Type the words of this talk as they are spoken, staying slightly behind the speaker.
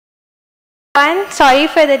Sorry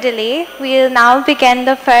for the delay. We'll now begin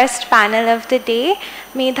the first panel of the day.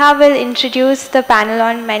 Medha will introduce the panel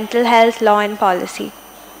on mental health, law and policy.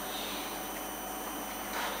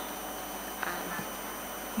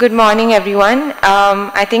 Good morning, everyone.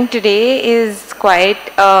 I think today is quite,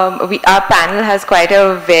 our panel has quite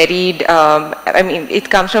a varied, it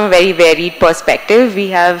comes from a very varied perspective. We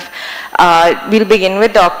have, we'll begin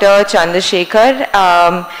with Dr. Chandra,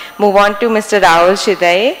 Shekhar, move on to Mr. Rahul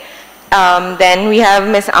Shidhaye. Then we have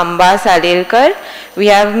Ms. Amba Salelkar, we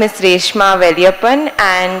have Ms. Reshma Valliappan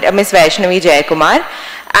and Ms. Vaishnavi Jayakumar.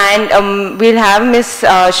 And we'll have Ms.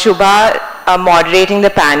 Shubha moderating the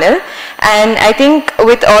panel. And I think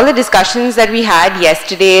with all the discussions that we had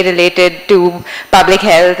yesterday related to public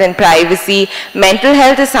health and privacy, mental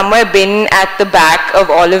health has somewhere been at the back of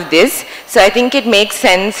all of this. So I think it makes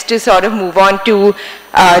sense to sort of move on to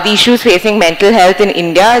the issues facing mental health in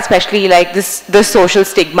India, especially like the social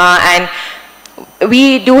stigma. And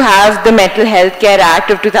we do have the Mental Health Care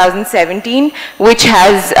Act of 2017, which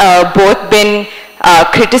has both been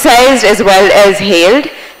criticized as well as hailed.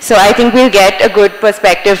 So I think we'll get a good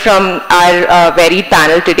perspective from our varied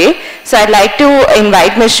panel today. So I'd like to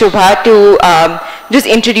invite Ms. Shubha to just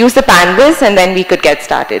introduce the panelists and then we could get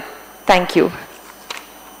started. Thank you.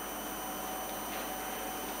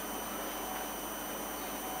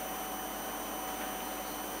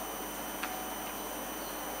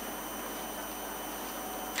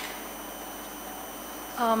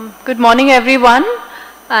 Good morning, everyone,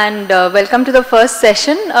 and welcome to the first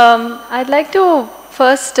session. I'd like to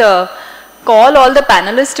first call all the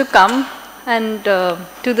panelists to come and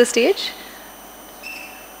to the stage.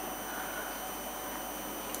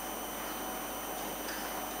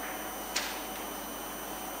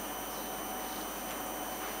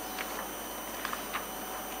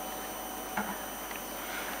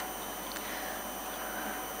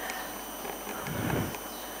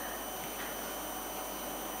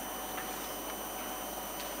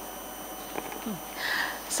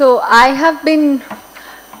 So I have been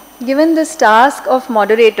given this task of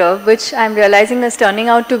moderator, which I'm realizing is turning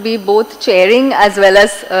out to be both chairing as well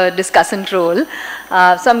as a discussant role.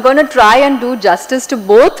 So I'm going to try and do justice to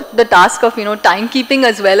both the task of, timekeeping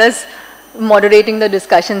as well as moderating the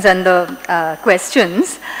discussions and the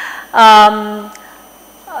questions.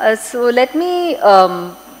 So let me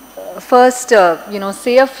first,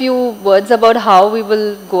 say a few words about how we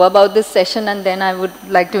will go about this session, and then I would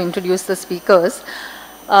like to introduce the speakers.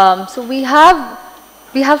 So we have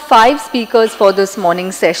 5 speakers for this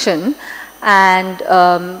morning session, and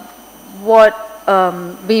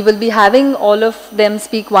we will be having all of them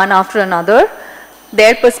speak one after another,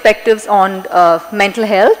 their perspectives on mental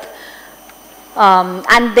health,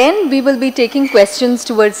 and then we will be taking questions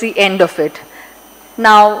towards the end of it.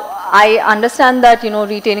 Now, I understand that,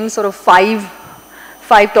 retaining sort of five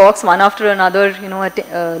talks one after another,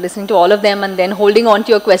 listening to all of them and then holding on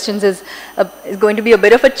to your questions is going to be a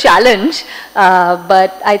bit of a challenge.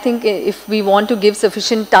 But I think if we want to give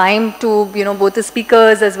sufficient time to, both the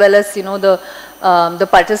speakers as well as, the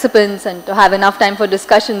participants, and to have enough time for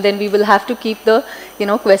discussion, then we will have to keep the,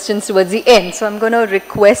 questions towards the end. So I'm going to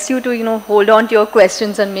request you to, hold on to your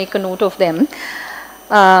questions and make a note of them.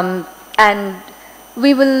 And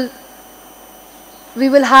we will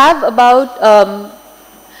have about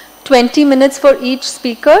 20 minutes for each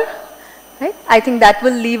speaker, right? I think that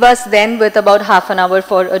will leave us then with about half an hour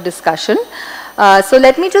for a discussion. So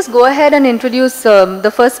let me just go ahead and introduce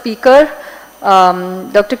the first speaker,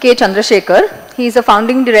 Dr. K. Chandra Shekhar. He is a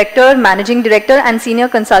founding director, managing director and senior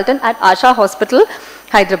consultant at Asha Hospital,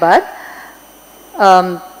 Hyderabad.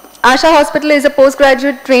 Asha Hospital is a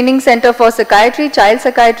postgraduate training center for psychiatry, child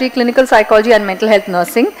psychiatry, clinical psychology and mental health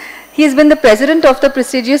nursing. He has been the president of the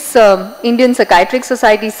prestigious Indian Psychiatric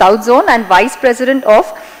Society South Zone and vice president of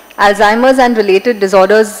Alzheimer's and Related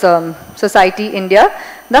Disorders Society India,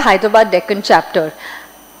 the Hyderabad Deccan chapter.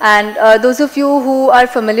 And those of you who are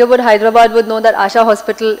familiar with Hyderabad would know that Asha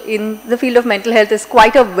Hospital in the field of mental health is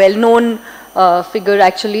quite a well-known figure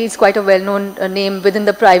actually. It's quite a well-known name within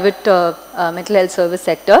the private mental health service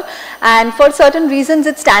sector. And for certain reasons,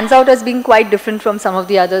 it stands out as being quite different from some of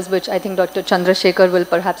the others, which I think Dr. Chandra Shekhar will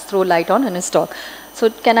perhaps throw light on in his talk. So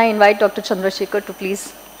can I invite Dr. Chandra Shekhar to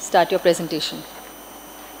please start your presentation.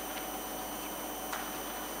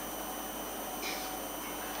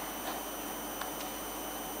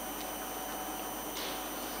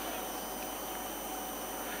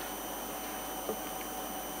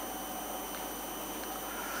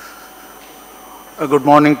 Good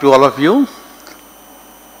morning to all of you.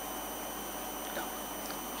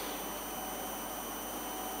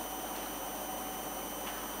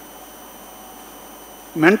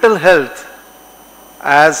 Mental health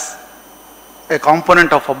as a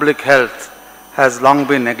component of public health has long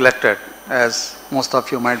been neglected, as most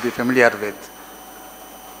of you might be familiar with.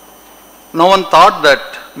 No one thought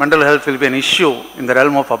that mental health will be an issue in the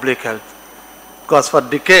realm of public health, because for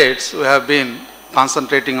decades we have been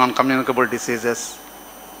concentrating on communicable diseases.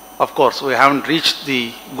 Of course, we haven't reached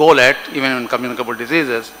the goal yet, even in communicable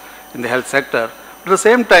diseases in the health sector. But at the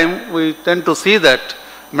same time, we tend to see that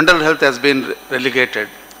mental health has been relegated,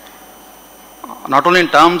 not only in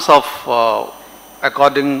terms of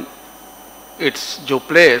according its due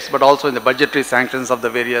place, but also in the budgetary sanctions of the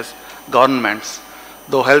various governments.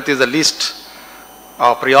 Though health is the least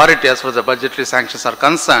priority as far as the budgetary sanctions are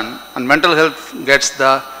concerned, and mental health gets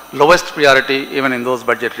the lowest priority even in those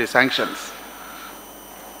budgetary sanctions.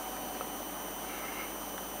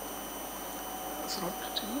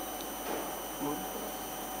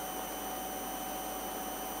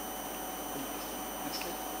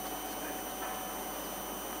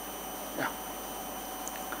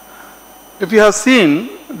 If you have seen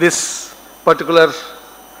this particular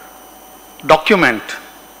document,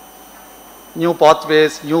 New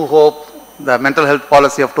Pathways, New Hope, the mental health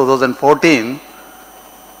policy of 2014,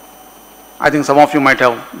 I think some of you might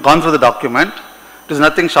have gone through the document. It is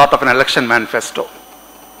nothing short of an election manifesto.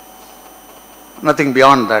 Nothing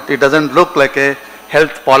beyond that. It doesn't look like a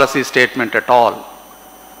health policy statement at all.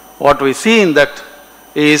 What we see in that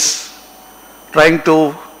is trying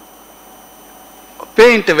to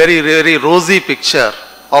paint a very, very rosy picture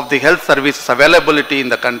of the health services availability in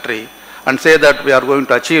the country and say that we are going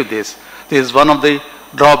to achieve this. This is one of the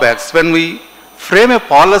drawbacks. When we frame a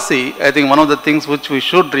policy, I think one of the things which we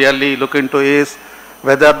should really look into is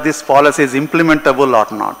whether this policy is implementable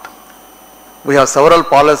or not. We have several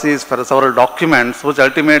policies for several documents which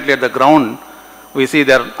ultimately at the ground we see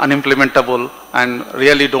they are unimplementable and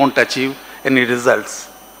really don't achieve any results.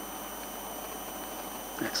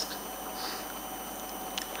 Next.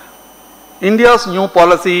 India's new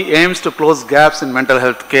policy aims to close gaps in mental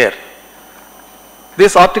health care.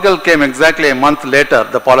 This article came exactly a month later,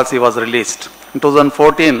 the policy was released. In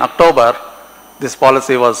 2014, October, this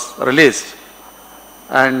policy was released.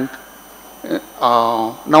 And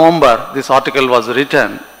November, this article was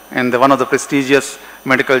written in one of the prestigious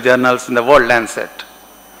medical journals in the world, Lancet.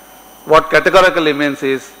 What categorically means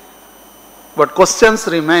is, but questions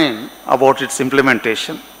remain about its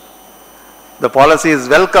implementation. The policy is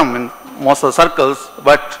welcome in most of the circles,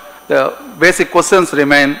 but the basic questions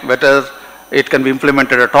remain whether it can be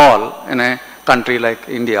implemented at all in a country like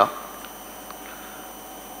India.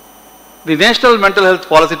 The National Mental Health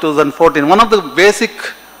Policy 2014, one of the basic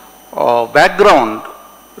background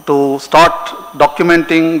to start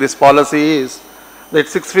documenting this policy is the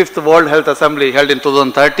 65th World Health Assembly held in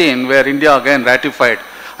 2013, where India again ratified.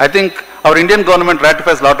 I think our Indian government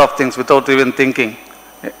ratifies a lot of things without even thinking,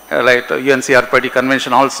 like UNCRPD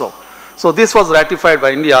convention also. So this was ratified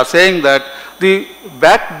by India, saying that the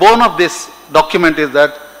backbone of this document is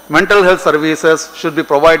that mental health services should be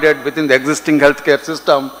provided within the existing healthcare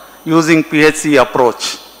system using PHC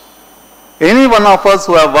approach. Any one of us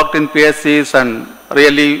who have worked in PHCs and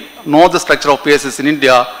really know the structure of PHCs in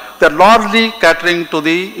India, they are largely catering to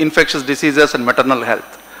the infectious diseases and maternal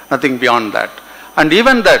health, nothing beyond that. And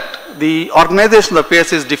even that, the organization of the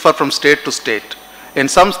PHCs differ from state to state. In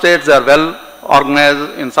some states they are well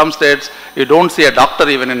organized, in some states you don't see a doctor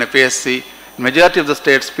even in a PHC. In majority of the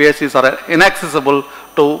states, PHCs are inaccessible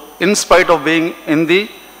to, in spite of being in the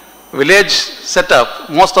village setup,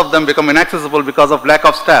 most of them become inaccessible because of lack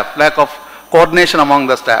of staff, lack of coordination among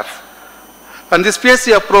the staff. And this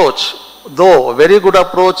PHC approach, though a very good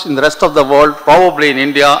approach in the rest of the world, probably in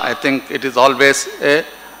India, I think it is always a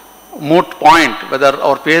moot point whether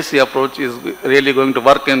our PHC approach is really going to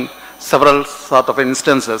work in several sort of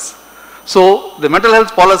instances. So the mental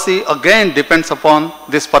health policy again depends upon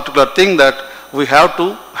this particular thing that we have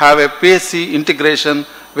to have a PHC integration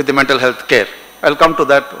with the mental health care. I'll come to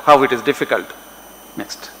that, how it is difficult.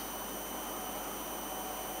 Next.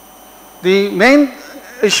 The main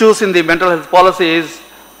issues in the mental health policy is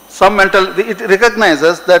it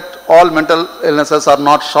recognizes that all mental illnesses are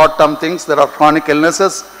not short-term things. There are chronic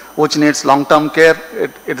illnesses which needs long-term care.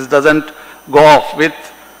 It doesn't go off with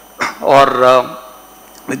or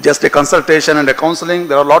with just a consultation and a counseling.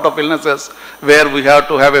 There are a lot of illnesses where we have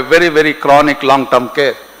to have a very, very chronic long-term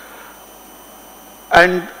care.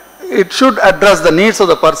 And it should address the needs of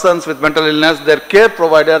the persons with mental illness, their care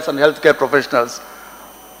providers and healthcare professionals.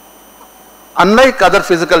 Unlike other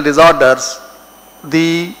physical disorders,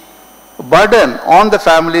 the burden on the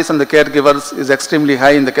families and the caregivers is extremely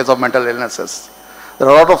high in the case of mental illnesses. There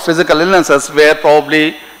are a lot of physical illnesses where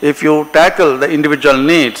probably if you tackle the individual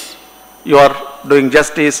needs, you are doing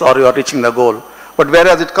justice or you are reaching the goal. But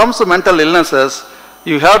whereas it comes to mental illnesses,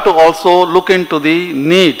 you have to also look into the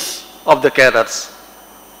needs of the carers,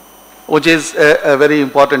 which is a very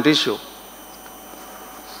important issue.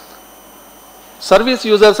 Service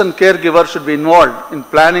users and caregivers should be involved in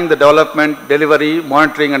planning the development, delivery,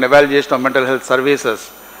 monitoring and evaluation of mental health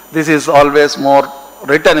services. This is always more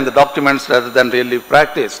written in the documents rather than really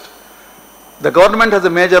practiced. The government has a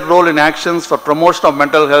major role in actions for promotion of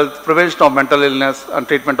mental health, prevention of mental illness and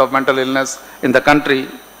treatment of mental illness in the country.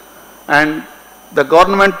 And the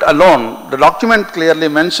government alone, the document clearly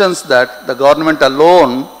mentions that the government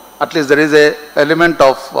alone, at least there is an element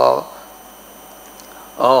of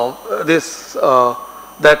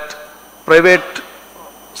that private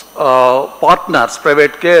partners,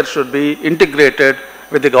 private care should be integrated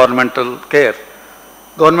with the governmental care.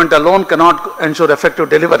 Government alone cannot ensure effective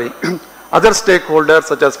delivery. Other stakeholders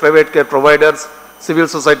such as private care providers, civil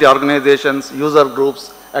society organizations, user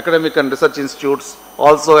groups, academic and research institutes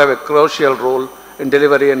also have a crucial role in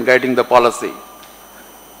delivery and guiding the policy.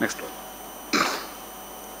 Next one.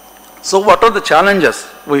 So what are the challenges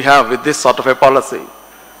we have with this sort of a policy?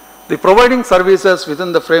 The providing services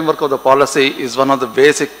within the framework of the policy is one of the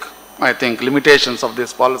basic, I think, limitations of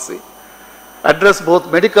this policy. Address both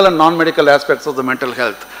medical and non-medical aspects of the mental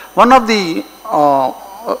health. One of the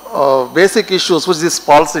basic issues which this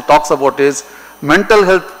policy talks about is mental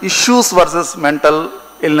health issues versus mental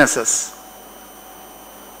illnesses.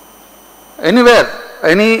 Anywhere,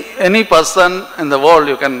 any person in the world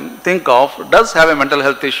you can think of does have a mental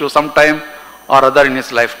health issue sometime or other in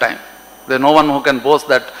his lifetime. There is no one who can boast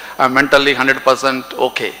that I am mentally 100%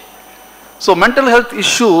 okay. So mental health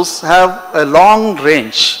issues have a long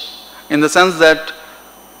range in the sense that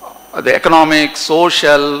the economic,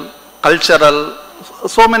 social, cultural,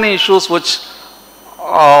 so many issues which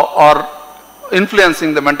are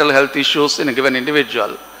influencing the mental health issues in a given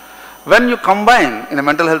individual. When you combine in a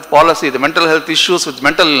mental health policy the mental health issues with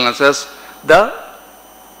mental illnesses, the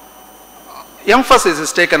emphasis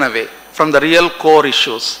is taken away from the real core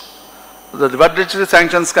issues. The budgetary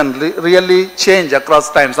sanctions can really change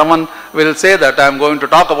across time. Someone will say that I am going to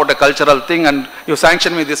talk about a cultural thing and you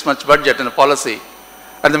sanction me this much budget in a policy.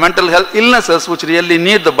 And the mental health illnesses which really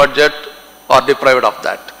need the budget are deprived of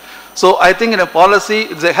that. So I think in a policy,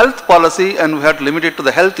 it's a health policy and we have to limit it to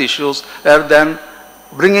the health issues rather than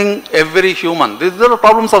bringing every human. These are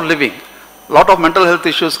problems of living. A lot of mental health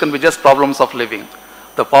issues can be just problems of living.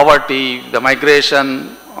 The poverty, the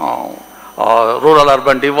migration,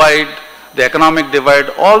 rural-urban divide, the economic divide,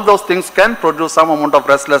 all those things can produce some amount of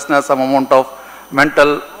restlessness, some amount of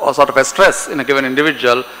mental or sort of a stress in a given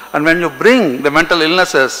individual. And when you bring the mental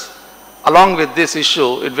illnesses along with this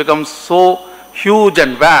issue, it becomes so huge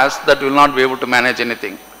and vast that you will not be able to manage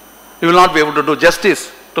anything. You will not be able to do justice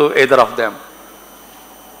to either of them.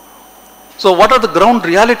 So what are the ground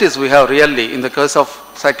realities we have really in the case of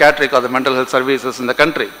psychiatric or the mental health services in the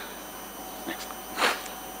country? Next.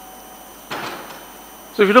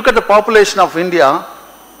 So if you look at the population of India,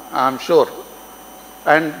 I am sure,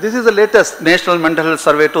 and this is the latest National Mental Health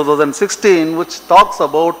Survey 2016 which talks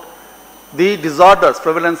about the disorders,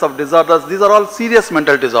 prevalence of disorders. These are all serious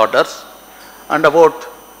mental disorders and about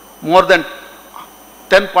more than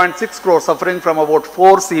 10.6 crores suffering from about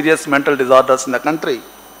 4 serious mental disorders in the country.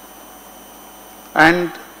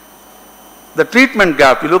 And the treatment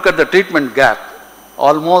gap, you look at the treatment gap,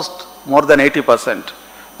 almost more than 80%.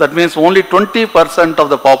 That means only 20% of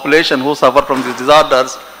the population who suffer from these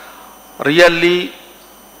disorders really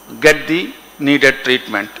get the needed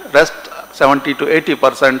treatment. Rest 70 to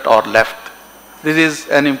 80% are left. This is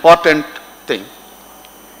an important thing.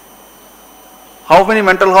 How many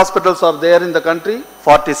mental hospitals are there in the country?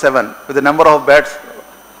 47 with the number of beds.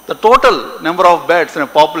 The total number of beds in a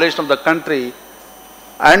population of the country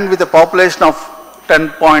and with a population of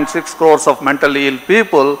 10.6 crores of mentally ill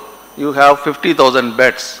people, you have 50,000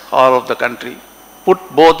 beds all over the country, put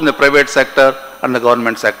both in the private sector and the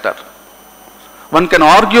government sector. One can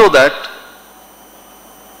argue that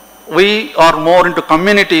we are more into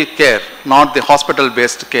community care, not the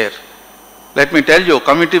hospital-based care. Let me tell you,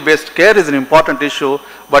 community-based care is an important issue,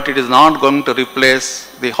 but it is not going to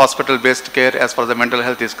replace the hospital-based care as far as the mental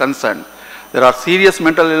health is concerned. There are serious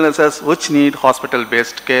mental illnesses which need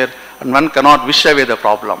hospital-based care, and one cannot wish away the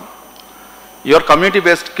problem. Your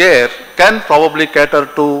community-based care can probably cater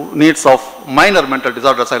to needs of minor mental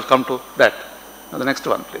disorders. I will come to that. Now the next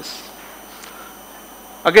one, please.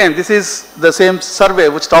 Again, this is the same survey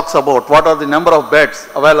which talks about what are the number of beds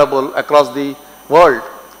available across the world.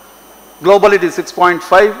 Globally, it is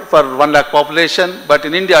 6.5 for 1 lakh population, but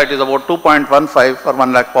in India, it is about 2.15 for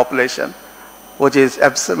 1 lakh population, which is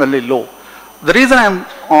absolutely low. The reason I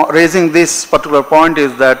am raising this particular point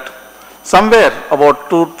is that somewhere about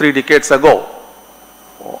 2-3 decades ago,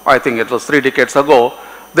 I think it was 3 decades ago,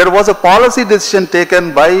 there was a policy decision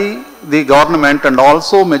taken by the government and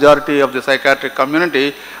also majority of the psychiatric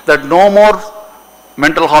community that no more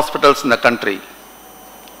mental hospitals in the country.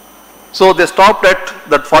 So they stopped at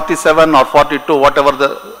that 47 or 42, whatever the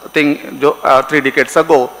thing 3 decades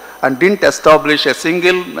ago, and didn't establish a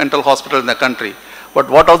single mental hospital in the country. But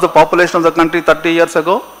what was the population of the country 30 years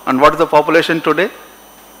ago and what is the population today?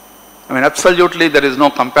 I mean, absolutely there is no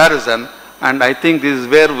comparison, and I think this is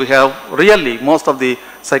where we have really, most of the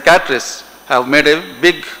psychiatrists have made a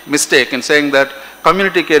big mistake in saying that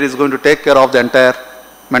community care is going to take care of the entire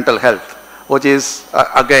mental health, which is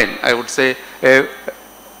again, I would say,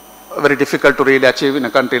 very difficult to really achieve in a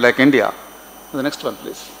country like India. The next one,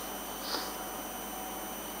 please.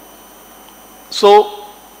 So,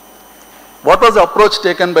 what was the approach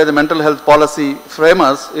taken by the mental health policy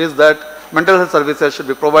framers is that mental health services should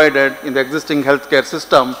be provided in the existing healthcare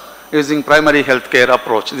system using primary healthcare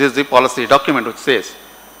approach. This is the policy document which says.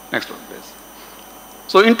 Next one, please.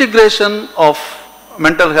 So, integration of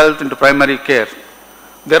mental health into primary care.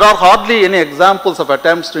 There are hardly any examples of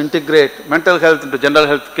attempts to integrate mental health into general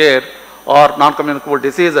health care or non-communicable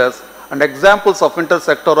diseases, and examples of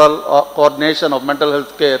intersectoral coordination of mental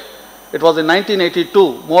health care. It was in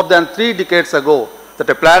 1982, more than 3 decades ago, that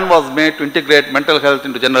a plan was made to integrate mental health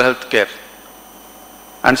into general health care.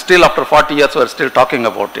 And still after 40 years, we are still talking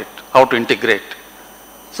about it, how to integrate.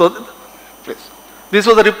 So, please. This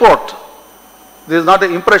was a report. This is not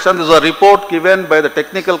an impression, this was a report given by the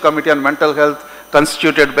Technical Committee on Mental Health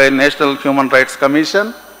constituted by National Human Rights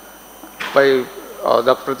Commission, by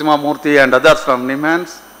Dr. Pratima Murthy and others from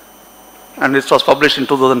NIMHANS, and it was published in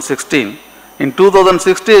 2016. In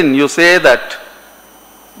 2016, you say that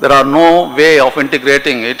there are no way of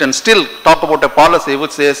integrating it and still talk about a policy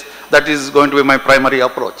which says that is going to be my primary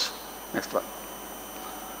approach. Next one.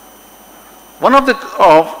 One of the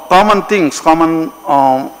common things, common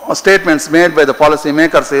statements made by the policy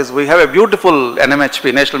makers is we have a beautiful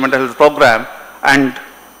NMHP, National Mental Health Program, and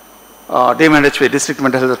DMHP, District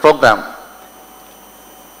Mental Health Program.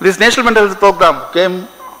 This National Mental Health Program came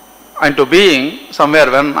into being somewhere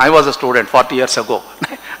when I was a student 40 years ago,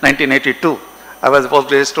 1982. I was a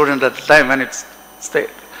postgraduate student at the time when it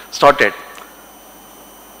started.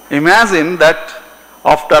 Imagine that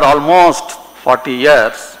after almost 40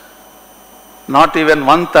 years, not even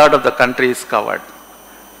 1/3 of the country is covered.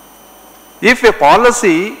 If a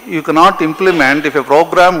policy you cannot implement, if a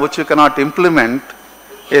program which you cannot implement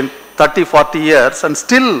in 30, 40 years and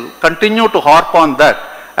still continue to harp on that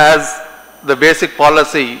as the basic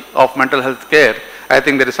policy of mental health care, I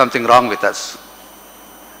think there is something wrong with us.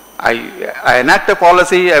 I enact a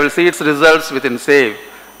policy, I will see its results within, say,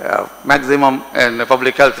 maximum in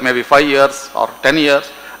public health, maybe 5 years or 10 years,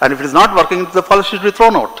 and if it is not working, the policy should be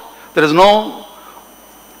thrown out. There is no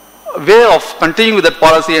way of continuing with that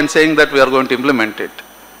policy and saying that we are going to implement it.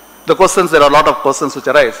 The questions, there are a lot of questions which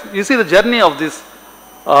arise. You see the journey of this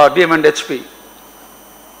DM and HP.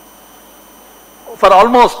 For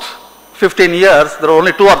almost 15 years, there are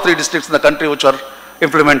only 2 or 3 districts in the country which are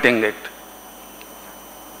implementing it.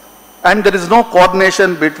 And there is no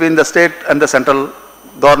coordination between the state and the central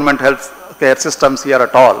government health care systems here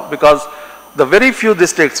at all, because the very few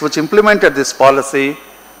districts which implemented this policy,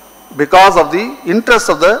 because of the interest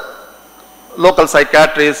of the local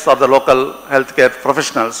psychiatrists or the local healthcare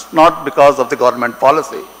professionals, not because of the government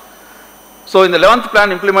policy. So in the 11th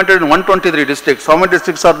plan implemented in 123 districts, how many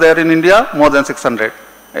districts are there in India? More than 600.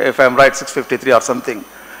 If I am right, 653 or something.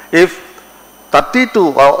 If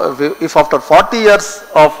 32, if after 40 years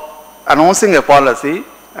of announcing a policy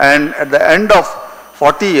and at the end of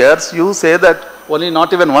 40 years you say that only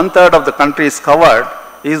not even 1/3 of the country is covered,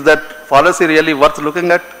 is that policy really worth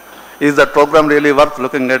looking at? Is that program really worth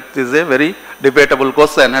looking at? This is a very debatable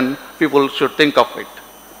question and people should think of it.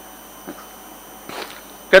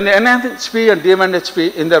 Can the NHP and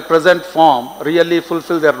DMNHP in their present form really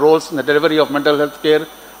fulfill their roles in the delivery of mental health care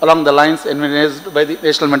along the lines envisaged by the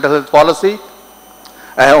National Mental Health Policy?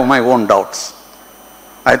 I have my own doubts.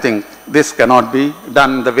 I think this cannot be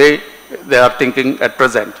done the way they are thinking at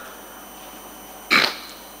present.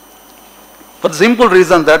 For the simple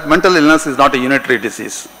reason that mental illness is not a unitary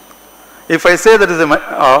disease. If I say that is a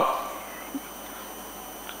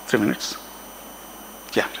 3 minutes.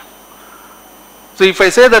 Yeah. So if I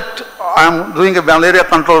say that I am doing a malaria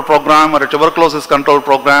control program or a tuberculosis control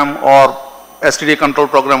program or STD control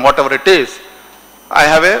program, whatever it is, I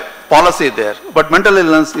have a policy there. But mental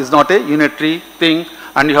illness is not a unitary thing,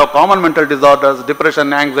 and you have common mental disorders,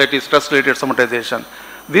 depression, anxiety, stress-related somatization.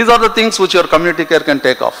 These are the things which your community care can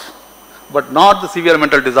take off, but not the severe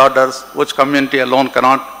mental disorders which community alone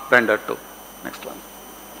cannot render to. Next one.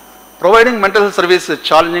 Providing mental health service is a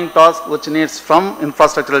challenging task which needs from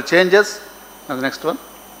infrastructural changes. And the next one.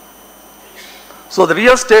 So the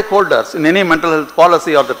real stakeholders in any mental health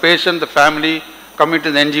policy are the patient, the family,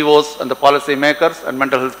 community, the NGOs, and the policy makers and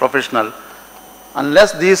mental health professional.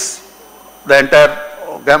 Unless the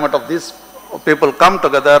entire gamut of these people come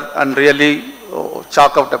together and really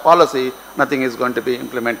chalk out a policy, nothing is going to be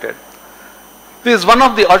implemented. This is one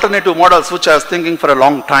of the alternative models which I was thinking for a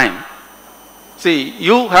long time. See,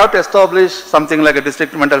 you have to establish something like a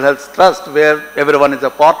district mental health trust where everyone is a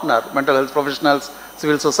partner, mental health professionals,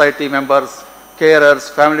 civil society members, carers,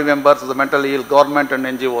 family members of the mentally ill, government and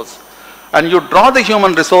NGOs. And you draw the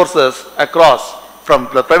human resources across from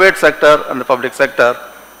the private sector and the public sector,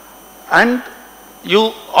 and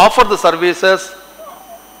you offer the services,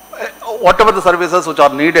 whatever the services which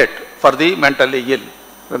are needed for the mentally ill.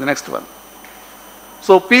 The next one.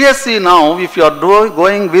 So PSC now, if you are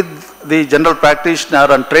going with the general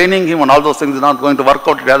practitioner and training him on all those things, is not going to work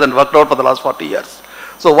out. It hasn't worked out for the last 40 years.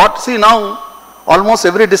 So see now, almost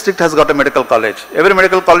every district has got a medical college. Every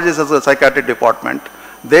medical college has a psychiatric department.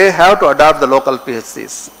 They have to adopt the local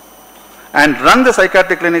PSCs and run the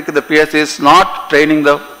psychiatric clinic in the PSCs, not training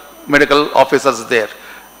the medical officers there.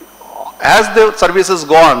 As the services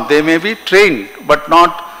go on, they may be trained, but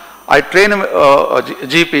not, I train a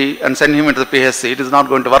GP and send him into the PSC. It is not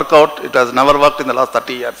going to work out. It has never worked in the last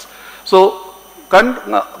 30 years. So,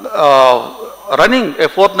 running a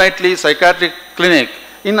fortnightly psychiatric clinic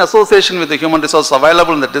in association with the human resource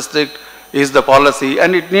available in the district is the policy,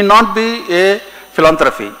 and it need not be a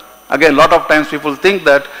philanthropy. Again, a lot of times people think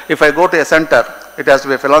that if I go to a center, it has to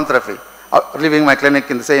be a philanthropy. Leaving my clinic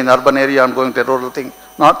in, say, in urban area and going to a rural thing,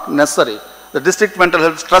 not necessary. The district mental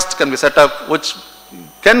health trust can be set up, which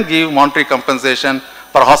can give monetary compensation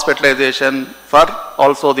for hospitalization, for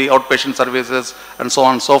also the outpatient services, and so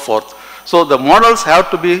on and so forth. So the models have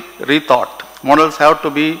to be rethought. Models have to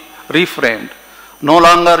be reframed. No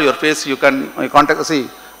longer your face, you contact, see,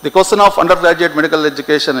 the question of undergraduate medical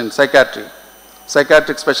education in psychiatry,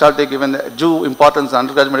 psychiatric specialty given the due importance in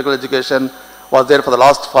undergraduate medical education was there for the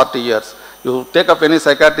last 40 years. You take up any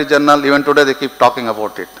psychiatry journal, even today they keep talking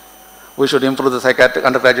about it. We should improve the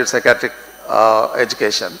undergraduate psychiatric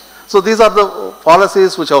education. So these are the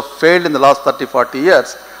policies which have failed in the last 30, 40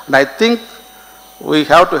 years. And I think we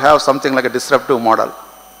have to have something like a disruptive model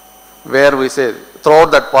where we say,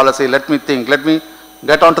 throughout that policy, let me think, let me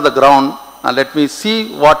get onto the ground and let me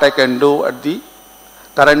see what I can do at the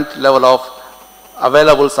current level of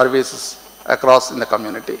available services across in the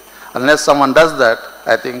community. Unless someone does that,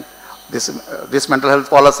 I think this mental health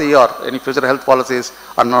policy or any future health policies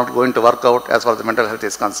are not going to work out as far as the mental health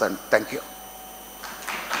is concerned. Thank you.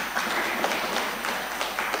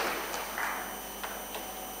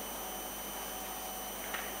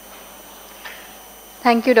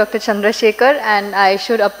 Thank you, Dr. Chandra, and I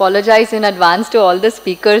should apologize in advance to all the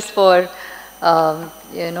speakers for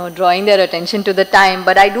drawing their attention to the time,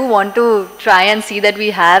 but I do want to try and see that we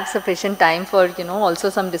have sufficient time for also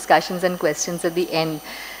some discussions and questions at the end.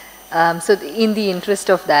 So in the interest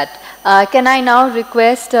of that, can I now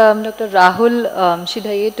request Dr. Rahul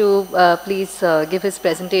Shidhaye to please give his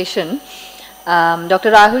presentation.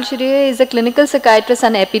 Dr. Rahul Shidhaye is a clinical psychiatrist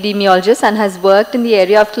and epidemiologist and has worked in the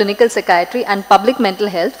area of clinical psychiatry and public mental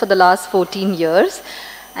health for the last 14 years.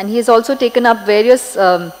 And he has also taken up various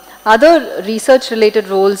other research-related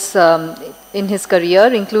roles in his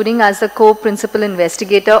career, including as the co-principal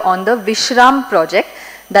investigator on the Vishram project,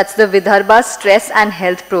 that's the Vidarbha Stress and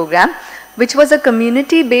Health Program, which was a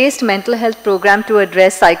community-based mental health program to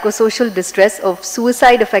address psychosocial distress of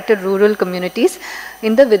suicide-affected rural communities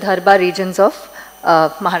in the Vidarbha regions of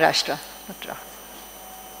Maharashtra.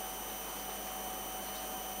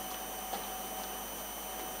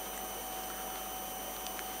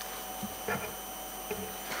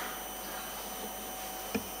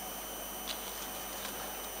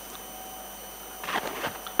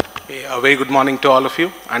 A very good morning to all of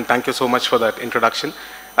you, and thank you so much for that introduction.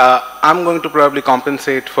 I'm going to probably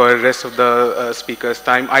compensate for the rest of the speakers'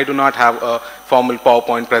 time. I do not have a formal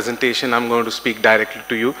PowerPoint presentation. I'm going to speak directly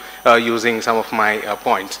to you using some of my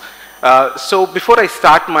points. So before I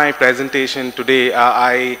start my presentation today,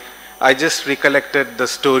 I just recollected the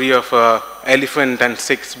story of an elephant and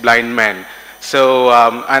 6 blind men. So,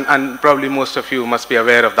 and probably most of you must be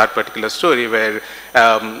aware of that particular story where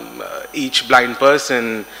each blind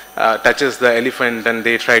person touches the elephant and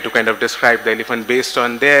they try to kind of describe the elephant based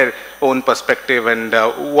on their own perspective and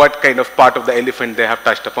what kind of part of the elephant they have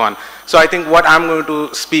touched upon. So I think what I'm going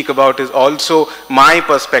to speak about is also my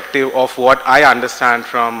perspective of what I understand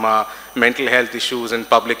from mental health issues and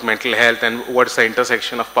public mental health and what's the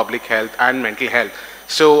intersection of public health and mental health.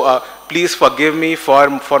 So please forgive me for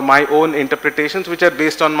my own interpretations, which are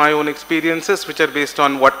based on my own experiences, which are based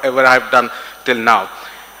on whatever I've done till now.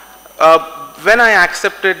 When I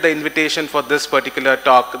accepted the invitation for this particular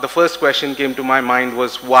talk, the first question came to my mind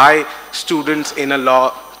was why students in a law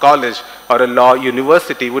college or a law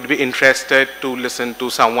university would be interested to listen to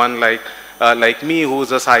someone like me,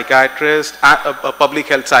 who's a psychiatrist, a public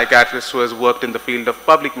health psychiatrist who has worked in the field of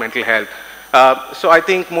public mental health. So I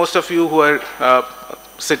think most of you who are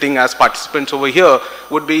sitting as participants over here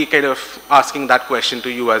would be kind of asking that question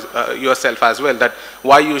to you as yourself as well, that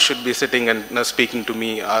why you should be sitting and speaking to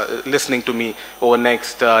me, listening to me over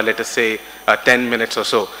next, let us say, 10 minutes or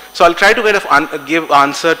so. So I'll try to kind of give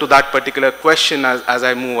answer to that particular question as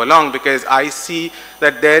I move along, because I see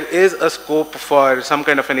that there is a scope for some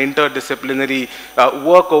kind of an interdisciplinary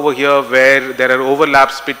work over here where there are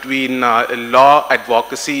overlaps between law,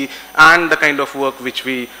 advocacy, and the kind of work which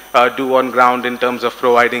we do on ground in terms of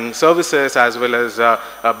providing services as well as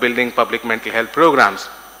building public mental health programs.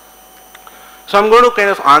 So I'm going to kind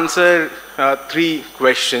of answer 3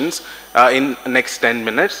 questions in the next 10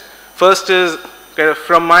 minutes. First is kind of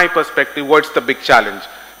from my perspective, what's the big challenge?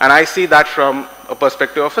 And I see that from a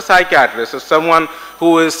perspective of a psychiatrist, as someone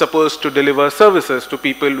who is supposed to deliver services to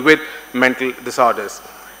people with mental disorders.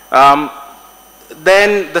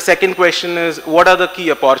 Then the second question is, what are the key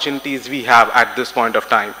opportunities we have at this point of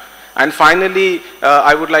time? And finally,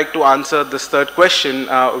 I would like to answer this third question,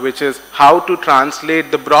 which is how to translate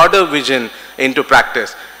the broader vision into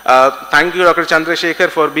practice. Thank you, Dr. Chandra, Shekhar,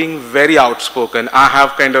 for being very outspoken. I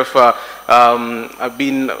have kind of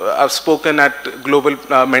I've spoken at global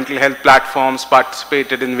mental health platforms,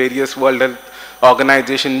 participated in various World Health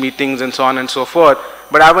Organization meetings and so on and so forth.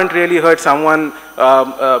 But I haven't really heard someone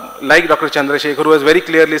like Dr. Chandra, Shekhar, who has very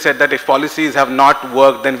clearly said that if policies have not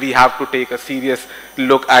worked, then we have to take a serious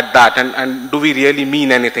look at that. And do we really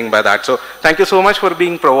mean anything by that? So thank you so much for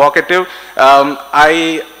being provocative.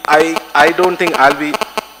 I don't think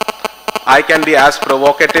I can be as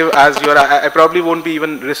provocative as you are. I probably won't be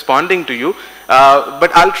even responding to you.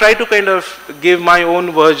 But I'll try to kind of give my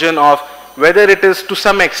own version of whether it is to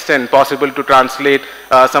some extent possible to translate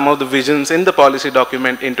some of the visions in the policy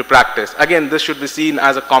document into practice. Again, this should be seen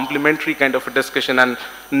as a complementary kind of a discussion and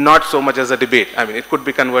not so much as a debate. I mean, it could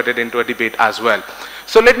be converted into a debate as well.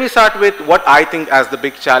 So let me start with what I think as the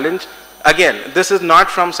big challenge. Again, this is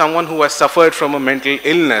not from someone who has suffered from a mental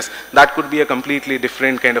illness. That could be a completely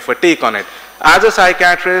different kind of a take on it. As a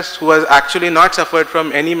psychiatrist who has actually not suffered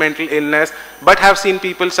from any mental illness, but have seen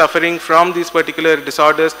people suffering from these particular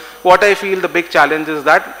disorders, what I feel the big challenge is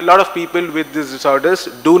that a lot of people with these disorders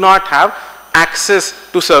do not have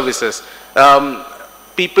access to services.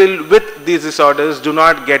 People with these disorders do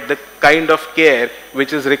not get the kind of care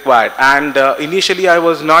which is required. And initially I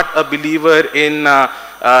was not a believer in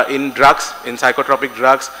drugs, in psychotropic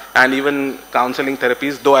drugs, and even counseling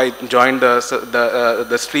therapies, though I joined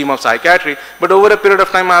the stream of psychiatry. But over a period of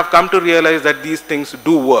time, I have come to realize that these things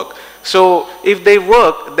do work. So if they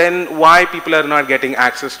work, then why people are not getting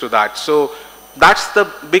access to that? So that's the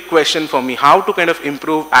big question for me, how to kind of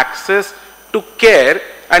improve access to care,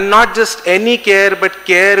 and not just any care, but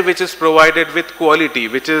care which is provided with quality,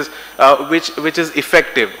 which is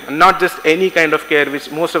effective, not just any kind of care which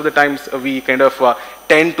most of the times we kind of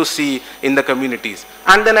tend to see in the communities.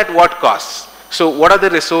 And then at what costs? So what are the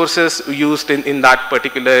resources used in that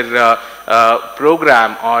particular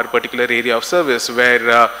program or particular area of service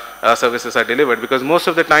where services are delivered? Because most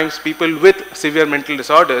of the times people with severe mental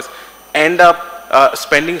disorders end up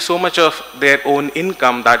spending so much of their own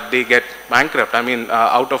income that they get bankrupt. I mean,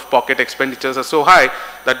 out-of-pocket expenditures are so high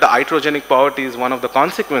that the iatrogenic poverty is one of the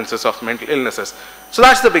consequences of mental illnesses. So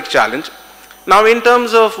that's the big challenge. Now, in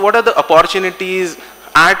terms of what are the opportunities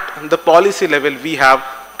at the policy level we have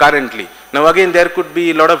currently. Now, again, there could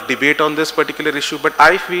be a lot of debate on this particular issue, but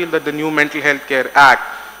I feel that the new Mental Health Care Act,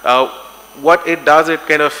 what it does, it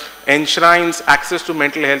kind of enshrines access to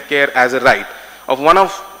mental health care as a right. Of one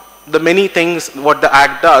of the many things what the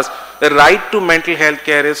Act does, the right to mental health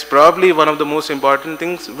care is probably one of the most important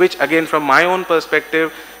things, which again from my own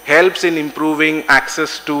perspective helps in improving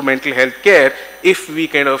access to mental health care if we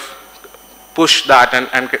kind of push that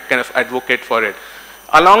and kind of advocate for it.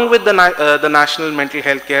 Along with the National Mental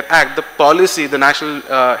Health Care Act, the policy, the National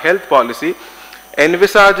Health Policy,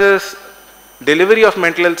 envisages delivery of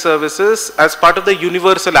mental health services as part of the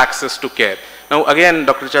universal access to care. Now again,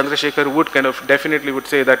 Dr. Chandra Shekhar would definitely would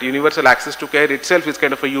say that universal access to care itself is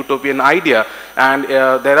kind of a utopian idea, and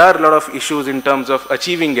there are a lot of issues in terms of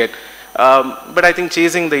achieving it. But I think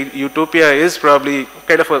chasing the utopia is probably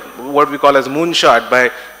kind of what we call as moonshot.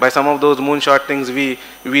 By some of those moonshot things we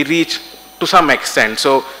reach to some extent.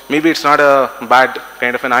 So maybe it's not a bad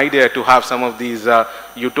kind of an idea to have some of these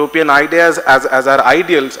utopian ideas as our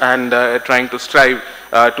ideals and trying to strive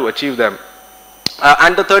to achieve them.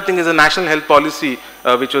 And the third thing is a national health policy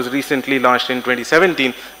which was recently launched in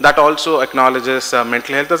 2017 that also acknowledges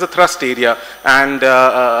mental health as a thrust area and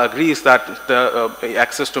agrees that the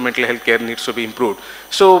access to mental health care needs to be improved.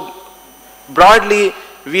 So broadly,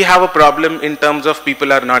 we have a problem in terms of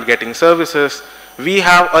people are not getting services. We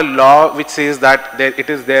have a law which says that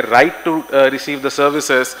it is their right to receive the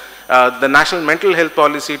services. The National Mental Health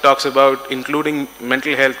Policy talks about including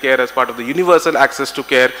mental health care as part of the universal access to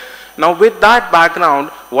care. Now with that background,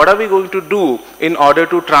 what are we going to do in order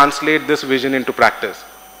to translate this vision into practice?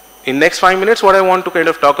 In next 5 minutes, what I want to kind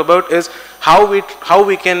of talk about is how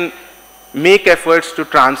we can make efforts to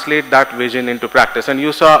translate that vision into practice. And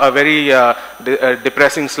you saw a very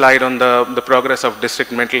depressing slide on the progress of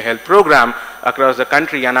district mental health program across the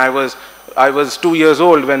country, and I was 2 years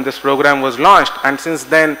old when this program was launched, and since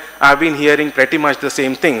then I've been hearing pretty much the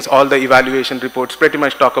same things. All the evaluation reports pretty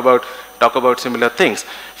much talk about similar things.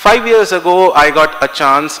 5 years ago, I got a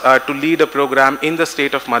chance to lead a program in the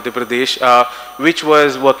state of Madhya Pradesh, which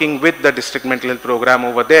was working with the district mental health program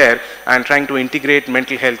over there and trying to integrate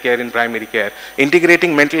mental health care in primary care.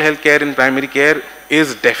 Integrating mental health care in primary care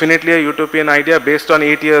is definitely a utopian idea. Based on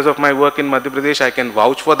 8 years of my work in Madhya Pradesh, I can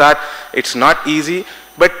vouch for that. It's not easy,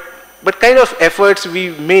 but kind of efforts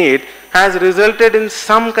we've made has resulted in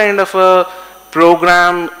some kind of a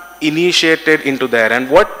program initiated into there. And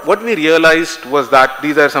what we realized was that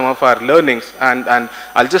these are some of our learnings, and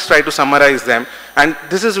I'll just try to summarize them. And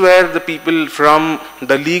this is where the people from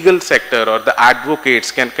the legal sector or the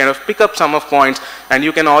advocates can kind of pick up some of points, and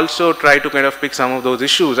you can also try to kind of pick some of those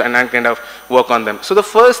issues and kind of work on them. So the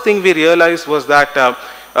first thing we realized was that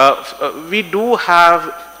we do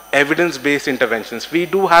have evidence-based interventions. We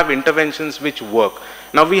do have interventions which work.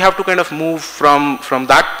 Now we have to kind of move from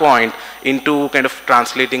that point into kind of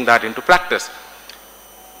translating that into practice.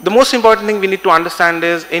 The most important thing we need to understand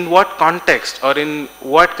is in what context or in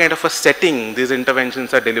what kind of a setting these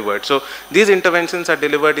interventions are delivered. So these interventions are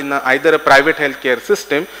delivered in either a private healthcare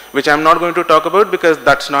system, which I'm not going to talk about because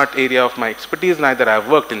that's not area of my expertise, neither I've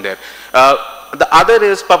worked in there. The other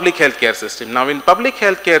is public healthcare system. Now in public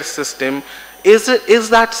healthcare system, is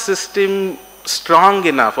that system strong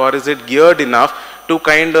enough or is it geared enough to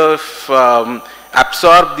kind of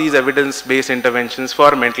absorb these evidence-based interventions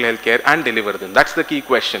for mental health care and deliver them? That's the key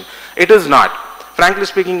question. It is not. Frankly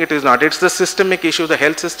speaking, it is not. It's the systemic issue. The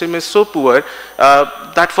health system is so poor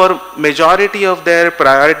that for majority of their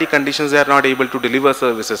priority conditions, they are not able to deliver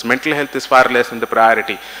services. Mental health is far less in the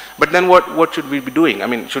priority. But then what should we be doing? I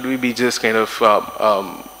mean, should we be just kind of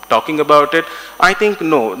talking about it? I think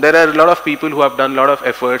no. There are a lot of people who have done a lot of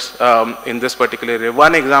efforts in this particular area.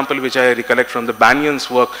 One example which I recollect from the Banyan's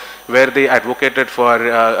work, where they advocated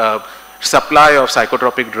for supply of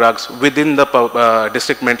psychotropic drugs within the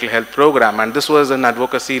district mental health program, and this was an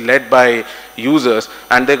advocacy led by users,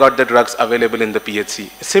 and they got the drugs available in the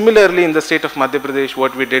PHC. Similarly, in the state of Madhya Pradesh,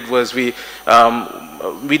 what we did was we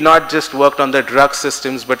not just worked on the drug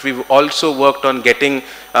systems, but we've also worked on getting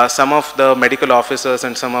some of the medical officers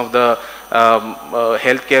and some of the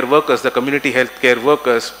healthcare workers, the community healthcare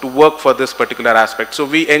workers, to work for this particular aspect. So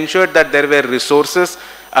we ensured that there were resources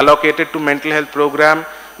allocated to mental health program.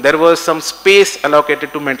 There was some space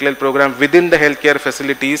allocated to mental health program within the healthcare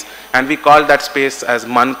facilities, and we call that space as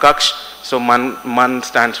Man Kaksh. So Man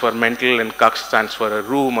stands for mental and Kaksh stands for a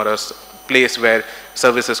room or a place where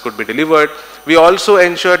services could be delivered. We also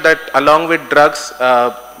ensured that along with drugs,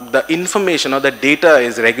 the information or the data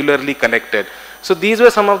is regularly collected. So these were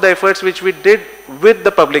some of the efforts which we did with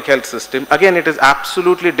the public health system. Again, it is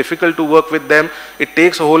absolutely difficult to work with them. It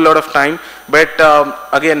takes a whole lot of time. But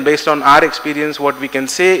again, based on our experience, what we can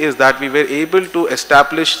say is that we were able to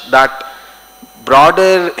establish that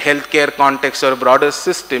broader healthcare context or broader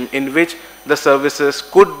system in which the services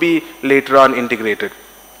could be later on integrated.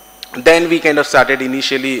 Then we kind of started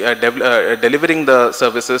initially delivering the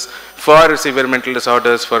services for severe mental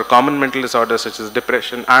disorders, for common mental disorders such as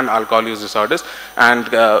depression and alcohol use disorders,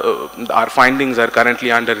 and our findings are currently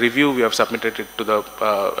under review. We have submitted it to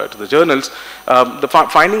the journals. The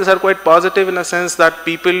findings are quite positive in a sense that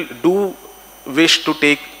people do wish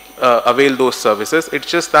to avail those services. It's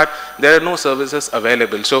just that there are no services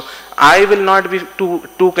available. So I will not be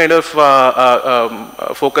too kind of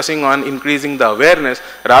focusing on increasing the awareness.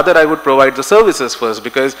 Rather, I would provide the services first,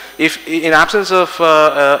 because if in absence of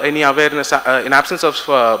any awareness, in absence of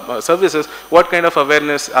services, what kind of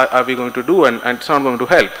awareness are we going to do, and it's not going to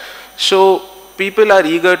help. So people are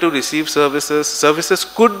eager to receive services. Services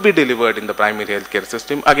could be delivered in the primary healthcare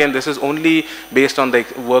system. Again, this is only based on the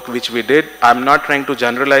work which we did. I'm not trying to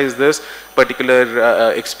generalize this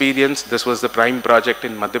particular experience. This was the prime project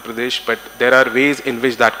in Madhya Pradesh, but there are ways in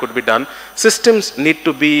which that could be done. Systems need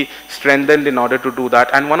to be strengthened in order to do that.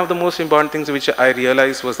 And one of the most important things which I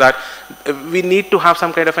realized was that we need to have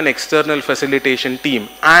some kind of an external facilitation team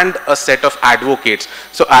and a set of advocates.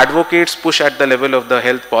 So advocates push at the level of the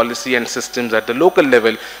health policy and systems at the local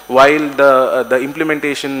level, while the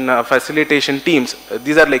implementation facilitation teams,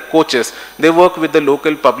 these are like coaches, they work with the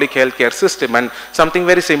local public healthcare system. And something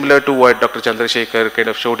very similar to what Dr. Chandra Shekhar kind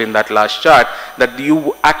of showed in that last chart, that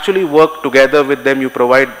you actually work together with them, you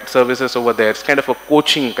provide services over there. It's kind of a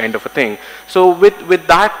coaching kind of a thing. So with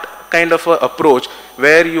that kind of a approach,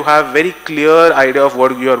 where you have very clear idea of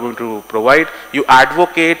what you are going to provide, you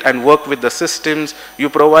advocate and work with the systems, you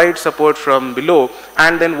provide support from below,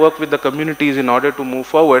 and then work with the communities in order to move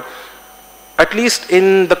forward. At least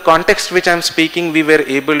in the context which I'm speaking, we were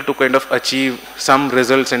able to kind of achieve some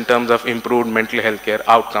results in terms of improved mental health care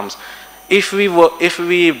outcomes. If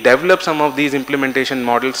we develop some of these implementation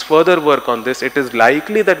models, further work on this, it is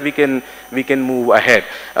likely that we can move ahead.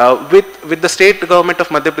 With the state government of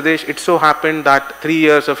Madhya Pradesh, it so happened that 3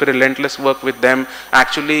 years of relentless work with them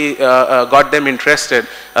actually got them interested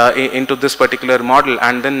into this particular model,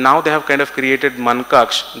 and then now they have kind of created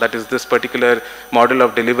Mankaksh, that is this particular model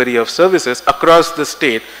of delivery of services across the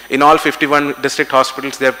state. In all 51 district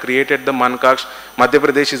hospitals, they have created the Mankaksh. Madhya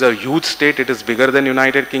Pradesh is a huge state. It is bigger than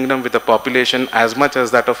United Kingdom, with a population as much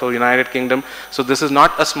as that of a United Kingdom. So this is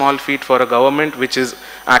not a small feat for a government which is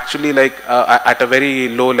actually like at a very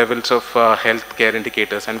low levels of health care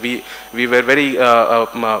indicators, and we were very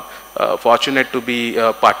fortunate to be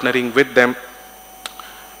partnering with them.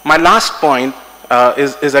 My last point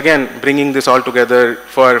is again bringing this all together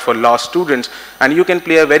for law students, and you can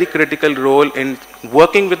play a very critical role in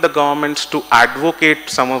working with the governments to advocate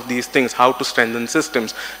some of these things, how to strengthen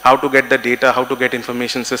systems, how to get the data, how to get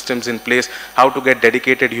information systems in place, how to get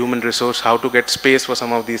dedicated human resource, how to get space for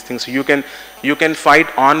some of these things. So you can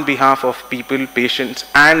fight on behalf of people, patients,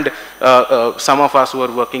 and some of us who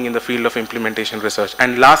are working in the field of implementation research.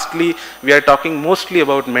 And lastly, we are talking mostly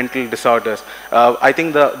about mental disorders. I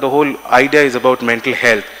think the whole idea is about mental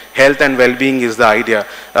health. Health and well-being is the idea.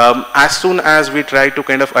 As soon as we try to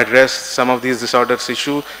kind of address some of these disorders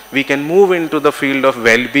issue, we can move into the field of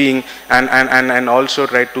well-being and also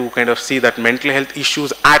try to kind of see that mental health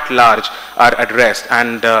issues at large are addressed,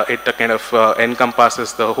 and it kind of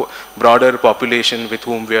encompasses the broader population with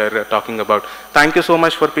whom we are talking about. Thank you so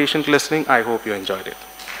much for patient listening. I hope you enjoyed it.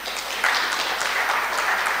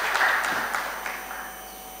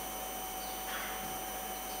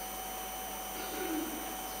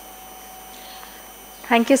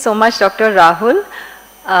 Thank you so much, Dr. Rahul.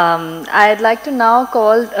 I'd like to now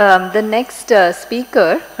call the next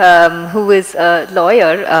speaker, who is a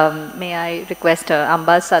lawyer. May I request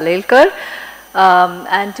Amba Salelkar.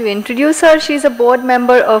 And to introduce her, she is a board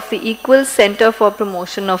member of the Equal Center for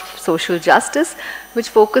Promotion of Social Justice, which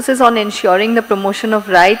focuses on ensuring the promotion of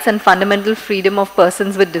rights and fundamental freedom of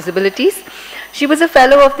persons with disabilities. She was a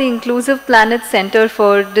fellow of the Inclusive Planet Center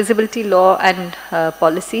for Disability Law and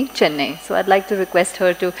Policy, Chennai. So I'd like to request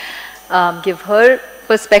her to give her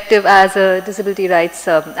perspective as a disability rights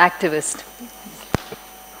activist.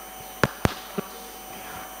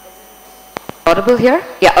 Audible here?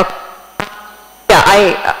 Yeah. Okay.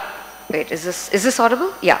 Yeah. Wait. Is this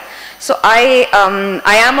audible? Yeah. So I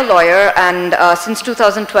am a lawyer, and since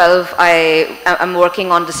 2012, I am working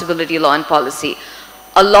on disability law and policy.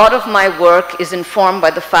 A lot of my work is informed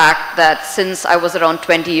by the fact that since I was around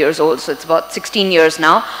 20 years old, so it's about 16 years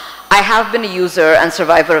now, I have been a user and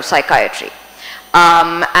survivor of psychiatry.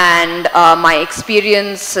 My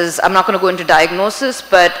experience is, I'm not going to go into diagnosis,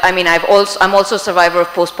 but I mean, I'm also a survivor of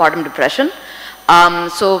postpartum depression.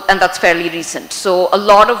 And that's fairly recent. So a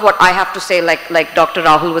lot of what I have to say, like Dr.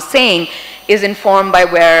 Rahul was saying, is informed by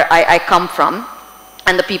where I come from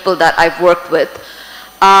and the people that I've worked with.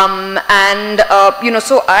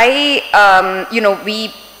 So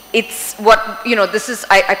it's what, this is,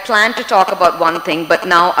 I plan to talk about one thing, but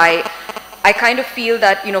now I kind of feel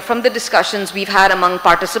that, from the discussions we've had among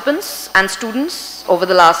participants and students over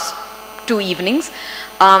the last 2 evenings,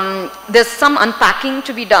 there's some unpacking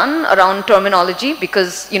to be done around terminology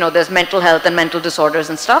because, there's mental health and mental disorders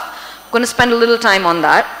and stuff. I'm going to spend a little time on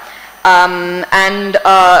that.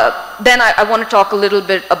 Then I want to talk a little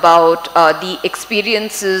bit about the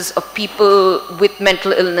experiences of people with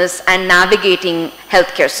mental illness and navigating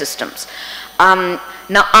healthcare systems.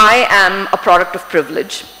 Now, I am a product of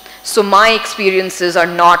privilege, so my experiences are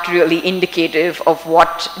not really indicative of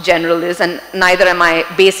what general is, and neither am I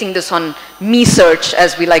basing this on me search,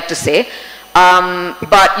 as we like to say.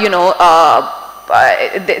 But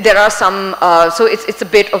there are some, so it's a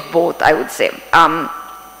bit of both, I would say.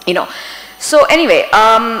 So anyway,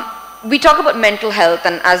 we talk about mental health,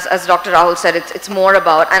 and as Dr. Rahul said, it's more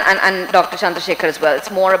about, and Dr. Chandra Shekhar as well,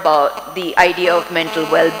 it's more about the idea of mental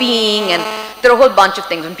well-being, and there are a whole bunch of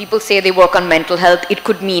things. When people say they work on mental health, it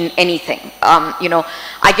could mean anything.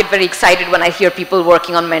 I get very excited when I hear people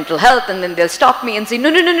working on mental health, and then they'll stop me and say,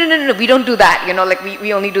 no, we don't do that, like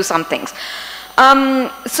we only do some things. And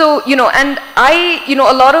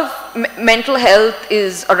a lot of mental health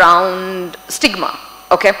is around stigma.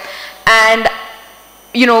 Okay, and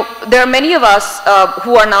there are many of us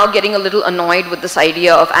who are now getting a little annoyed with this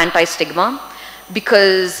idea of anti-stigma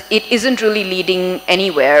because it isn't really leading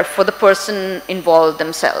anywhere for the person involved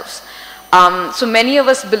themselves. So many of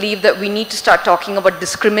us believe that we need to start talking about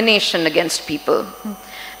discrimination against people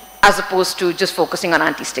as opposed to just focusing on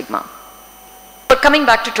anti-stigma. But coming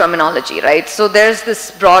back to terminology, right? So there's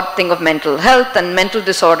this broad thing of mental health and mental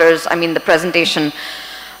disorders. I mean, the presentation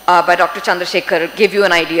by Dr. Chandra Shekhar gave you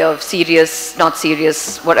an idea of serious, not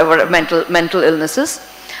serious, whatever, mental illnesses,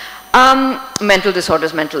 mental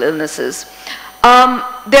disorders, mental illnesses.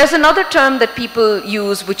 There's another term that people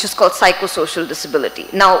use which is called psychosocial disability.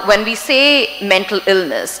 Now, when we say mental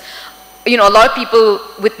illness, a lot of people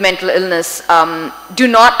with mental illness do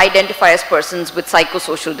not identify as persons with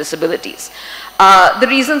psychosocial disabilities. The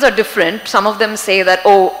reasons are different. Some of them say that,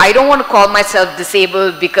 oh, I don't want to call myself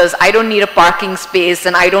disabled because I don't need a parking space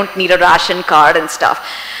and I don't need a ration card and stuff.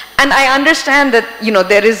 And I understand that,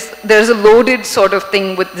 there's a loaded sort of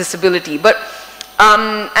thing with disability. But,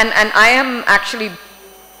 and I am actually,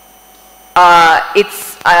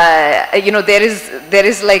 there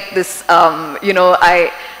is like this,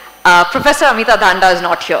 Professor Amita Dhanda is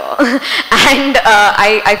not here, and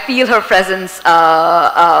I feel her presence,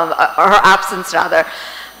 her absence rather.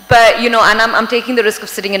 But, and I'm taking the risk of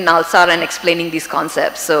sitting in NALSAR and explaining these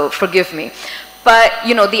concepts, so forgive me. But,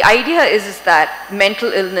 the idea is that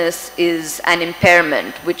mental illness is an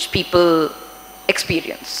impairment which people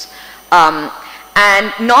experience.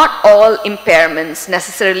 And not all impairments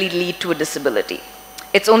necessarily lead to a disability.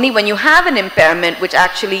 It's only when you have an impairment which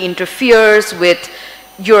actually interferes with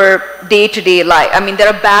your day-to-day life. I mean,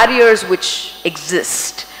 there are barriers which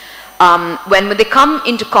exist. When they come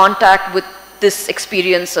into contact with this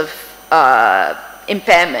experience of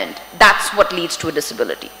impairment, that's what leads to a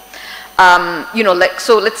disability.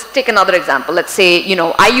 So let's take another example. Let's say,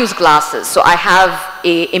 I use glasses, so I have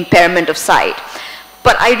a impairment of sight,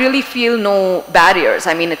 but I really feel no barriers.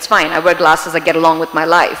 I mean, it's fine. I wear glasses, I get along with my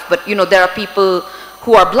life. But, there are people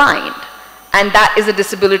who are blind. And that is a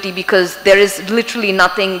disability because there is literally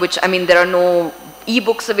nothing which, there are no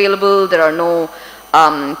e-books available, there are no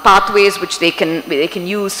pathways which they can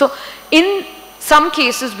use. So in some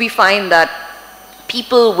cases we find that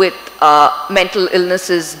people with mental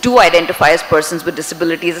illnesses do identify as persons with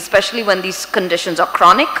disabilities, especially when these conditions are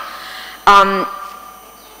chronic.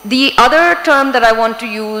 The other term that I want to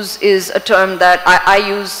use is a term that I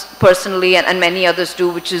use personally and many others do,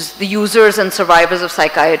 which is the users and survivors of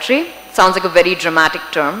psychiatry. Sounds like a very dramatic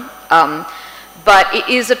term, but it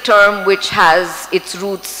is a term which has its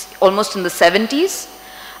roots almost in the 70s.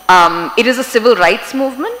 It is a civil rights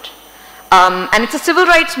movement, and it's a civil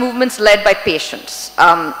rights movement led by patients.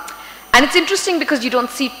 And it's interesting because you don't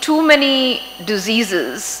see too many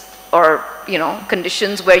diseases or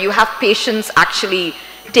conditions where you have patients actually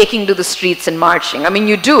taking to the streets and marching. I mean,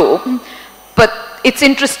 you do, but it's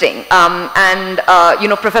interesting.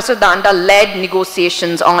 Professor Dhanda led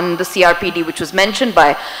negotiations on the CRPD, which was mentioned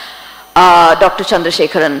by Dr. Chandra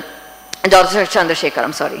Shekhar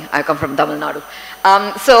I'm sorry, I come from Tamil Nadu.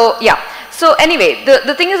 So anyway,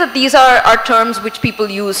 the thing is that these are terms which people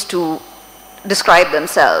use to describe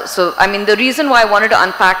themselves. So, the reason why I wanted to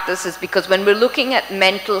unpack this is because when we're looking at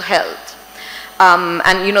mental health,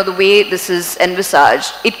 and the way this is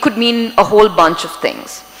envisaged, it could mean a whole bunch of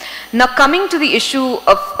things. Now coming to the issue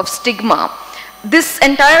of stigma, this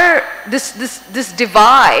entire, this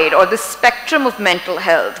divide or this spectrum of mental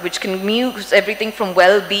health, which can mean everything from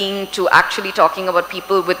well-being to actually talking about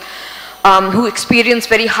people with, who experience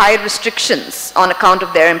very high restrictions on account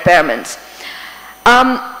of their impairments.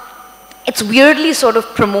 It's weirdly sort of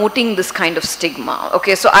promoting this kind of stigma.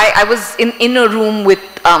 Okay, so I was in a room with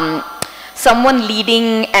someone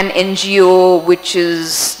leading an NGO which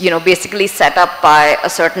is, you know, basically set up by a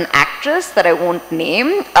certain actress that I won't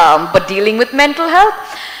name, but dealing with mental health.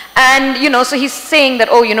 And, you know, so he's saying that,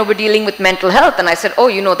 oh, you know, we're dealing with mental health. And I said, oh,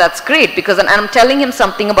 you know, that's great, because and I'm telling him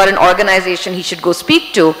something about an organization he should go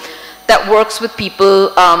speak to that works with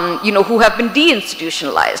people, you know, who have been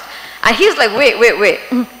deinstitutionalized. And he's like, wait,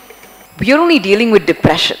 we're only dealing with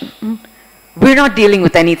depression. We're not dealing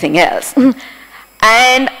with anything else.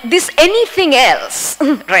 And this anything else,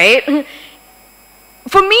 right?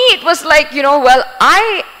 For me, it was like, you know, well,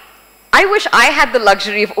 I wish I had the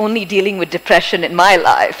luxury of only dealing with depression in my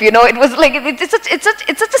life. You know, it was like,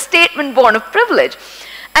 it's such a statement born of privilege.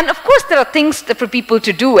 And of course, there are things for people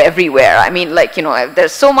to do everywhere. I mean, like, you know,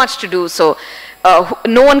 there's so much to do, so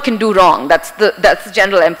no one can do wrong. That's the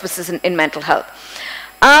general emphasis in mental health.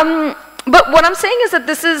 But what I'm saying is that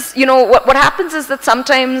this is, you know, what happens is that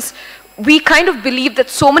sometimes we kind of believe that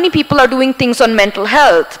so many people are doing things on mental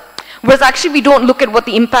health, whereas actually we don't look at what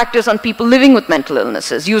the impact is on people living with mental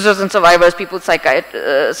illnesses, users and survivors, people with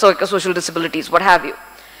psychosocial disabilities, what have you.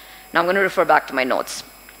 Now I'm going to refer back to my notes.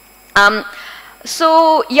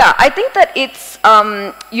 So yeah, I think that it's,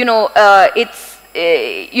 you know, yeah,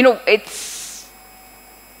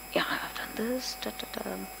 I've done this,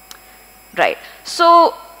 right.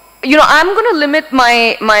 So, you know, I'm going to limit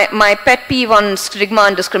my pet peeve on stigma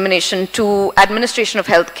and discrimination to administration of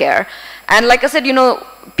healthcare. And like I said, you know,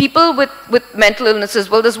 people with mental illnesses,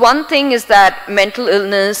 well, there's one thing is that mental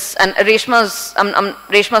illness, and Reshma's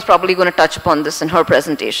probably going to touch upon this in her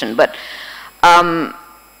presentation, but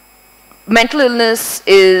mental illness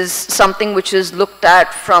is something which is looked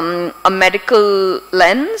at from a medical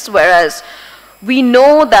lens, whereas we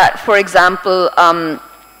know that, for example,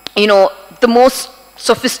 you know, the most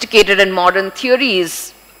sophisticated and modern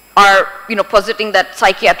theories are, you know, positing that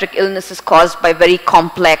psychiatric illness is caused by very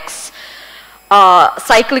complex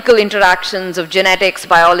cyclical interactions of genetics,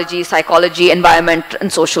 biology, psychology, environment,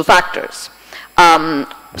 and social factors.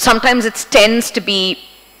 Sometimes it tends to be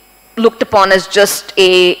looked upon as just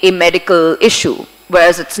a medical issue,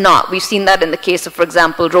 whereas it's not. We've seen that in the case of, for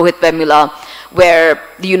example, Rohit Vemula, where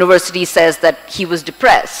the university says that he was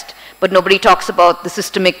depressed, but nobody talks about the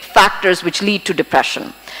systemic factors which lead to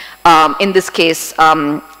depression. In this case,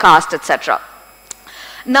 caste, etc.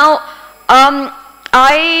 Now,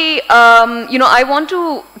 you know, I want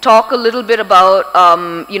to talk a little bit about,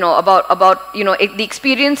 you know, the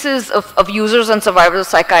experiences of users and survivors of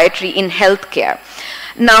psychiatry in healthcare.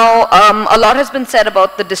 Now, a lot has been said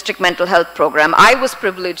about the district mental health program. I was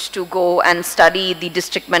privileged to go and study the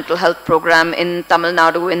district mental health program in Tamil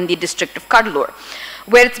Nadu in the district of Cuddalore,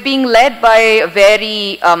 where it's being led by a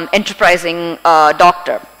very enterprising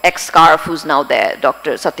doctor, ex-SCARF, who's now there,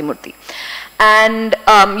 Dr. Satyamurthy. And,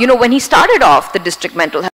 you know, when he started off the district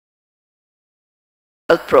mental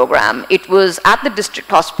health program, it was at the district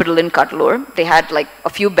hospital in Cuddalore. They had like a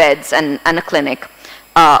few beds and a clinic,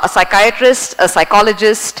 a psychiatrist, a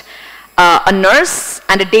psychologist, a nurse,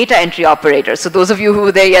 and a data entry operator. So those of you who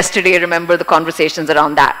were there yesterday remember the conversations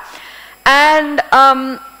around that. And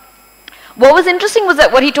what was interesting was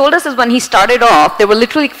that what he told us is when he started off, there were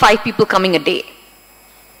literally 5 people coming a day,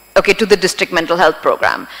 okay, to the district mental health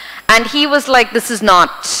program. And he was like, this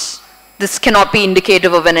cannot be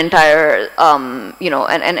indicative of an entire, you know,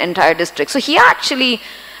 an entire district. So he actually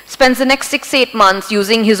spends the next 6-8 months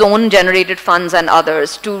using his own generated funds and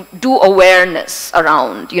others to do awareness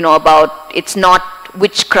around, you know, about it's not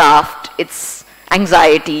witchcraft, it's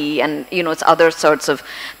anxiety and, you know, it's other sorts of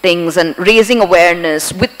things, and raising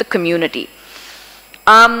awareness with the community.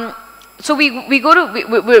 So we're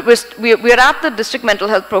at the district mental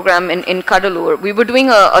health program in Cuddalore. We were doing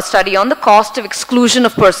a study on the cost of exclusion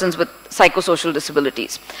of persons with psychosocial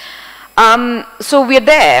disabilities. So we're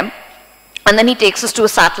there, and then he takes us to a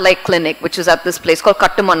satellite clinic, which is at this place called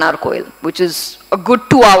Kattumannar Koil, which is a good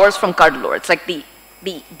 2 hours from Cuddalore. It's like the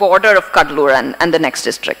border of Cuddalore and the next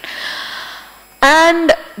district.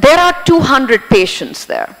 And there are 200 patients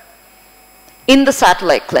there in the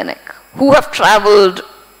satellite clinic who have traveled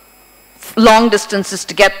long distances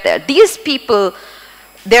to get there. These people,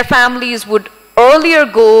 their families would earlier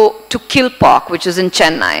go to Kilpauk, which is in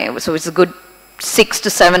Chennai, so it's a good 6 to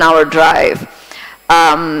 7 hour drive,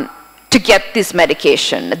 to get this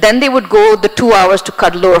medication. Then they would go the 2 hours to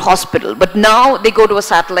Cuddalore Hospital. But now they go to a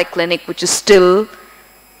satellite clinic, which is still,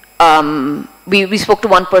 we spoke to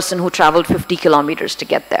one person who traveled 50 kilometers to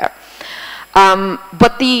get there.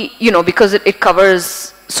 But because it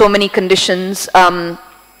covers so many conditions,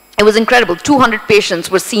 it was incredible. 200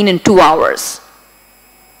 patients were seen in 2 hours.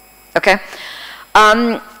 Okay?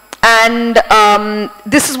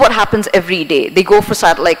 This is what happens every day. They go for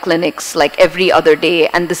satellite clinics like every other day,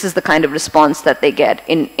 and this is the kind of response that they get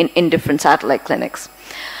in different satellite clinics.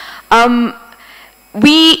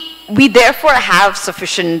 We therefore have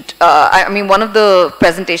sufficient, I mean, one of the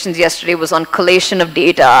presentations yesterday was on collation of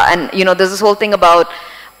data, and there's this whole thing about,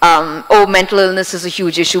 oh, mental illness is a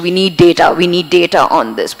huge issue, we need data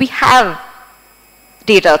on this. We have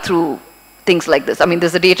data through things like this. I mean,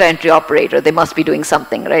 there's a data entry operator, they must be doing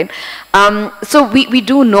something, right? So we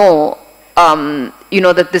do know,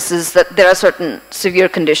 that there are certain severe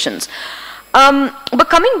conditions. But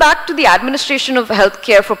coming back to the administration of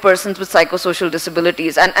healthcare for persons with psychosocial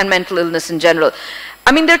disabilities and mental illness in general,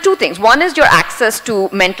 I mean, there are two things. One is your access to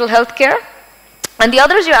mental health care, and the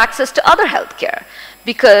other is your access to other health care.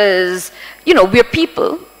 Because, we're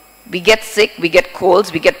people. We get sick, we get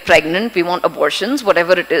colds, we get pregnant, we want abortions,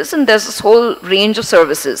 whatever it is, and there's this whole range of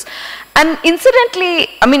services. And incidentally,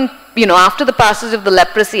 I mean, after the passage of the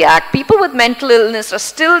Leprosy Act, people with mental illness are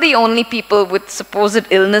still the only people with supposed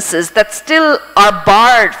illnesses that still are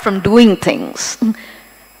barred from doing things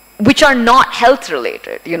which are not health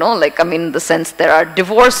related, like, I mean, in the sense there are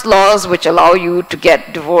divorce laws which allow you to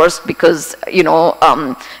get divorced because,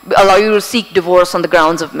 allow you to seek divorce on the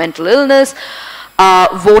grounds of mental illness.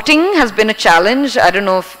 Voting has been a challenge. I don't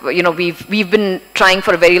know if, we've been trying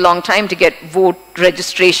for a very long time to get vote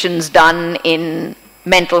registrations done in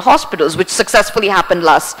mental hospitals, which successfully happened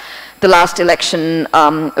the last election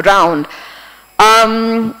round.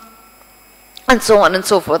 And so on and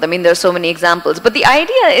so forth. I mean, there are so many examples. But the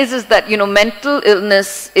idea is that, mental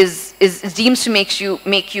illness is deemed to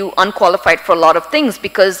make you unqualified for a lot of things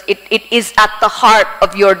because it is at the heart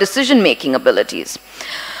of your decision-making abilities.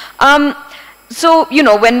 So,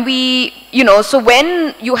 when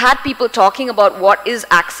when you had people talking about what is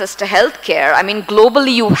access to healthcare, I mean,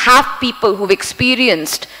 globally you have people who've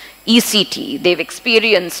experienced ECT, they've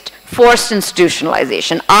experienced forced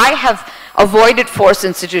institutionalization. I have avoided forced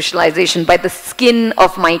institutionalization by the skin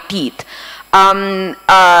of my teeth. And,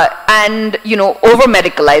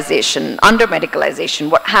 over-medicalization, under-medicalization,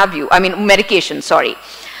 what have you. I mean, medication, sorry.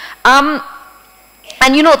 And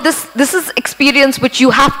this is experience which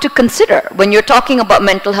you have to consider when you're talking about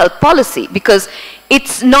mental health policy, because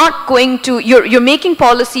it's not going to, you're making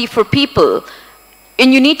policy for people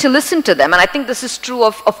and you need to listen to them. And I think this is true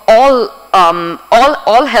of all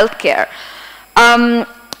healthcare.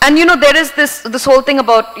 And there is this whole thing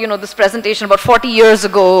about, this presentation about 40 years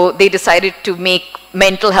ago, they decided to make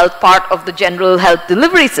mental health part of the general health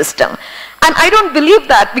delivery system. And I don't believe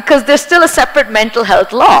that because there's still a separate mental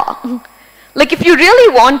health law. Like, if you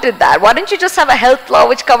really wanted that, why don't you just have a health law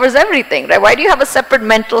which covers everything, right? Why do you have a separate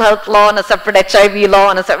mental health law and a separate HIV law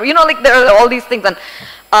and a separate, like there are all these things. And,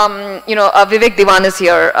 Vivek Diwan is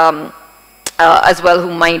here as well,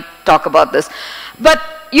 who might talk about this. But,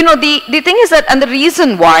 the thing is that, and the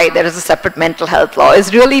reason why there is a separate mental health law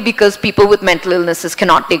is really because people with mental illnesses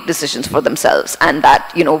cannot take decisions for themselves, and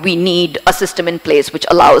that, we need a system in place which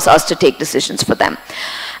allows us to take decisions for them.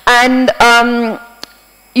 And,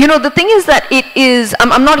 the thing is that it is,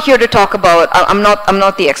 I'm not here to talk about, I'm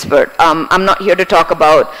not the expert. I'm not here to talk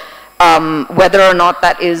about whether or not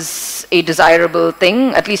that is a desirable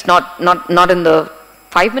thing, at least not in the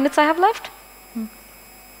 5 minutes I have left.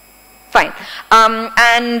 Fine.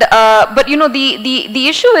 But the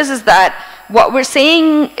issue is that what we're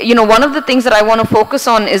saying, one of the things that I want to focus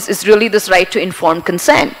on is really this right to informed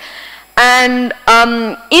consent. And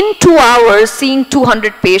in 2 hours, seeing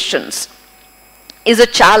 200 patients is a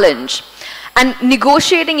challenge. And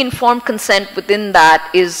negotiating informed consent within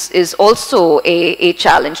that is also a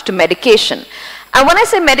challenge to medication. And when I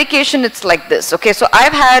say medication, it's like this. Okay, so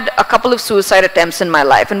I've had a couple of suicide attempts in my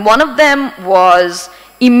life, and one of them was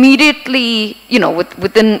immediately,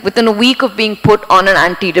 within a week of being put on an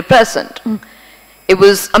antidepressant. It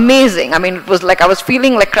was amazing. I mean, it was like I was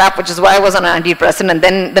feeling like crap, which is why I was on an antidepressant, and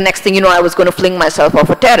then the next thing you know, I was going to fling myself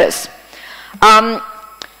off a terrace.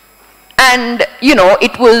 And,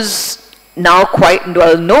 it was now quite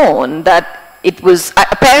well known that it was,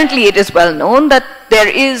 apparently it is well known that there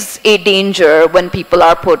is a danger when people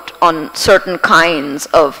are put on certain kinds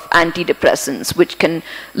of antidepressants, which can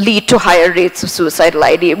lead to higher rates of suicidal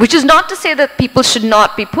ideation, which is not to say that people should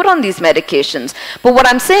not be put on these medications. But what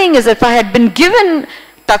I'm saying is if I had been given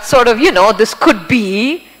that's sort of, you know, this could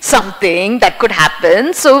be something that could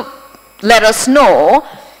happen, so let us know.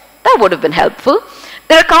 That would have been helpful.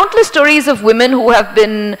 There are countless stories of women who have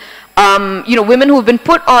been, you know, women who've been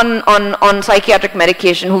put on psychiatric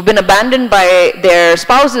medication, who've been abandoned by their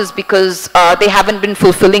spouses because they haven't been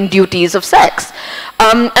fulfilling duties of sex.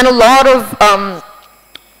 And a lot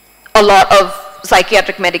of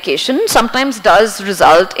psychiatric medication sometimes does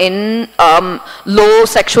result in low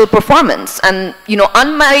sexual performance. And, you know,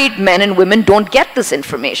 unmarried men and women don't get this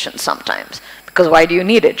information sometimes, because why do you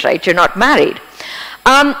need it, right? You're not married.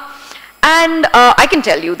 And I can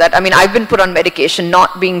tell you that, I mean, I've been put on medication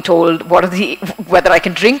not being told what are the, whether I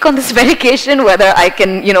can drink on this medication, whether I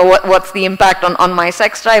can, you know, what's the impact on my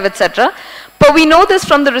sex drive, etc. But we know this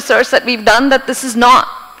from the research that we've done, that this is not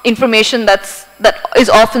information that is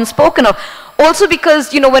often spoken of. Also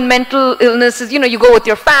because, you know, when mental illness is, you know, you go with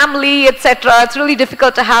your family, etc., it's really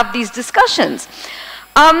difficult to have these discussions.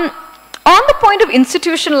 On the point of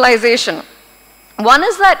institutionalization, one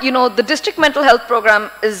is that, you know, the district mental health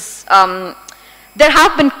program is, there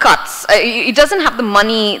have been cuts. It doesn't have the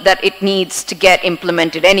money that it needs to get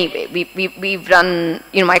implemented anyway. We've done,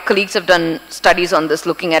 you know, my colleagues have done studies on this,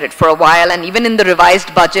 looking at it for a while, and even in the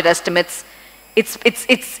revised budget estimates,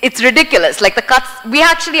 it's ridiculous. Like the cuts, we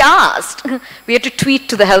actually asked, we had to tweet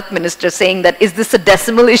to the health minister saying that, is this a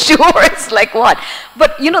decimal issue or it's like what?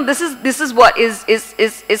 But, you know, this is what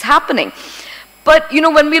is happening. But, you know,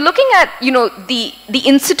 when we're looking at, you know, the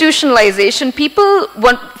institutionalization, people,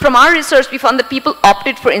 from our research, we found that people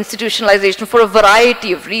opted for institutionalization for a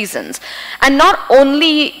variety of reasons. And not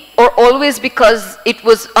only or always because it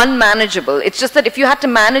was unmanageable. It's just that if you had to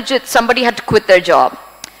manage it, somebody had to quit their job.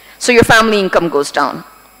 So your family income goes down.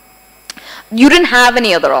 You didn't have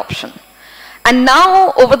any other option. And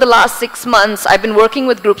now, over the last 6 months, I've been working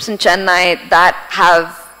with groups in Chennai that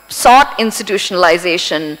have sought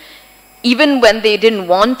institutionalization even when they didn't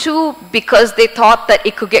want to, because they thought that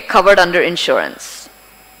it could get covered under insurance,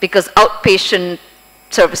 because outpatient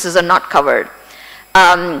services are not covered,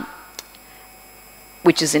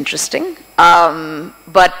 which is interesting.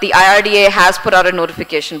 But the IRDA has put out a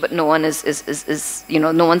notification, but no one is you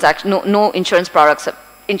know, no one's actually, no insurance products,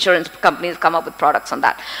 insurance companies come up with products on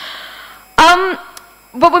that.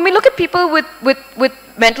 But when we look at people with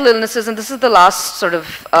mental illnesses, and this is the last sort of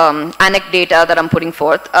anecdata that I'm putting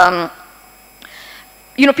forth,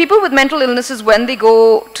 you know, people with mental illnesses, when they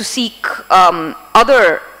go to seek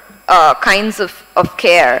other kinds of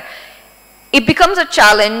care, it becomes a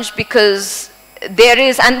challenge because there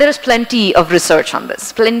is plenty of research on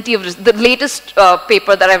this. Plenty of the latest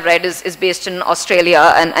paper that I've read is based in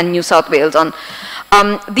Australia and New South Wales on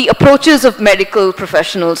the approaches of medical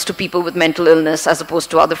professionals to people with mental illness as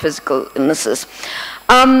opposed to other physical illnesses.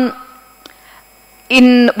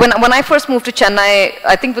 When I first moved to Chennai,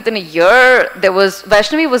 I think within a year, there was,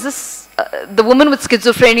 Vaishnavi, was this, the woman with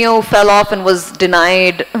schizophrenia who fell off and was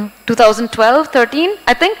denied 2012, 13,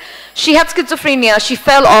 I think? She had schizophrenia, she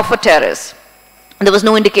fell off a terrace. There was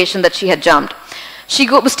no indication that she had jumped. She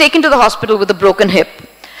was taken to the hospital with a broken hip.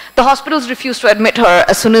 The hospitals refused to admit her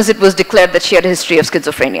as soon as it was declared that she had a history of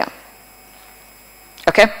schizophrenia.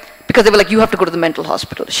 Okay? Because they were like, you have to go to the mental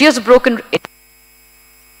hospital. She has a broken hip.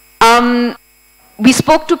 We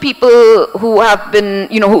spoke to people who have been,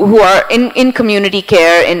 you know, who are in community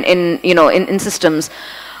care, in systems,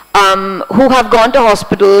 who have gone to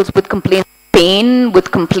hospitals with complaints of pain,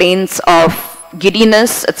 with complaints of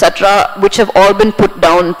giddiness, etc., which have all been put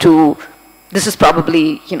down to, this is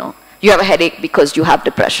probably, you know, you have a headache because you have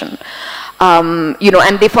depression. You know,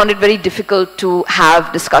 and they found it very difficult to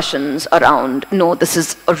have discussions around, no, this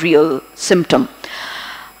is a real symptom.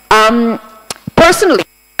 Personally,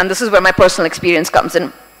 and this is where my personal experience comes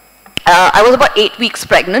in. I was about 8 weeks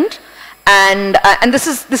pregnant, and this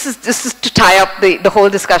is to tie up the whole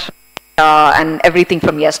discussion and everything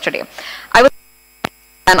from yesterday.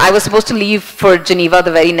 I was supposed to leave for Geneva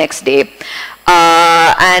the very next day,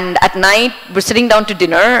 and at night we're sitting down to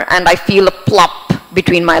dinner, and I feel a plop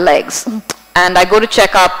between my legs, and I go to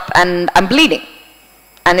check up, and I'm bleeding,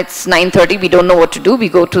 and it's 9:30. We don't know what to do. We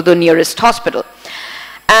go to the nearest hospital.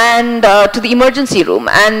 And to the emergency room,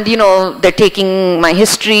 and you know, they're taking my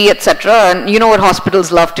history, etc. And you know what hospitals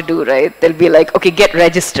love to do, right? They'll be like, okay, get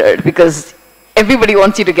registered, because everybody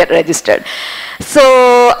wants you to get registered. So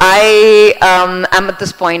I am at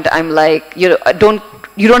this point, I'm like, you don't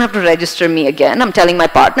have to register me again. I'm telling my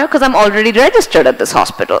partner, because I'm already registered at this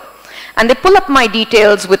hospital. And they pull up my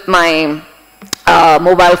details with my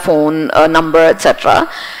mobile phone number, etc.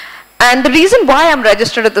 And the reason why I'm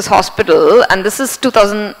registered at this hospital, and this is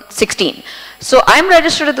 2016, so I'm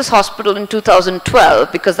registered at this hospital in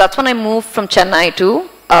 2012 because that's when I moved from Chennai to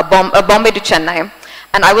Bombay to Chennai.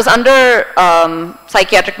 And I was under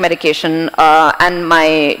psychiatric medication, and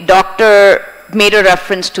my doctor made a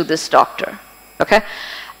reference to this doctor, okay?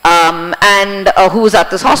 Who was at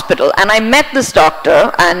this hospital. And I met this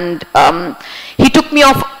doctor, and he took me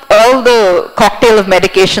off all the cocktail of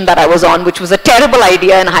medication that I was on, which was a terrible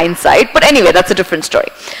idea in hindsight. But anyway, that's a different story.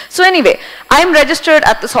 So anyway, I'm registered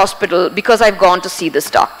at this hospital because I've gone to see this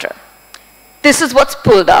doctor. This is what's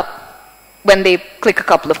pulled up when they click a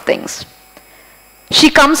couple of things. She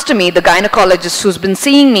comes to me, the gynecologist who's been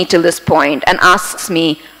seeing me till this point, and asks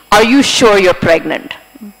me, "Are you sure you're pregnant?"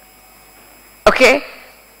 Okay?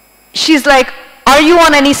 She's like, "Are you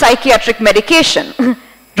on any psychiatric medication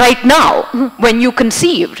right now when you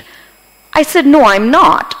conceived?" I said, "No, I'm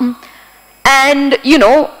not." And, you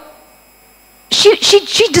know, she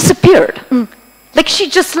disappeared. Like, she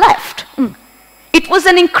just left. It was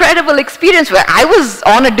an incredible experience where I was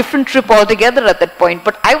on a different trip altogether at that point,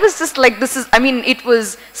 but I was just like, this is, I mean, it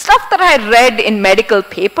was stuff that I had read in medical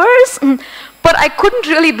papers, but I couldn't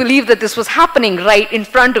really believe that this was happening right in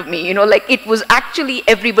front of me, you know, like it was actually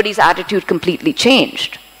everybody's attitude completely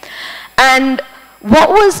changed. And what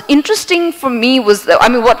was interesting for me was, I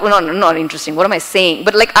mean, not interesting, what am I saying?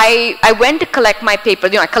 But like I went to collect my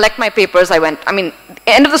papers, you know, I collect my papers, I went, I mean,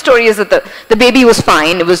 the end of the story is that the baby was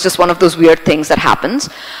fine, it was just one of those weird things that happens.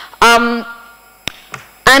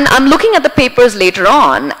 And I'm looking at the papers later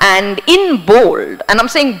on, and in bold, and I'm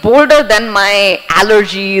saying bolder than my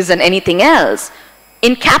allergies and anything else,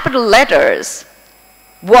 in capital letters,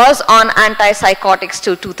 was on antipsychotics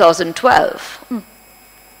till 2012.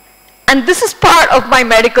 And this is part of my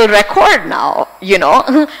medical record now, you know.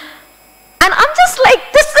 And I'm just like,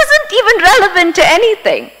 this isn't even relevant to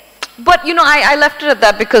anything. But, you know, I left it at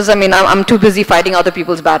that because, I mean, I'm too busy fighting other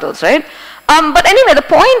people's battles, right? But anyway, the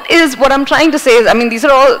point is, what I'm trying to say is, I mean, these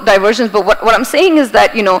are all diversions, but what I'm saying is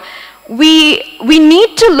that, you know, we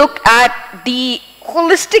need to look at the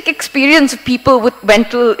holistic experience of people with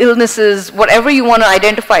mental illnesses, whatever you want to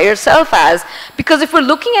identify yourself as, because if we're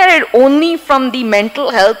looking at it only from the mental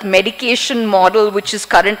health medication model, which is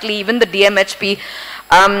currently even the DMHP,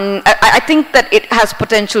 I think that it has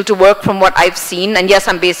potential to work from what I've seen, and yes,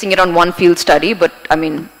 I'm basing it on one field study, but I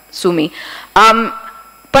mean, sue me.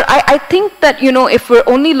 But I think that, you know, if we're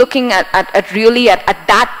only looking at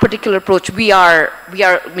that particular approach, we are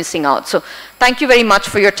missing out. So thank you very much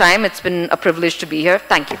for your time. It's been a privilege to be here.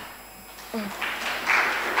 Thank you.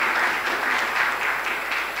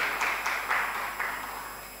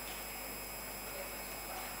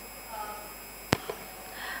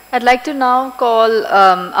 I'd like to now call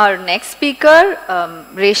our next speaker,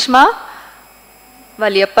 Reshma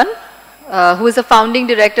Valliappan, who is a founding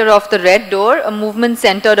director of the Red Door, a movement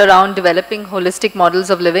centered around developing holistic models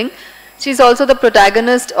of living. She's also the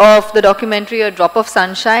protagonist of the documentary A Drop of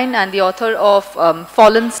Sunshine and the author of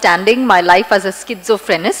Fallen Standing, My Life as a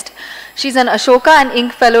Schizophrenist. She's an Ashoka and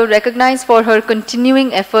Inc. Fellow recognized for her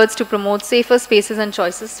continuing efforts to promote safer spaces and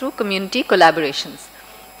choices through community collaborations.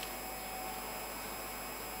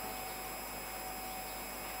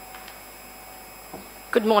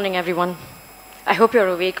 Good morning, everyone. I hope you're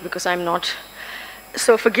awake because I'm not.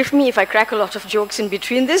 So forgive me if I crack a lot of jokes in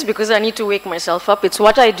between this because I need to wake myself up. It's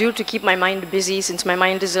what I do to keep my mind busy since my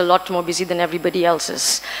mind is a lot more busy than everybody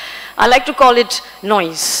else's. I like to call it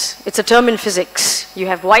noise. It's a term in physics. You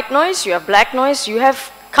have white noise, you have black noise, you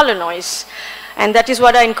have color noise. And that is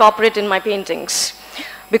what I incorporate in my paintings.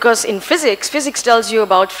 Because in physics, physics tells you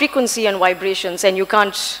about frequency and vibrations, and you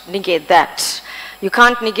can't negate that. You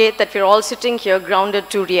can't negate that we're all sitting here grounded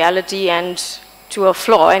to reality and to a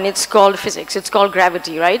floor, and it's called physics, it's called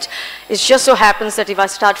gravity, right? It just so happens that if I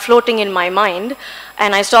start floating in my mind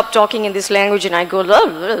and I stop talking in this language and I go,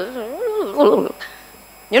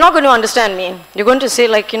 you're not going to understand me. You're going to say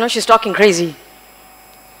like, you know, she's talking crazy.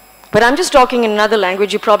 But I'm just talking in another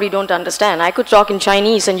language you probably don't understand. I could talk in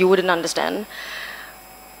Chinese and you wouldn't understand.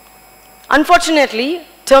 Unfortunately,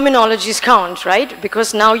 terminologies count, right?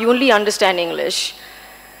 Because now you only understand English.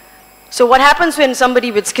 So what happens when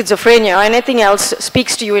somebody with schizophrenia or anything else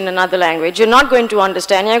speaks to you in another language? You're not going to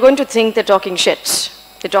understand. You're going to think they're talking shit.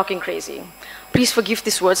 They're talking crazy. Please forgive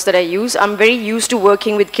these words that I use. I'm very used to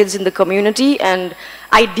working with kids in the community, and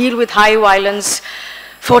I deal with high violence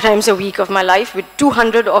 4 times a week of my life with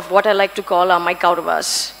 200 of what I like to call are my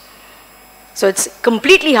Kauravas. So it's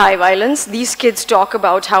completely high violence. These kids talk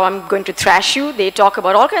about how I'm going to thrash you. They talk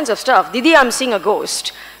about all kinds of stuff. Didi, I'm seeing a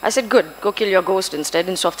ghost. I said, good, go kill your ghost instead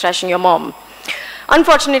of thrashing your mom.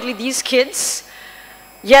 Unfortunately, these kids,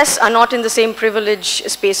 yes, are not in the same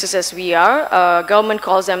privileged spaces as we are. Government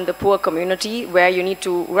calls them the poor community, where you need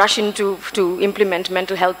to rush into to implement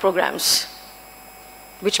mental health programs.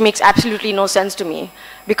 which makes absolutely no sense to me.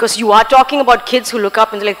 Because you are talking about kids who look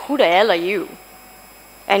up and they're like, who the hell are you?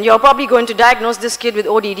 And you're probably going to diagnose this kid with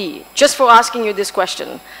ODD just for asking you this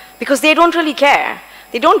question. Because they don't really care.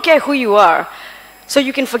 They don't care who you are. So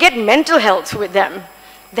you can forget mental health with them.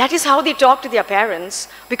 That is how they talk to their parents,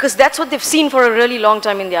 because that's what they've seen for a really long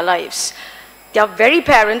time in their lives. Their very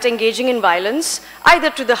parent engaging in violence, either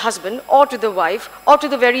to the husband or to the wife or to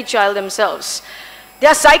the very child themselves.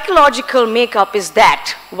 Their psychological makeup is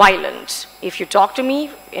that violent. If you talk to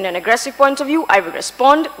me in an aggressive point of view, I will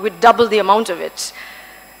respond with double the amount of it.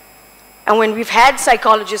 And when we've had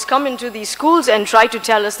psychologists come into these schools and try to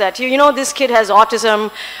tell us that, you know, this kid has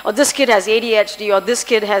autism, or this kid has ADHD, or this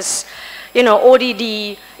kid has, you know,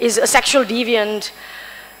 ODD, is a sexual deviant,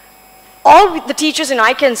 all the teachers and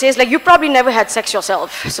I can say is like, you probably never had sex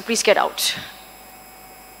yourself, so please get out.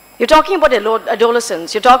 You're talking about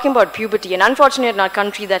adolescence, you're talking about puberty, and unfortunately in our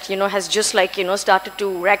country that, you know, has just like, you know, started to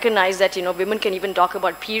recognize that, you know, women can even talk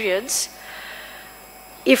about periods.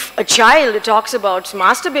 If a child talks about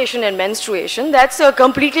masturbation and menstruation, that's a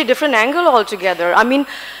completely different angle altogether. I mean,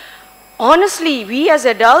 honestly, we as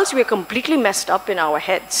adults, we're completely messed up in our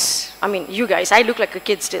heads. I mean, you guys, I look like a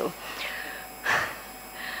kid still.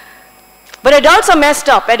 But adults are messed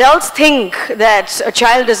up. Adults think that a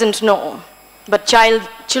child doesn't know, but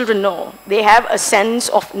children know. They have a sense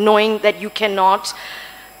of knowing that you cannot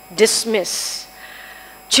dismiss.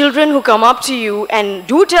 Children who come up to you and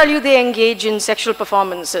do tell you they engage in sexual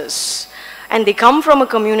performances, and they come from a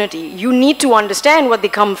community, you need to understand what they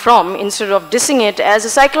come from instead of dissing it as a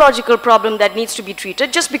psychological problem that needs to be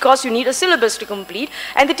treated just because you need a syllabus to complete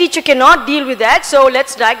and the teacher cannot deal with that, so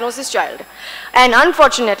let's diagnose this child. And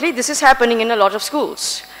unfortunately, this is happening in a lot of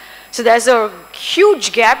schools. So there's a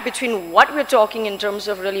huge gap between what we're talking in terms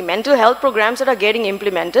of really mental health programs that are getting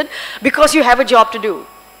implemented because you have a job to do.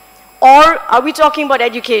 Or are we talking about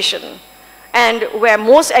education, and where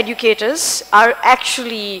most educators are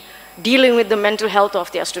actually dealing with the mental health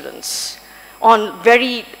of their students on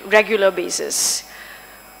very regular basis.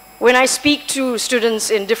 When I speak to students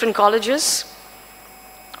in different colleges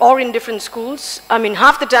or in different schools, I mean,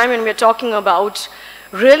 half the time when we're talking about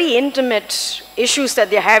really intimate issues that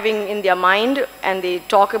they're having in their mind, and they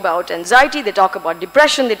talk about anxiety, they talk about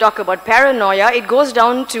depression, they talk about paranoia, it goes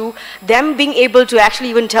down to them being able to actually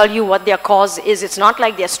even tell you what their cause is. It's not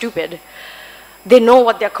like they're stupid. They know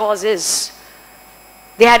what their cause is.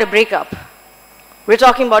 They had a breakup. We're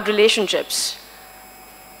talking about relationships.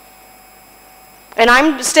 And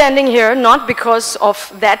I'm standing here not because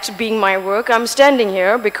of that being my work. I'm standing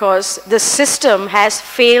here because the system has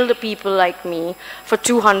failed people like me for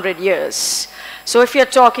 200 years. So if you're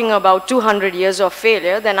talking about 200 years of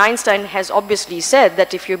failure, then Einstein has obviously said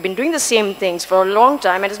that if you've been doing the same things for a long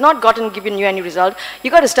time and it's not given you any result,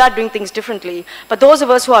 you got to start doing things differently. But those of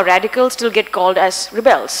us who are radical still get called as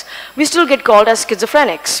rebels. We still get called as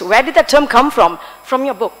schizophrenics. Where did that term come from? From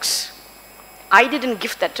your books. I didn't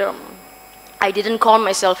gift that term. I didn't call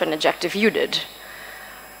myself an adjective, you did.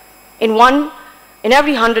 In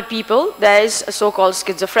every 100 people, there is a so-called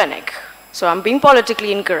schizophrenic. So I'm being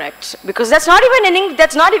politically incorrect, because that's not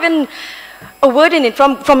even a word in it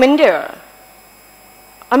from India.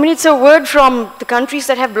 I mean, it's a word from the countries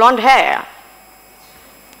that have blonde hair.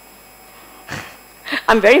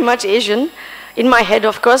 I'm very much Asian. In my head,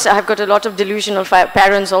 of course, I've got a lot of delusional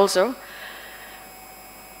parents also.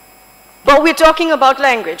 But we're talking about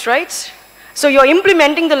language, right? So you're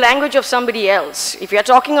implementing the language of somebody else. If you're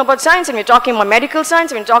talking about science, and we're talking about medical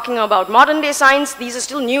science, and we're talking about modern day science, these are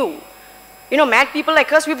still new. You know, mad people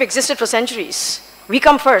like us, we've existed for centuries. We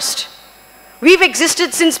come first. We've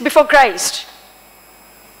existed since before Christ.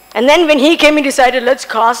 And then when he came and decided, let's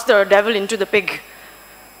cast the devil into the pig.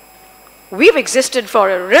 We've existed for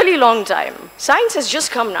a really long time. Science has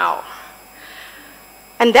just come now.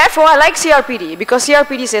 And therefore, I like CRPD, because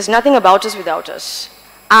CRPD says nothing about us without us.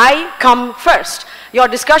 I come first. Your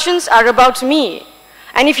discussions are about me.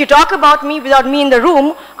 And if you talk about me without me in the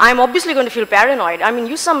room, I'm obviously going to feel paranoid. I mean,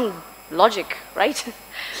 use some logic, right?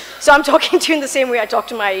 So I'm talking to you in the same way I talk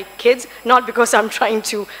to my kids, not because I'm trying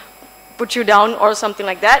to put you down or something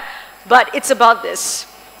like that, but it's about this.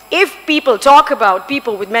 If people talk about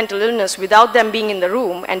people with mental illness without them being in the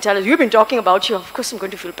room and tell us, you've been talking about you, of course I'm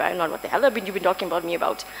going to feel paranoid. What the hell have you been talking about me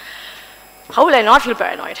about? How will I not feel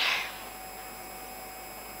paranoid?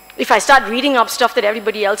 If I start reading up stuff that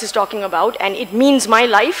everybody else is talking about and it means my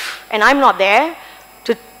life and I'm not there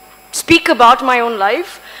to speak about my own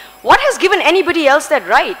life, what has given anybody else that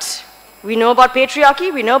right? We know about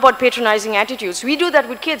patriarchy, we know about patronizing attitudes. We do that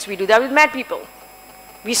with kids, we do that with mad people.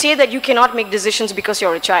 We say that you cannot make decisions because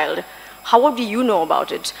you're a child. How would you know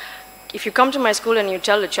about it? if you come to my school and you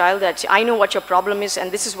tell a child that I know what your problem is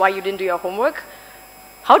and this is why you didn't do your homework,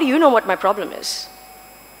 how do you know what my problem is?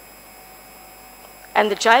 And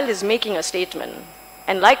the child is making a statement.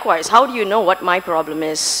 And likewise, how do you know what my problem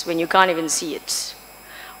is when you can't even see it?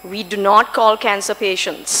 We do not call cancer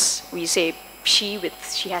patients. We say, she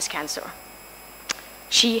has cancer.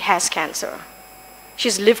 She has cancer.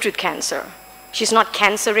 She's lived with cancer. She's not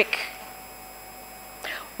canceric.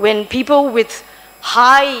 When people with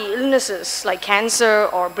high illnesses like cancer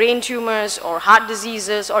or brain tumors or heart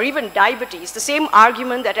diseases or even diabetes, the same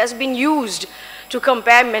argument that has been used to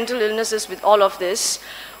compare mental illnesses with all of this,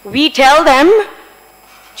 we tell them,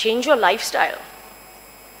 change your lifestyle.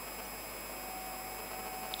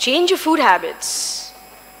 Change your food habits.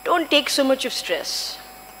 Don't take so much of stress.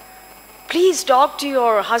 Please talk to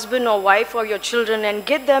your husband or wife or your children and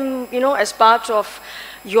get them, as part of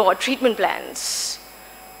your treatment plans.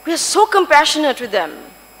 We are so compassionate with them,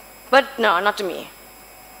 but no, not to me.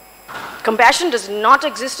 Compassion does not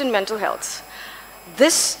exist in mental health.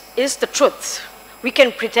 This is the truth. We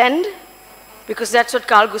can pretend, because that's what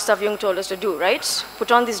Carl Gustav Jung told us to do, right?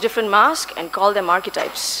 Put on these different masks and call them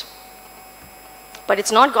archetypes. But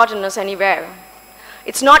it's not gotten us anywhere.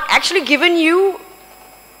 It's not actually given you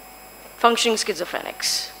functioning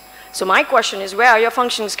schizophrenics. So my question is, where are your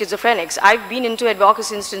functioning schizophrenics? I've been into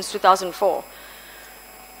advocacy since 2004.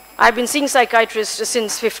 I've been seeing psychiatrists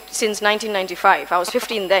since 1995. I was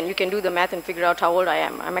 15 then. You can do the math and figure out how old I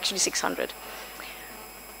am. I'm actually 600.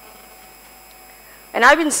 And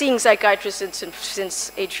I've been seeing psychiatrists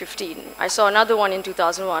since age 15. I saw another one in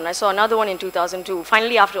 2001. I saw another one in 2002.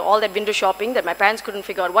 Finally, after all that window shopping that my parents couldn't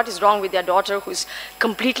figure out what is wrong with their daughter, who's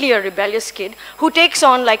completely a rebellious kid, who takes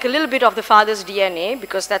on like a little bit of the father's DNA,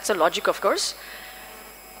 because that's the logic, of course,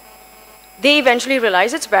 they eventually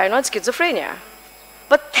realize it's paranoid schizophrenia.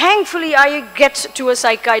 But thankfully, I get to a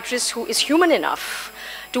psychiatrist who is human enough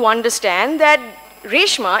to understand that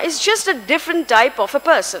Reshma is just a different type of a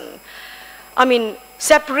person. I mean,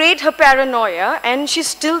 separate her paranoia and she's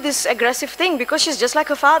still this aggressive thing because she's just like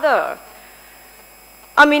her father.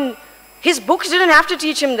 I mean, his books didn't have to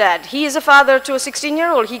teach him that. He is a father to a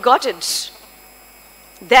 16-year-old. He got it.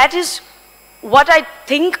 That is what I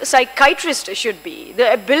think a psychiatrist should be.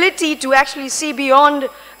 The ability to actually see beyond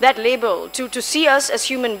that label, to see us as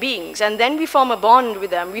human beings. And then we form a bond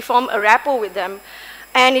with them. We form a rapport with them.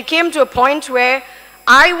 And it came to a point where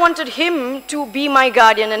I wanted him to be my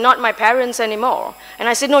guardian and not my parents anymore. And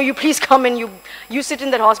I said, no, you please come and you sit in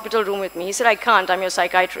that hospital room with me. He said, I can't, I'm your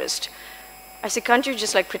psychiatrist. I said, can't you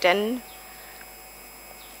just like pretend?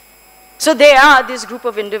 So there are this group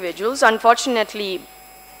of individuals. Unfortunately,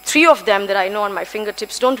 3 of them that I know on my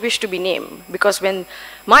fingertips don't wish to be named. Because when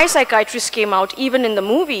my psychiatrist came out, even in the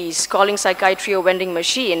movies, calling psychiatry a vending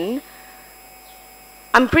machine,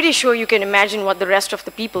 I'm pretty sure you can imagine what the rest of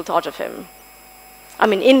the people thought of him. I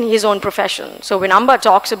mean, in his own profession. So when Amba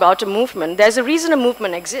talks about a movement, there's a reason a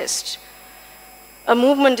movement exists. A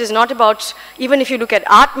movement is not about, even if you look at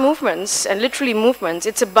art movements and literally movements,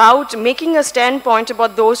 it's about making a standpoint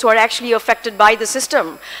about those who are actually affected by the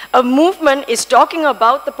system. A movement is talking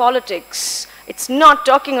about the politics. It's not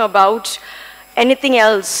talking about anything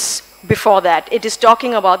else before that. It is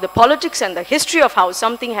talking about the politics and the history of how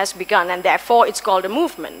something has begun, and therefore it's called a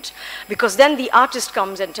movement. Because then the artist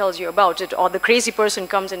comes and tells you about it, or the crazy person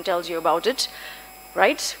comes and tells you about it,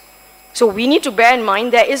 right? So we need to bear in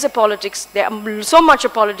mind there is a politics, there is so much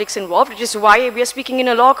of politics involved, which is why we are speaking in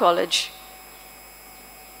a law college.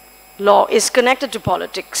 Law is connected to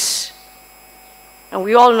politics, and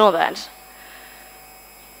we all know that.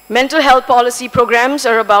 Mental health policy programs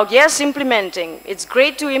are about, yes, implementing. It's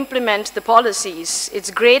great to implement the policies.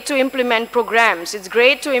 It's great to implement programs. It's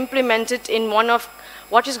great to implement it in one of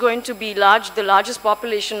what is going to be the largest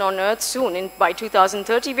population on earth soon. By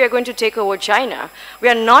 2030, we are going to take over China. We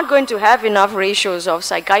are not going to have enough ratios of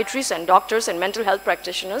psychiatrists and doctors and mental health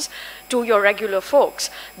practitioners to your regular folks.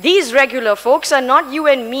 These regular folks are not you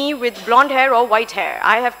and me with blonde hair or white hair.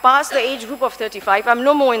 I have passed the age group of 35. I'm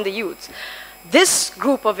no more in the youth. This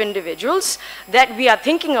group of individuals that we are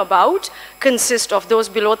thinking about consist of those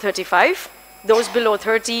below 35, those below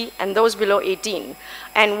 30, and those below 18.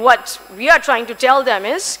 And what we are trying to tell them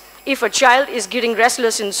is, if a child is getting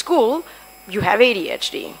restless in school, you have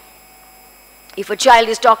ADHD. If a child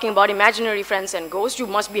is talking about imaginary friends and ghosts, you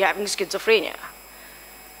must be having schizophrenia.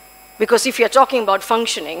 Because if you're talking about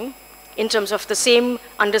functioning, in terms of the same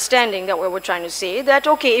understanding that we were trying to say, that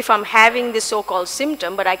okay, if I'm having this so-called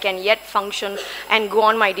symptom, but I can yet function and go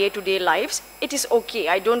on my day-to-day lives, it is okay.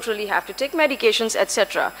 I don't really have to take medications,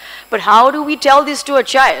 etc. But how do we tell this to a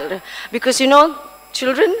child? Because, you know,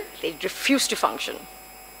 children, they refuse to function.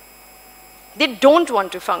 They don't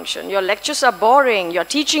want to function. Your lectures are boring, your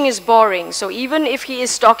teaching is boring. So even if he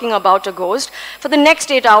is talking about a ghost, for the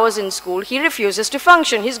next 8 hours in school, he refuses to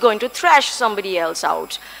function. He's going to thrash somebody else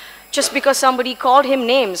out just because somebody called him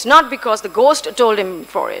names, not because the ghost told him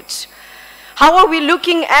for it. How are we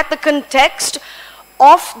looking at the context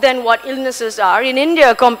of then what illnesses are in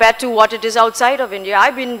India compared to what it is outside of India?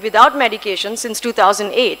 I've been without medication since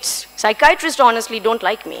 2008. Psychiatrists honestly don't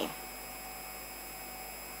like me.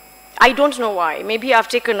 I don't know why. Maybe I've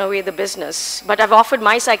taken away the business, but I've offered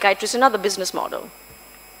my psychiatrist another business model,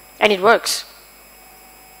 and it works.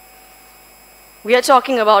 We are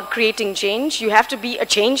talking about creating change. You have to be a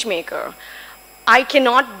change maker. I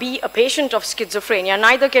cannot be a patient of schizophrenia,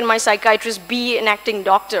 neither can my psychiatrist be an acting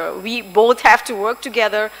doctor. We both have to work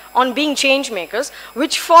together on being change makers,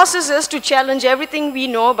 which forces us to challenge everything we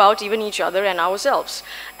know about even each other and ourselves.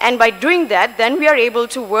 And by doing that, then we are able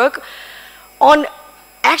to work on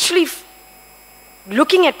actually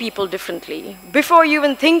looking at people differently before you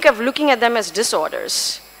even think of looking at them as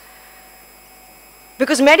disorders.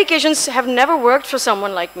 Because medications have never worked for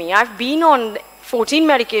someone like me. I've been on 14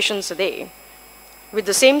 medications a day with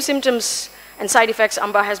the same symptoms and side effects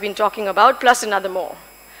Amba has been talking about, plus another more.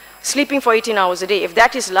 Sleeping for 18 hours a day. If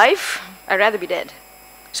that is life, I'd rather be dead.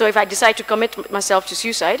 So if I decide to commit myself to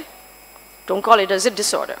suicide, don't call it as a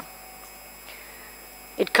disorder.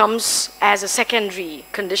 It comes as a secondary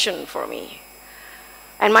condition for me.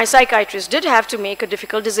 And my psychiatrist did have to make a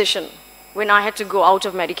difficult decision when I had to go out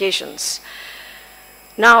of medications.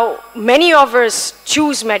 Now, many of us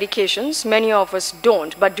choose medications, many of us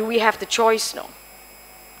don't, but do we have the choice? No.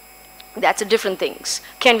 That's a different thing.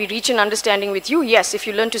 Can we reach an understanding with you? Yes, if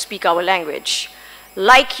you learn to speak our language.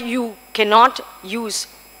 Like you cannot use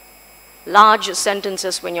large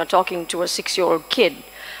sentences when you're talking to a 6-year-old kid.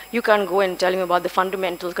 You can't go and tell him about the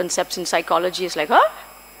fundamental concepts in psychology. It's like, huh?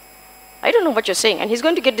 I don't know what you're saying. And he's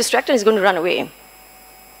going to get distracted and he's going to run away.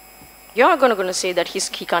 You're not going to say that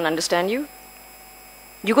he can't understand you.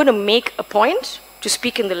 You're going to make a point to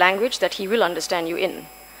speak in the language that he will understand you in.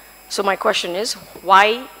 So my question is,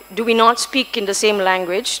 why do we not speak in the same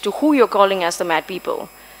language to who you're calling as the mad people?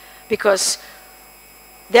 Because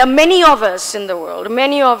there are many of us in the world,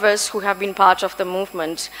 many of us who have been part of the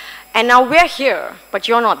movement, and now we're here, but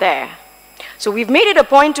you're not there. So we've made it a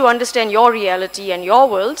point to understand your reality and your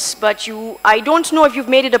worlds, but I don't know if you've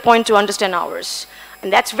made it a point to understand ours.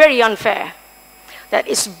 And that's very unfair. That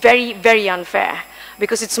is very, very unfair,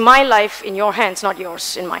 because it's my life in your hands, not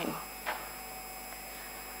yours in mine.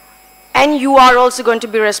 And you are also going to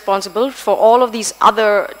be responsible for all of these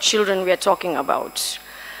other children we are talking about.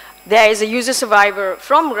 There is a user survivor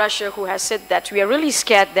from Russia who has said that we are really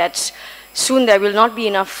scared that soon there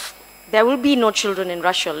will be no children in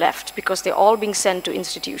Russia left because they're all being sent to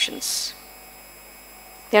institutions.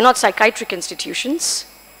 They're not psychiatric institutions,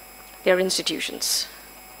 they're institutions.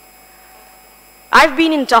 I've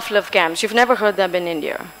been in tough love camps. You've never heard them in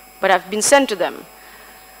India, but I've been sent to them.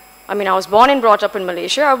 I mean, I was born and brought up in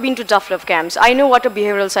Malaysia. I've been to tough love camps. I know what a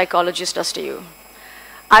behavioral psychologist does to you.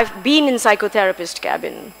 I've been in psychotherapist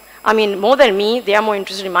cabin. I mean, more than me, they are more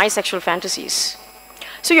interested in my sexual fantasies.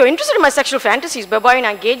 So you're interested in my sexual fantasies, but by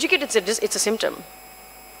engaging it, it's a symptom.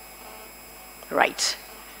 Right.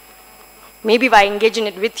 Maybe by engaging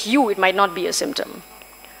it with you, it might not be a symptom.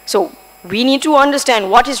 So we need to understand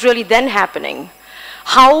what is really then happening.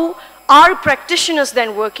 How are practitioners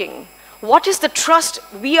then working? What is the trust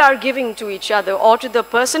we are giving to each other or to the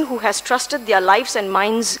person who has trusted their lives and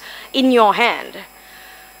minds in your hand?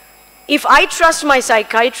 If I trust my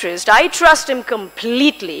psychiatrist, I trust him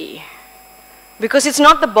completely because it's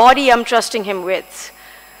not the body I'm trusting him with.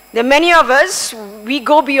 There are many of us, we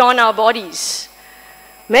go beyond our bodies.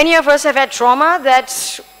 Many of us have had trauma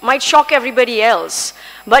that might shock everybody else.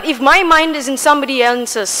 But if my mind is in somebody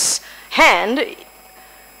else's hand,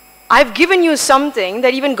 I've given you something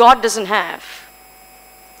that even God doesn't have,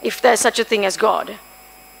 if there's such a thing as God.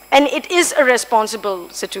 And it is a responsible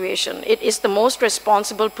situation. It is the most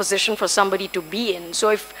responsible position for somebody to be in. So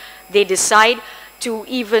if they decide to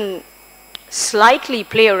even slightly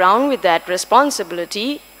play around with that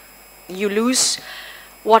responsibility, you lose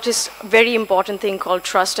what is a very important thing called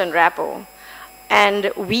trust and rapport.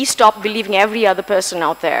 And we stop believing every other person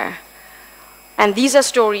out there. And these are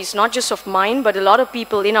stories not just of mine, but a lot of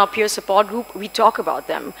people in our peer support group, we talk about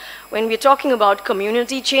them. When we're talking about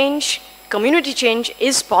community change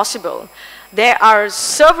is possible. There are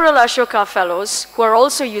several Ashoka fellows who are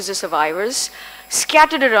also user survivors,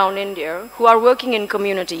 scattered around India, who are working in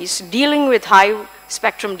communities, dealing with high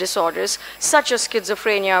spectrum disorders, such as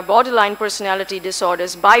schizophrenia, borderline personality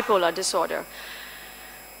disorders, bipolar disorder.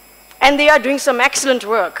 And they are doing some excellent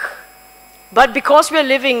work. But because we're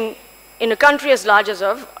living in a country as large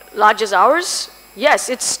as ours, yes,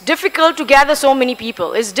 it's difficult to gather so many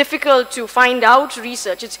people. It's difficult to find out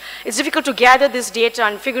research. It's difficult to gather this data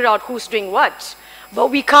and figure out who's doing what.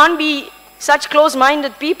 But we can't be such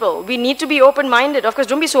close-minded people. We need to be open-minded. Of course,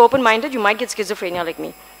 don't be so open-minded, you might get schizophrenia like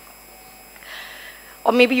me.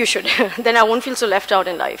 Or maybe you should. Then I won't feel so left out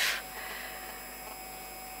in life.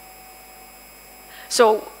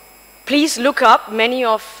 So please look up many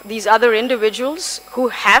of these other individuals who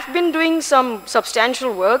have been doing some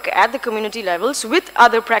substantial work at the community levels with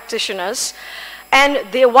other practitioners. And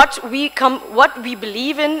what we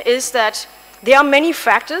believe in is that there are many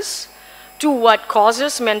factors to what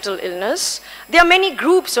causes mental illness. There are many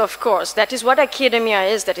groups, of course. That is what academia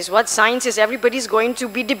is. That is what science is. Everybody's going to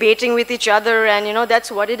be debating with each other, and you know,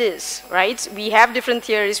 that's what it is, right? We have different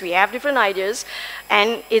theories, we have different ideas,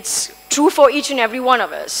 and it's true for each and every one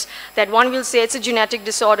of us. That one will say it's a genetic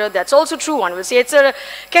disorder, that's also true. One will say it's a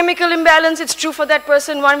chemical imbalance, it's true for that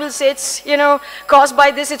person. One will say it's, you know, caused by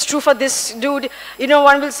this, it's true for this dude. You know,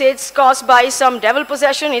 one will say it's caused by some devil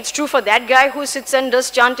possession, it's true for that guy who sits and does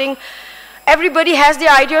chanting. Everybody has the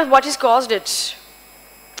idea of what has caused it.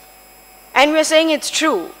 And we're saying it's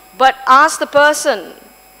true, but ask the person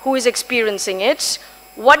who is experiencing it,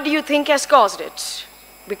 what do you think has caused it?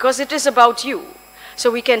 Because it is about you. So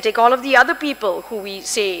we can take all of the other people who we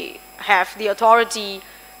say have the authority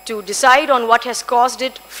to decide on what has caused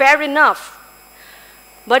it, fair enough.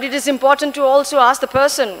 But it is important to also ask the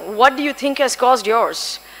person, what do you think has caused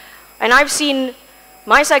yours? And I've seen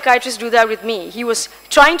my psychiatrist do that with me. He was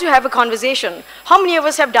trying to have a conversation. How many of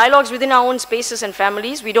us have dialogues within our own spaces and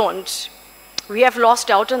families? We don't. We have lost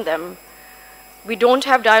out on them. We don't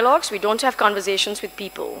have dialogues, we don't have conversations with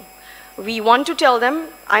people. We want to tell them,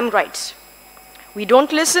 I'm right. We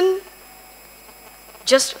don't listen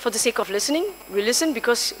just for the sake of listening. We listen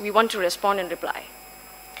because we want to respond and reply.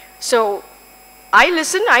 So I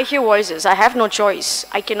listen, I hear voices. I have no choice.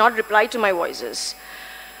 I cannot reply to my voices.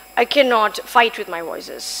 I cannot fight with my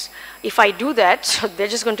voices. If I do that, they're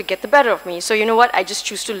just going to get the better of me. So you know what? I just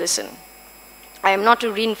choose to listen. I am not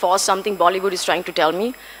to reinforce something Bollywood is trying to tell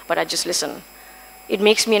me, but I just listen. It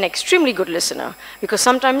makes me an extremely good listener, because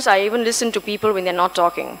sometimes I even listen to people when they're not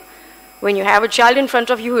talking. When you have a child in front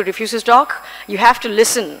of you who refuses to talk, you have to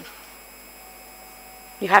listen.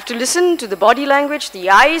 You have to listen to the body language, the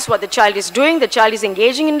eyes, what the child is doing. The child is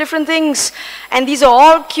engaging in different things. And these are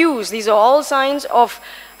all cues. These are all signs of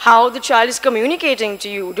how the child is communicating to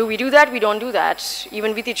you. Do we do that? We don't do that,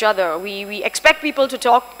 even with each other. We expect people to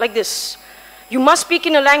talk like this. You must speak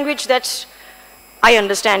in a language that I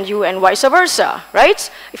understand you, and vice versa, right?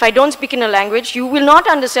 If I don't speak in a language, you will not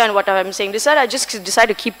understand what I'm saying. I just decide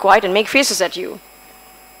to keep quiet and make faces at you.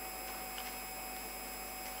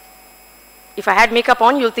 If I had makeup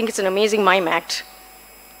on, you'll think it's an amazing mime act.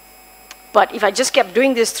 But if I just kept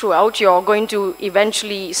doing this throughout, you're going to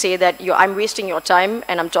eventually say that I'm wasting your time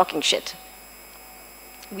and I'm talking shit.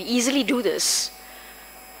 We easily do this.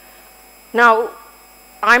 Now,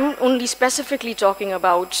 I'm only specifically talking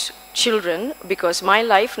about children because my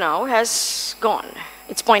life now has gone.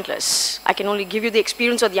 It's pointless. I can only give you the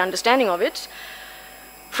experience or the understanding of it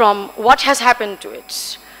from what has happened to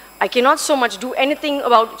it. I cannot so much do anything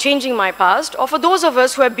about changing my past, or for those of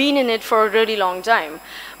us who have been in it for a really long time.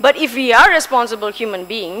 But if we are responsible human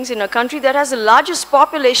beings in a country that has the largest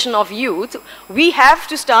population of youth, we have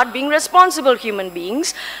to start being responsible human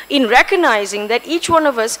beings in recognizing that each one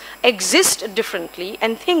of us exists differently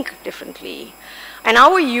and think differently. And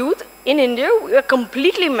our youth in India, we are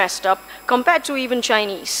completely messed up compared to even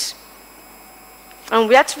Chinese. And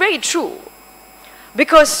that's very true.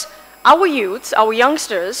 Because our youths, our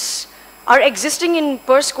youngsters, are existing in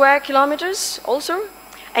per square kilometers also,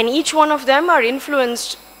 and each one of them are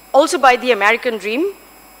influenced also by the American dream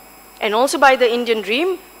and also by the Indian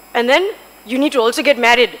dream, and then you need to also get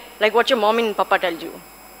married, like what your mom and papa tell you.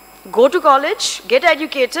 Go to college, get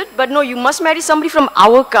educated, but no, you must marry somebody from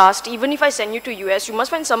our caste. Even if I send you to US, you must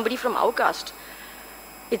find somebody from our caste.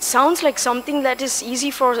 It sounds like something that is easy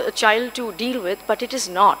for a child to deal with, but it is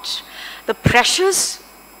not. The pressures,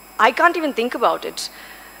 I can't even think about it.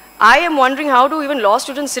 I am wondering how do even law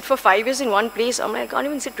students sit for 5 years in one place? I mean, I can't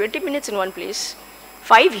even sit 20 minutes in one place.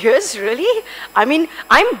 5 years, really? I mean,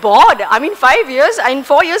 I'm bored. I mean, 5 years, in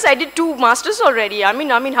 4 years I did 2 masters already. I mean,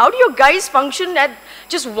 how do you guys function at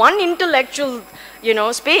just one intellectual,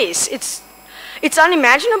 space? It's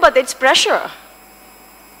unimaginable, but it's pressure.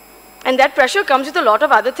 And that pressure comes with a lot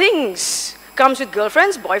of other things. Comes with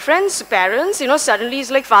girlfriends, boyfriends, parents, suddenly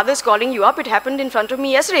it's like father's calling you up. It happened in front of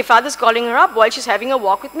me yesterday. Father's calling her up while she's having a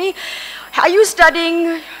walk with me. Are you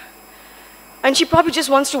studying? And she probably just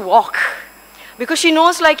wants to walk. Because she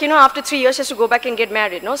knows, like, after 3 years she has to go back and get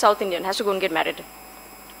married. No, South Indian has to go and get married.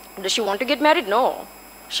 Does she want to get married? No.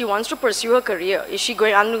 She wants to pursue her career. Is she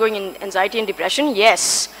undergoing anxiety and depression?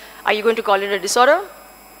 Yes. Are you going to call it a disorder?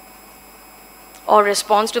 Or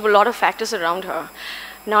response to a lot of factors around her?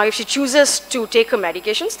 Now, if she chooses to take her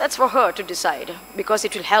medications, that's for her to decide, because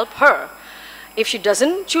it will help her. If she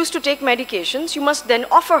doesn't choose to take medications, you must then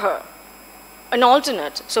offer her an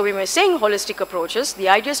alternate. So when we're saying holistic approaches, the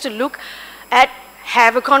idea is to look at,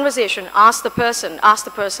 have a conversation, ask the person, ask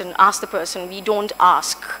the person, ask the person. We don't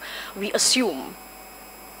ask, we assume.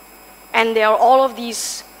 And there are all of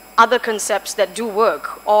these other concepts that do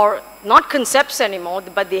work, or not concepts anymore,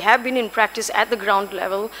 but they have been in practice at the ground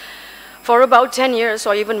level for about 10 years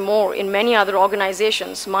or even more in many other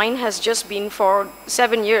organizations. Mine has just been for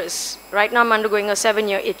 7 years. Right now I'm undergoing a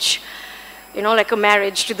 7-year itch, like a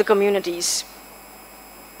marriage to the communities.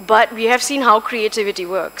 But we have seen how creativity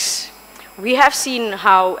works. We have seen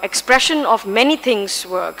how expression of many things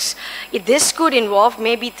works. This could involve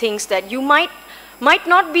maybe things that you might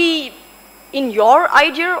not be in your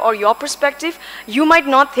idea or your perspective. You might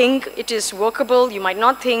not think it is workable. You might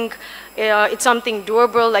not think it's something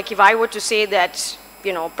doable. Like if I were to say that,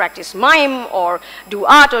 practice mime or do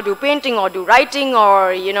art or do painting or do writing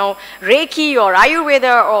or, Reiki or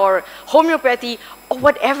Ayurveda or homeopathy or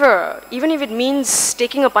whatever, even if it means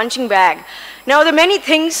taking a punching bag. Now, there are many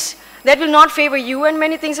things that will not favor you and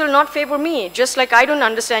many things will not favor me. Just like I don't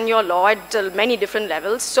understand your law at many different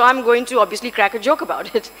levels, so I'm going to obviously crack a joke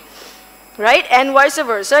about it. Right? And vice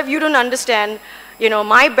versa. If you don't understand,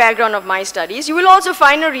 my background of my studies, you will also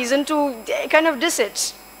find a reason to kind of diss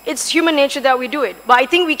it. It's human nature that we do it. But I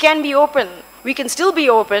think we can be open. We can still be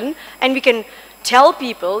open, and we can tell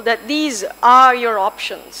people that these are your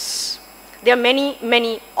options. There are many,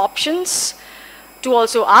 many options. To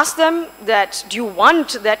also ask them that, do you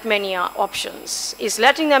want that many options? Is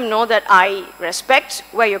letting them know that I respect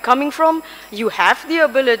where you're coming from. You have the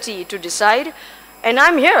ability to decide. And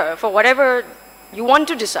I'm here for whatever you want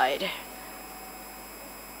to decide.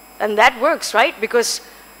 And that works, right? Because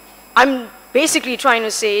I'm basically trying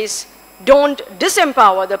to say is, don't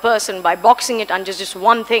disempower the person by boxing it under just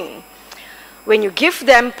one thing. When you give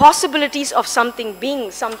them possibilities of something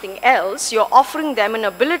being something else, you're offering them an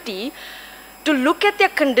ability to look at their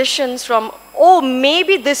conditions from, oh,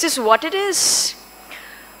 maybe this is what it is.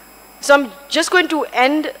 So I'm just going to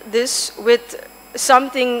end this with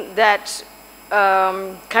something that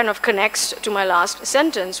kind of connects to my last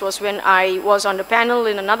sentence. Was when I was on a panel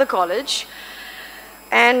in another college,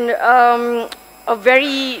 and a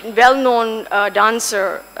very well-known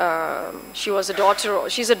dancer, she's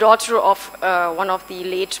a daughter of one of the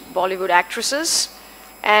late Bollywood actresses,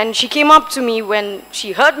 and she came up to me when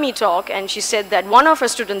she heard me talk, and she said that one of her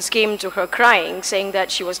students came to her crying, saying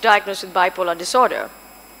that she was diagnosed with bipolar disorder.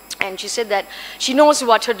 And she said that she knows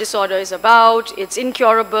what her disorder is about, it's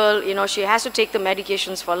incurable, she has to take the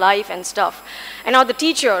medications for life and stuff. And now the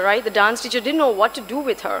teacher, right, the dance teacher, didn't know what to do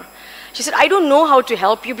with her. She said, I don't know how to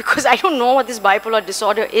help you because I don't know what this bipolar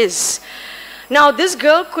disorder is. Now this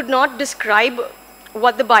girl could not describe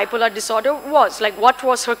what the bipolar disorder was, like what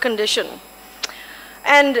was her condition.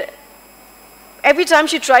 And every time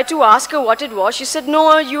she tried to ask her what it was, she said, no,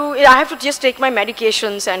 I have to just take my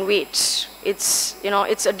medications and wait. It's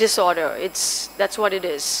a disorder. That's what it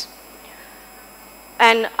is.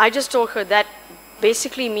 And I just told her that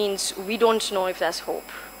basically means we don't know if there's hope.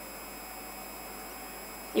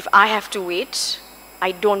 If I have to wait,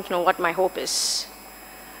 I don't know what my hope is.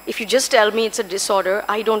 If you just tell me it's a disorder,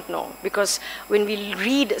 I don't know. Because when we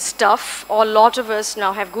read stuff, a lot of us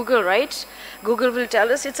now have Google, right? Google will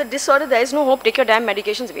tell us it's a disorder, there is no hope, take your damn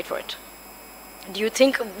medications, wait for it. Do you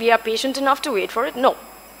think we are patient enough to wait for it? No,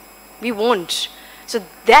 we won't. So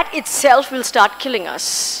that itself will start killing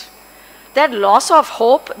us. That loss of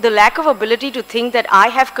hope, the lack of ability to think that I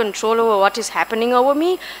have control over what is happening over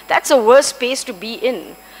me, that's a worse space to be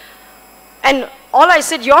in. And all I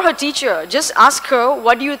said, you're her teacher, just ask her,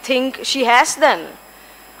 what do you think she has then?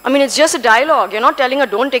 I mean, it's just a dialogue. You're not telling her,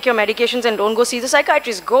 don't take your medications and don't go see the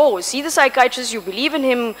psychiatrist. Go, see the psychiatrist, you believe in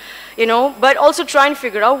him, but also try and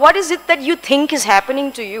figure out what is it that you think is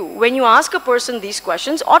happening to you. When you ask a person these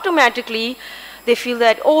questions, automatically they feel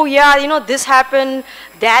that, oh yeah, this happened,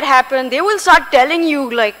 that happened. They will start telling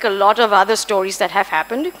you like a lot of other stories that have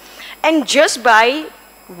happened. And just by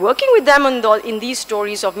working with them in these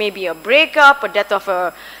stories of maybe a breakup, a death of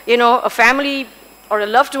a family or a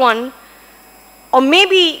loved one, or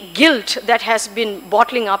maybe guilt that has been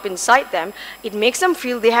bottling up inside them, it makes them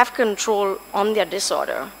feel they have control on their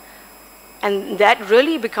disorder. And that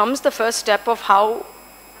really becomes the first step of how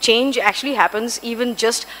change actually happens even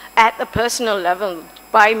just at a personal level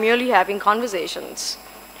by merely having conversations.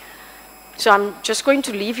 So I'm just going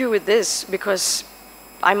to leave you with this, because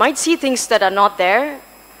I might see things that are not there,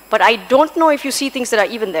 but I don't know if you see things that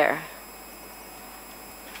are even there.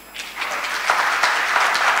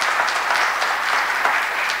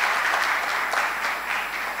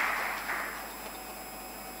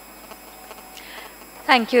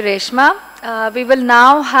 Thank you, Reshma. We will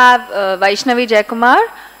now have Vaishnavi Jayakumar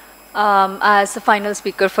as the final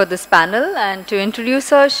speaker for this panel. And to introduce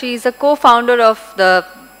her, she is a co-founder of the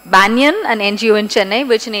Banyan, an NGO in Chennai,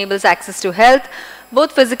 which enables access to health,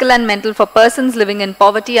 both physical and mental, for persons living in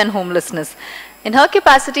poverty and homelessness. In her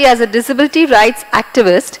capacity as a disability rights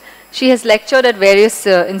activist, she has lectured at various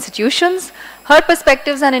institutions. Her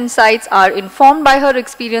perspectives and insights are informed by her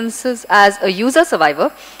experiences as a user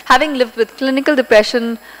survivor, having lived with clinical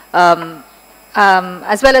depression,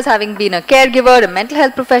 as well as having been a caregiver, a mental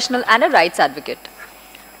health professional, and a rights advocate.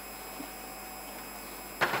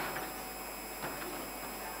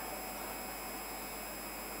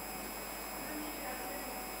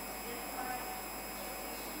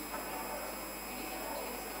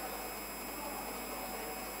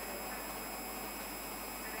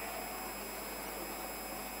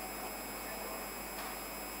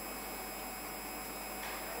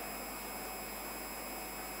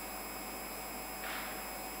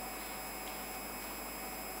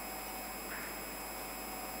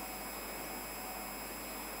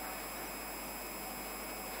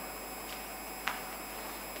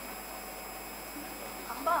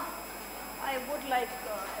 I would like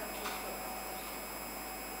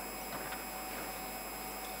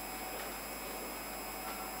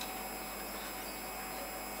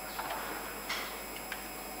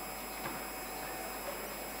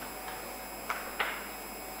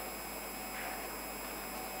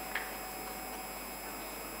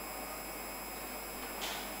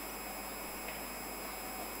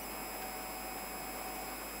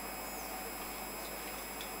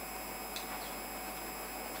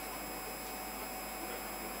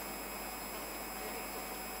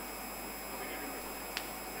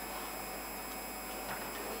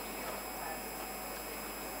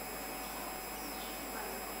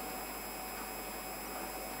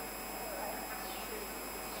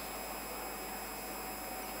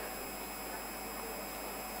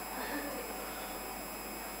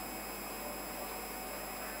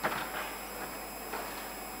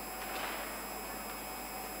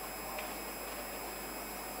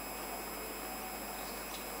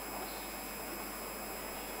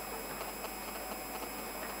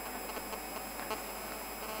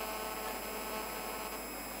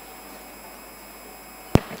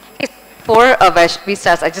Before Vaishnavi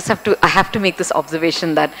starts, I have to make this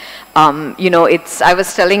observation that, you know, I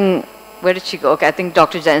was telling, where did she go? Okay, I think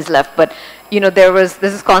Dr. Jain's left, but, you know, there's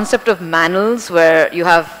this concept of manels where you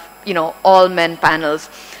have, you know, all men panels.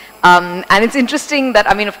 And it's interesting that,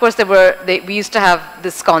 I mean, of course, we used to have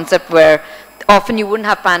this concept where often you wouldn't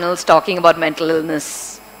have panels talking about mental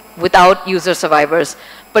illness without user survivors.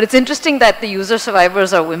 But it's interesting that the user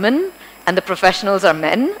survivors are women and the professionals are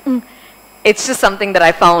men. It's just something that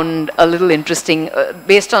I found a little interesting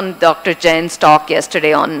based on Dr. Jain's talk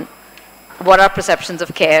yesterday on what our perceptions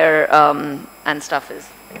of care and stuff is.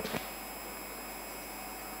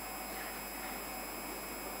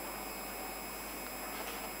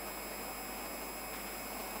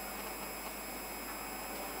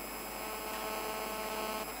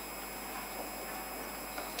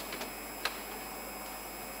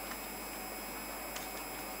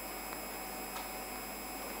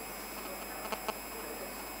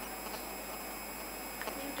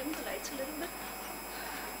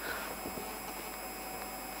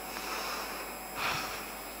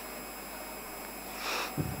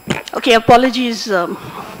 Okay, apologies.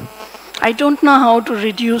 I don't know how to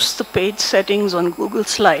reduce the page settings on Google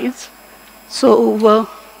Slides. So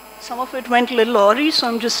some of it went a little awry, so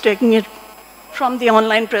I'm just taking it from the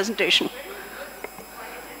online presentation.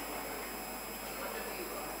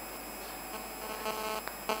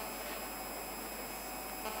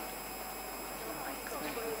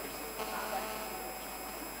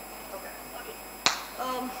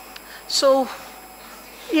 So,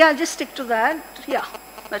 yeah, just stick to that. Yeah,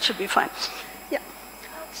 that should be fine. Yeah.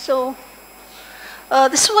 So,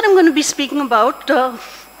 this is what I'm going to be speaking about.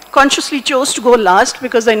 Consciously chose to go last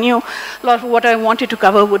because I knew a lot of what I wanted to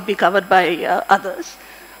cover would be covered by others.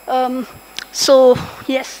 So,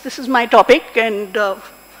 yes, this is my topic, and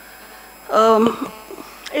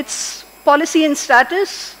it's policy and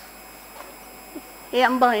status. Hey,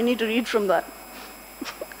 Amba, I need to read from that.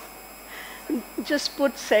 Just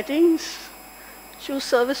put settings, choose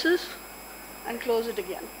services, and close it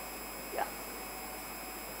again. Yeah.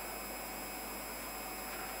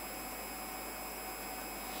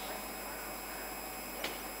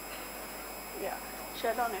 Yeah,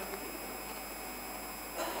 shut down everything.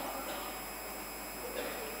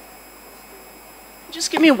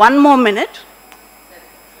 Just give me one more minute.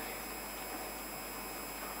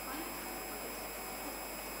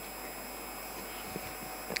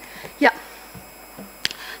 Yeah.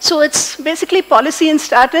 So it's basically policy and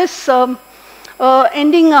status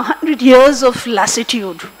ending 100 years of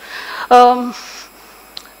lassitude. There's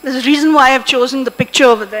a reason why I've chosen the picture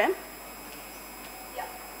over there. Yeah.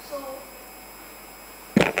 So,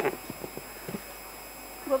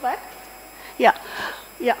 go back. Yeah.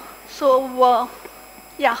 Yeah. So,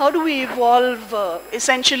 yeah, how do we evolve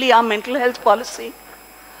essentially our mental health policy,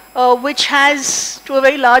 which has, to a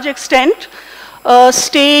very large extent,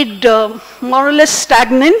 stayed more or less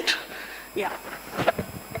stagnant. Yeah,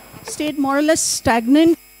 stayed more or less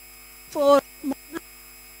stagnant for.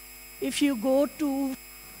 If you go to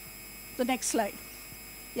the next slide.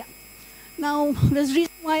 Yeah. Now, there's a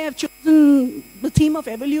reason why I've chosen the theme of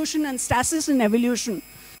evolution and stasis in evolution.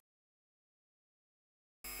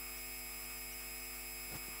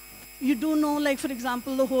 You do know, like, for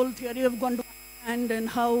example, the whole theory of Gondwana and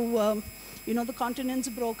how, you know, the continents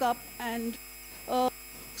broke up, and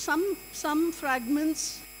some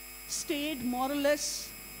fragments stayed more or less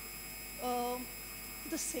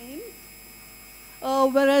the same,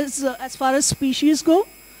 whereas as far as species go,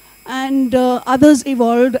 and others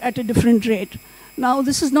evolved at a different rate. Now,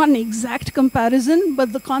 this is not an exact comparison,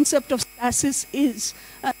 but the concept of stasis is.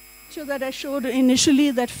 A picture that I showed initially,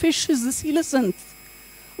 that fish is the coelacanth,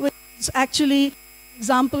 which is actually an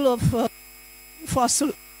example of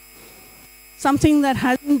fossil, something that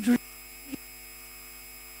hasn't really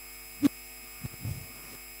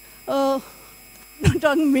not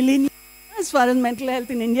talking millennia as far as mental health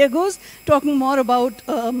in India goes, talking more about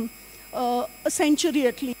a century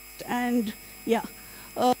at least, and yeah.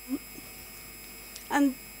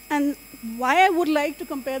 And why I would like to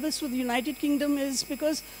compare this with the United Kingdom is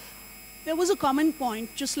because there was a common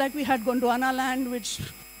point, just like we had Gondwana land, which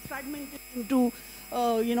fragmented into,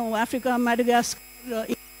 you know, Africa, Madagascar,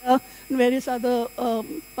 India, and various other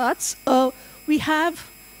parts. We have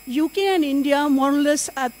UK and India more or less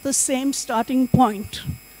at the same starting point,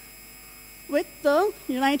 with the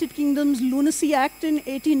United Kingdom's Lunacy Act in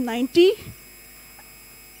 1890,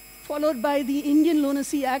 followed by the Indian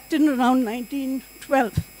Lunacy Act in around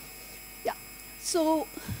 1912. Yeah. So,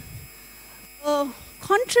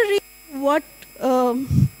 contrary to what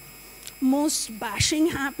most bashing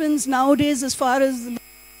happens nowadays as far as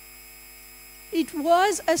it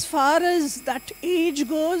was, as far as that age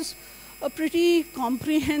goes, a pretty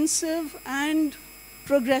comprehensive and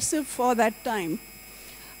progressive for that time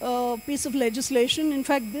piece of legislation. In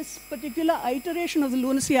fact, this particular iteration of the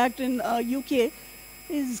Lunacy Act in UK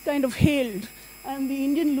is kind of hailed. And the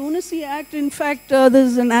Indian Lunacy Act, in fact,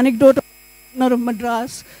 there's an anecdote of the Governor of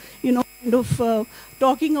Madras, you know, kind of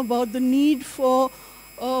talking about the need for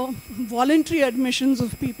voluntary admissions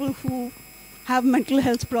of people who have mental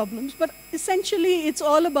health problems. But essentially, it's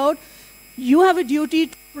all about you have a duty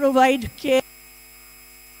to provide care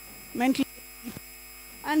mentally,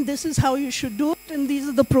 and this is how you should do it, and these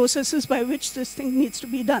are the processes by which this thing needs to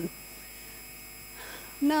be done.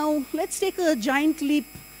 Now, let's take a giant leap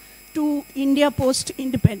to India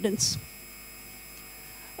post-independence.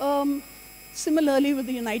 Similarly with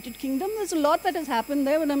the United Kingdom, there's a lot that has happened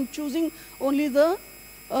there, but I'm choosing only the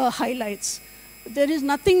highlights. There is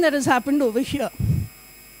nothing that has happened over here.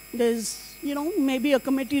 There's, you know, maybe a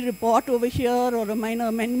committee report over here or a minor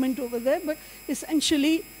amendment over there, but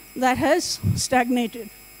essentially that has stagnated.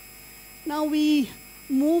 Now we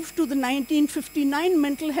move to the 1959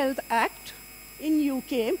 Mental Health Act in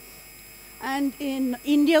UK, and in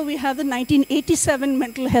India we have the 1987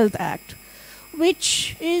 Mental Health Act,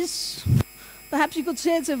 which is, perhaps you could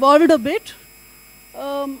say it's evolved a bit,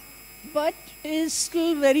 but is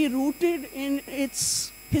still very rooted in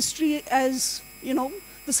its history as, you know,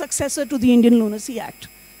 the successor to the Indian Lunacy Act.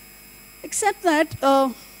 Except that,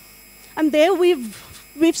 and there we've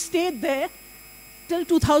stayed there till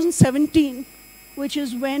 2017, which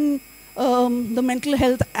is when the Mental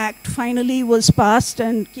Health Act finally was passed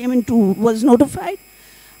and was notified.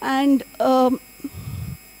 And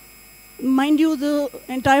mind you, the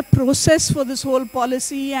entire process for this whole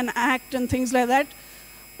policy and act and things like that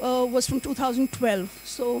was from 2012.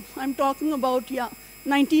 So I'm talking about, yeah,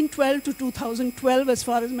 1912 to 2012 as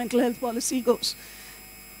far as mental health policy goes.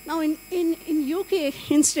 Now in UK,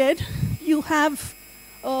 instead, you have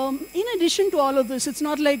In addition to all of this, it's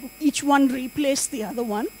not like each one replaced the other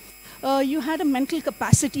one. You had a Mental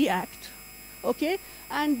Capacity Act, okay?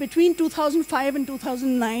 And between 2005 and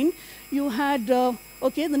 2009, you had,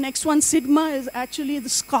 okay, the next one, Sigma, is actually the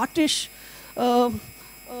Scottish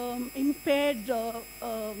impaired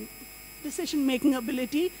decision-making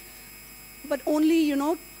ability, but only, you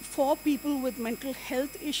know, for people with mental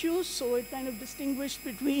health issues. So it kind of distinguished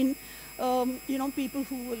between, you know, people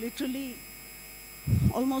who were literally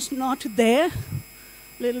almost not there, a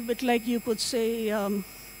little bit like you could say Aruna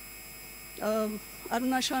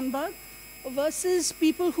Shanbag, versus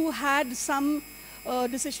people who had some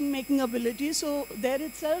decision-making ability. So there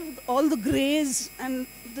itself, all the grays and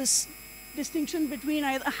this distinction between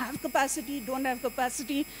either have capacity, don't have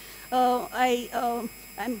capacity, I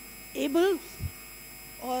am able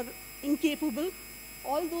or incapable,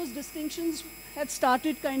 all those distinctions had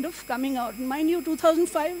started kind of coming out. Mind you,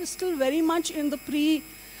 2005 is still very much in the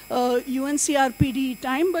pre-UNCRPD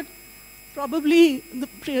time, but probably the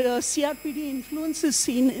CRPD influence is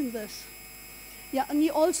seen in this. Yeah, and we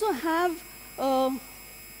also have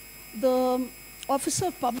the Office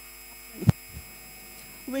of Public,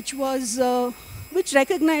 which was, which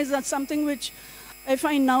recognized that something which I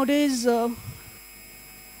find nowadays in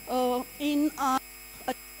our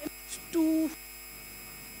attempt to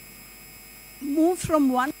move from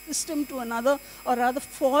one system to another, or rather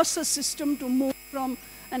force a system to move from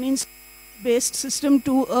an institution-based system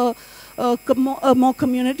to a more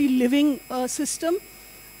community living system,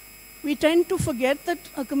 we tend to forget that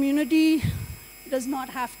a community does not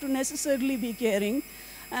have to necessarily be caring,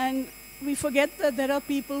 and we forget that there are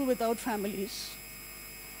people without families,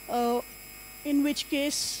 in which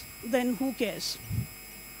case, then who cares?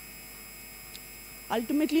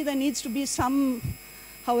 Ultimately, there needs to be some,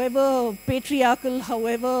 however patriarchal,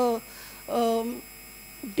 however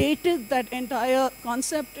dated that entire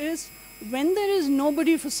concept is, when there is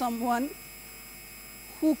nobody for someone,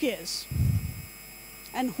 who cares?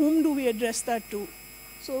 And whom do we address that to?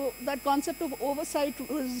 So that concept of oversight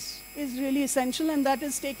is really essential, and that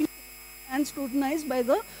is taken and scrutinized by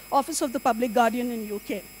the Office of the Public Guardian in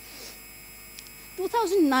UK.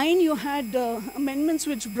 2009, you had amendments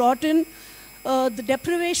which brought in the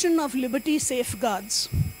deprivation of liberty safeguards.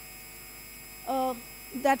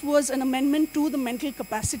 That was an amendment to the Mental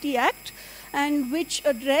Capacity Act, and which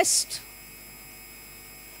addressed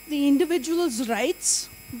the individual's rights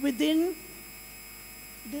within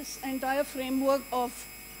this entire framework of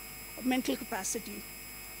mental capacity.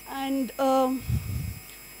 And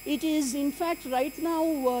it is, in fact, right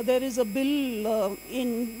now, there is a bill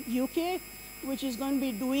in UK which is going to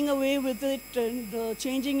be doing away with it and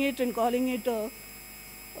changing it and calling it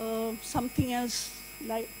something else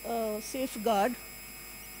like safeguard.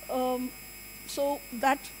 So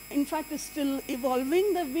that, in fact, is still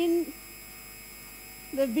evolving. There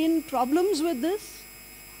have been problems with this.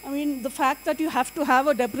 I mean, the fact that you have to have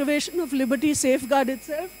a deprivation of liberty safeguard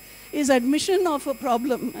itself is admission of a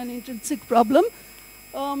problem, an intrinsic problem.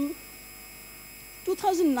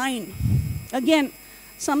 2009, again,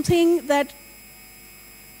 something that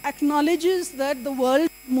acknowledges that the world is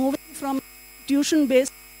moving from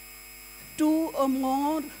institution-based to a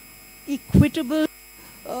more equitable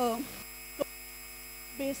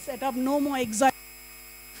based setup, no more exile,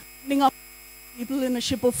 putting up people in a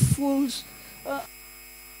ship of fools.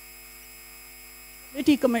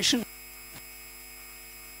 Commission.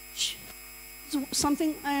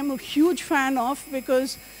 Something I am a huge fan of,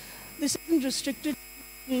 because this isn't restricted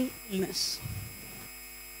to illness.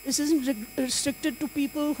 This isn't restricted to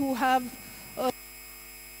people who have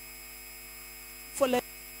for like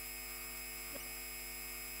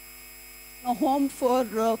a home for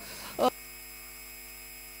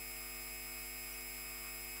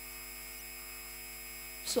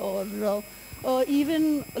or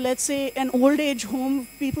even, let's say, an old age home,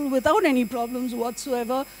 people without any problems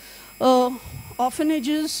whatsoever,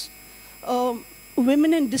 orphanages,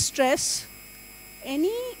 women in distress.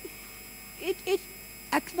 It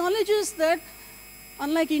acknowledges that,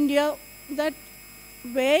 unlike India, that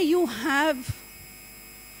where you have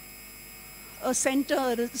a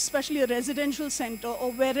center, especially a residential center,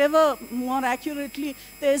 or wherever, more accurately,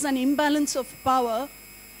 there is an imbalance of power,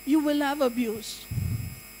 you will have abuse.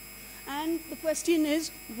 And the question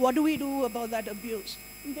is, what do we do about that abuse?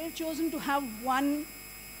 And they've chosen to have one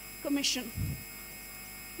commission.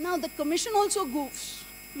 Now, the commission also goofs.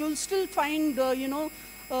 You'll still find,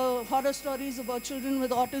 horror stories about children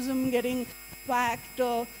with autism getting whacked,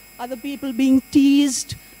 other people being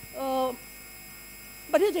teased.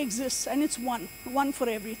 But it exists, and it's one for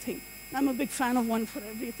everything. I'm a big fan of one for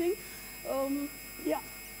everything. Yeah.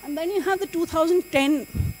 And then you have the 2010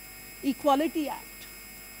 Equality Act,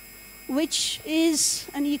 which is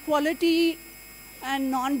an equality and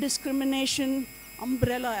non-discrimination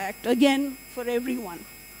umbrella act, again, for everyone.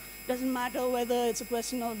 Doesn't matter whether it's a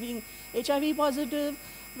question of being HIV positive,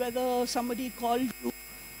 whether somebody called you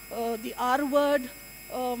the R word,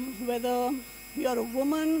 whether you're a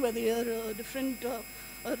woman, whether you're a different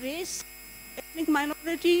race, ethnic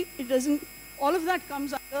minority, it doesn't, all of that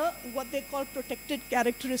comes under what they call protected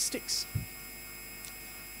characteristics.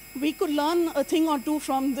 We could learn a thing or two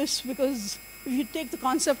from this, because if you take the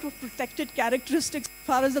concept of protected characteristics as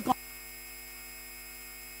far as the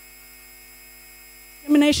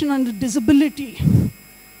discrimination under disability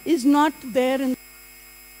is not there in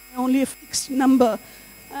only a fixed number.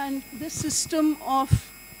 And this system of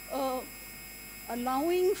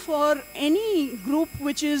allowing for any group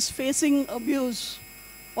which is facing abuse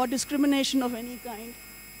or discrimination of any kind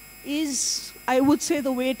is, I would say,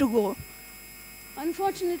 the way to go.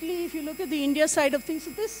 Unfortunately, if you look at the India side of things,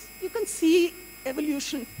 so this, you can see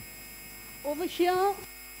evolution. Over here,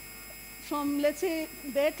 from let's say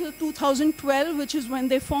there till 2012, which is when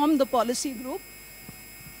they formed the policy group,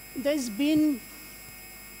 there's been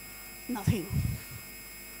nothing,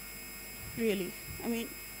 really. I mean,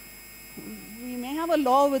 we may have a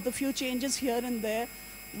law with a few changes here and there.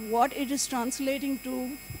 What it is translating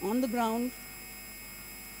to on the ground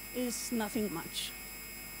is nothing much.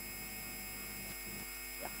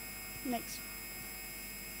 Yeah, next.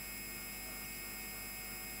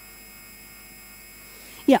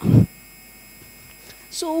 Yeah.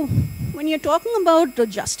 So when you're talking about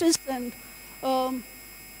justice and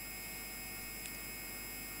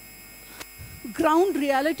ground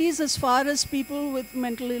realities as far as people with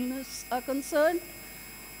mental illness are concerned,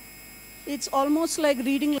 it's almost like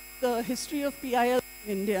reading the history of PIL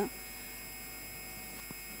in India.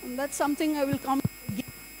 And that's something I will come to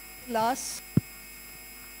last.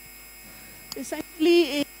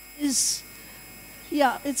 Essentially, it is,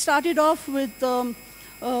 yeah, it started off with Veena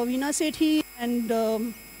Sethi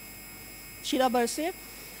and Sheila Barse,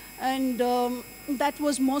 and that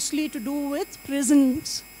was mostly to do with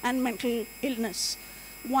prisons and mental illness.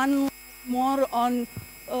 One more on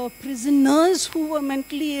prisoners who were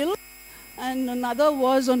mentally ill, and another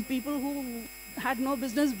was on people who had no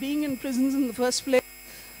business being in prisons in the first place,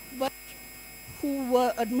 but who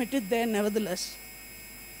were admitted there nevertheless.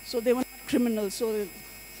 So they were not criminals. So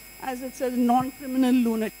as it says, non-criminal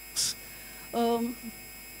lunatics.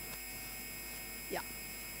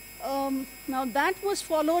 Now that was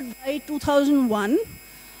followed by 2001,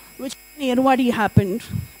 which in Irwadi happened.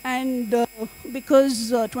 And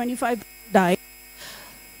because 25 died,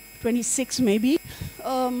 26 maybe,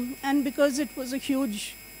 and because it was a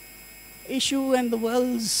huge issue and the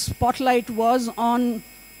world's spotlight was on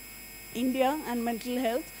India and mental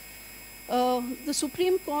health, the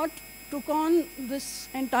Supreme Court took on this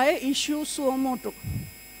entire issue suo motu.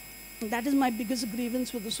 That is my biggest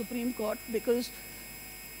grievance with the Supreme Court, because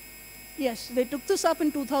yes, they took this up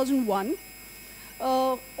in 2001.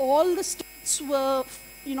 All the states were,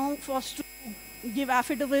 forced to give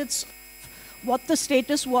affidavits what the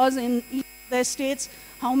status was in each of their states,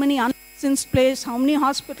 how many unlicensed places, how many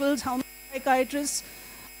hospitals, how many psychiatrists.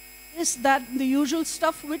 Is that the usual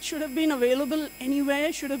stuff which should have been available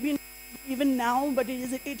anywhere, should have been even now, but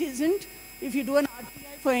it isn't. If you do an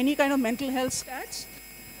RTI for any kind of mental health stats,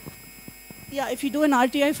 if you do an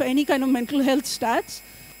RTI for any kind of mental health stats,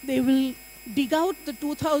 they will dig out the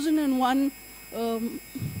 2001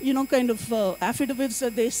 kind of affidavits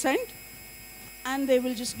that they sent, and they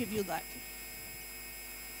will just give you that.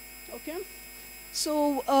 Okay?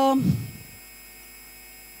 So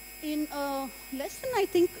in less than, I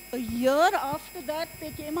think, a year after that,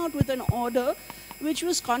 they came out with an order which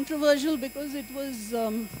was controversial because it was,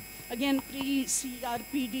 again,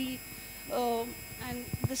 pre-CRPD and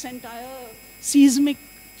this entire seismic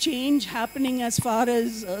change happening as far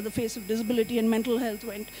as the face of disability and mental health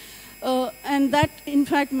went. And that, in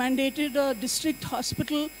fact, mandated a district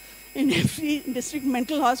hospital in every district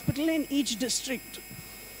mental hospital in each district.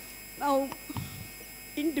 Now,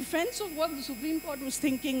 in defense of what the Supreme Court was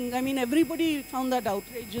thinking, I mean, everybody found that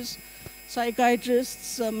outrageous.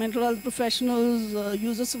 Psychiatrists, mental health professionals,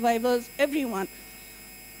 user survivors, everyone.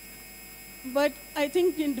 But I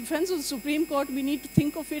think in defense of the Supreme Court, we need to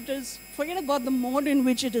think of it as, forget about the mode in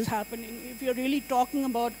which it is happening. If you're really talking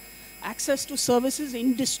about access to services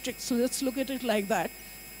in districts, so let's look at it like that.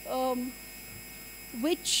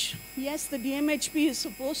 Which, yes, the DMHP is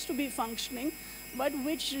supposed to be functioning, but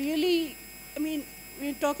which really, I mean,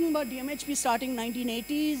 we're talking about DMHP starting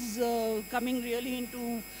 1980s, coming really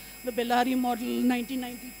into the Bellary model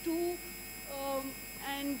 1992,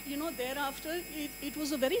 And, you know, thereafter, it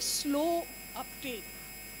was a very slow uptake.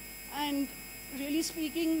 And really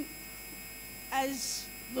speaking, as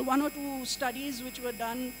the 1 or 2 studies which were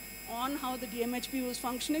done on how the DMHP was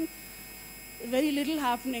functioning, very little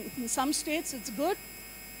happening. In some states, it's good.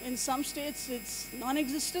 In some states, it's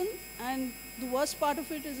non-existent. And the worst part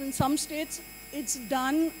of it is in some states, it's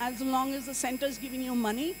done as long as the center is giving you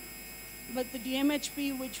money. But the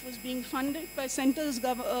DMHP, which was being funded by central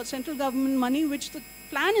government money, which the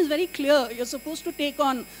plan is very clear, you're supposed to take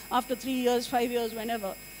on after 3 years, 5 years,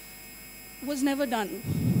 whenever, was never done.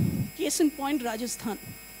 Case in point, Rajasthan.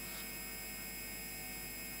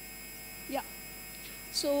 Yeah.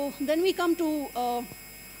 So then we come to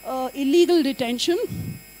illegal detention.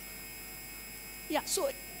 Yeah, so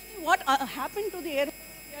what happened to the air,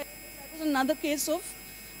 that was another case of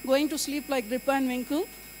going to sleep like Ripper and Winkle.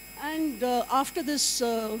 And after this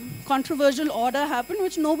controversial order happened,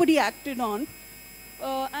 which nobody acted on,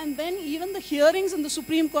 and then even the hearings in the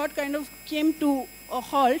Supreme Court kind of came to a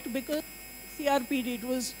halt because CRPD, it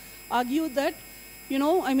was argued that, you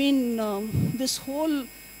know, I mean, this whole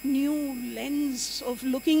new lens of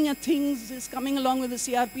looking at things is coming along with the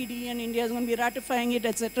CRPD and India is going to be ratifying it,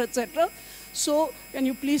 etc., etc. So can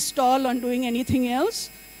you please stall on doing anything else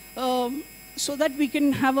so that we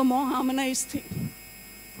can have a more harmonized thing?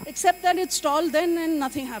 Except that it stalled then and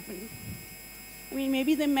nothing happened. I mean,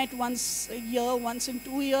 maybe they met once a year, once in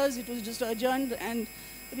 2 years, it was just adjourned, and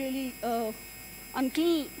really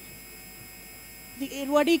until the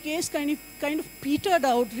Irwadi case kind of petered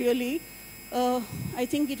out really. I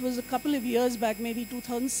think it was a couple of years back, maybe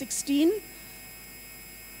 2016,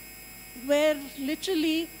 where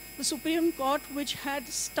literally the Supreme Court, which had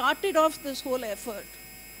started off this whole effort,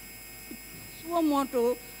 suo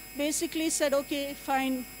motu, basically said, okay,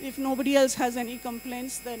 fine, if nobody else has any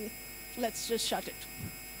complaints, then let's just shut it.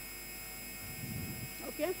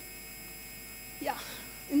 Okay? Yeah.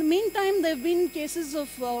 In the meantime, there have been cases of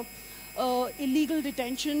illegal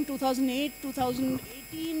detention, 2008,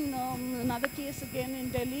 2018, another case again in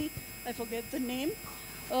Delhi, I forget the name.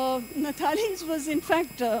 Natali's was in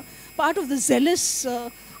fact part of the zealous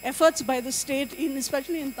efforts by the state,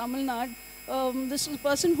 especially in Tamil Nadu. This was a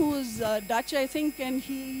person who was Dutch, I think, and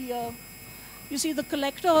he, you see, the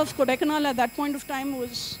collector of Kodaikanal at that point of time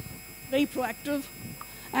was very proactive,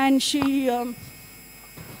 and she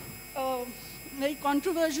very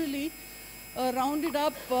controversially rounded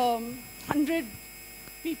up 100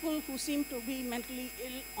 people who seemed to be mentally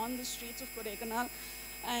ill on the streets of Kodaikanal,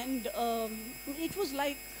 and it was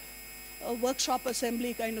like a workshop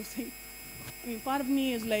assembly kind of thing. I mean, part of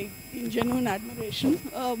me is like in genuine admiration,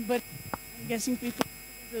 but I'm guessing people,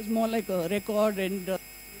 it was more like a record and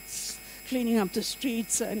it's cleaning up the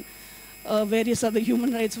streets and various other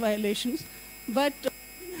human rights violations. But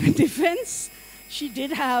defense, she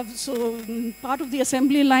did have, so part of the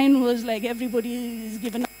assembly line was like everybody is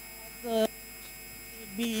given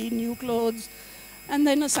be new clothes, and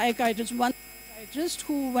then a psychiatrist, one psychiatrist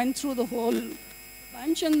who went through the whole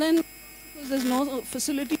bunch, and then because there's no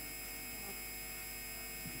facility,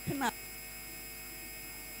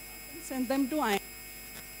 sent them to IIM.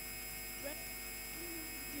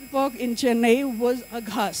 In Chennai was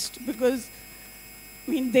aghast because,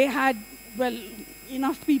 I mean, they had, well,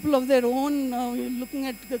 enough people of their own. Looking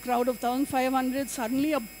at the crowd of 1,500,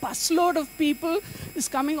 suddenly a busload of people is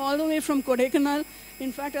coming all the way from Kodaikanal.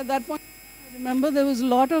 In fact, at that point, I remember there was a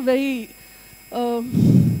lot of very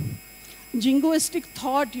jingoistic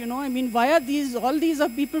thought, you know. I mean, why are these, all these are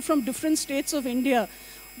people from different states of India.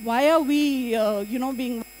 Why are we, you know,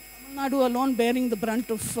 being Tamil Nadu alone bearing the brunt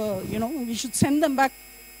of, you know, we should send them back,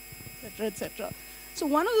 etc., etc. So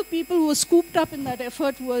one of the people who was scooped up in that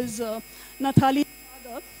effort was Nathali's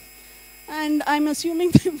father. And I'm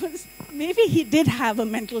assuming maybe he did have a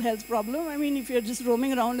mental health problem. I mean, if you're just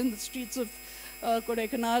roaming around in the streets of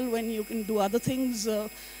Kodaikanal when you can do other things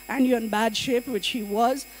and you're in bad shape, which he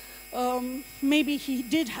was, maybe he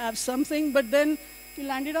did have something, but then he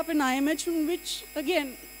landed up in IMH, in which,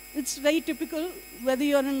 again, it's very typical, whether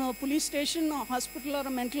you're in a police station, a hospital, or a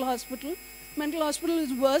mental hospital. Mental hospital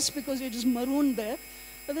is worse because you're just marooned there,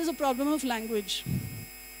 but there's a problem of language.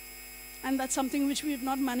 And that's something which we have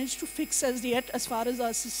not managed to fix as yet, as far as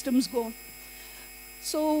our systems go.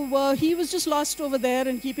 So he was just lost over there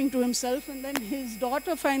and keeping to himself, and then his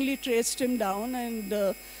daughter finally traced him down, and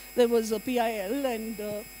there was a PIL, and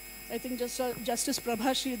I think Justice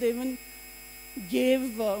Prabha they even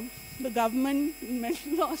gave the government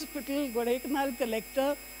mental hospital, Kodaikanal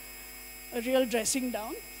collector, a real dressing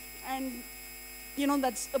down. And, you know,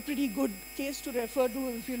 that's a pretty good case to refer to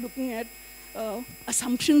if you're looking at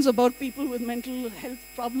assumptions about people with mental health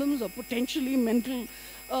problems or potential mental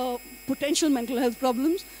health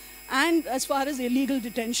problems, and as far as illegal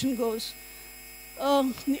detention goes.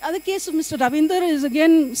 The other case of Mr. Ravinder is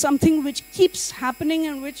again something which keeps happening,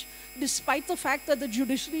 and which, despite the fact that the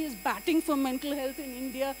judiciary is batting for mental health in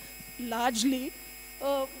India largely,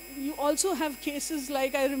 you also have cases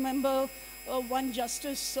like, I remember one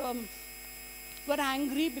justice got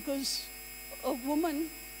angry because a woman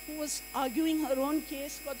who was arguing her own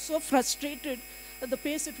case got so frustrated at the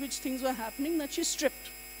pace at which things were happening that she stripped.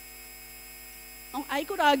 Now, I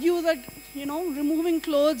could argue that, you know, removing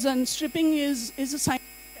clothes and stripping is a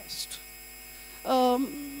scientific test.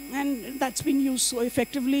 And that's been used so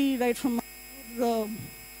effectively right from the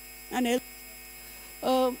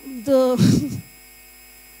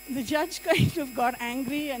judge kind of got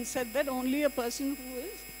angry and said that only a person who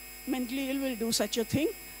is mentally ill will do such a thing,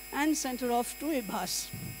 and sent her off to IBHAS.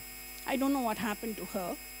 I don't know what happened to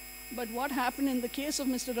her, but what happened in the case of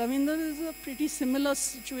Mr. Ravinder is a pretty similar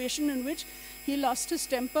situation in which he lost his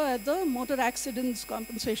temper at the Motor Accidents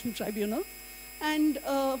Compensation Tribunal, and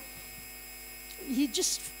he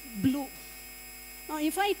just blew. Now,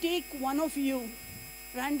 if I take one of you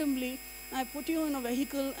randomly, I put you in a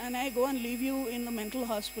vehicle and I go and leave you in the mental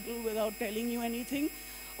hospital without telling you anything,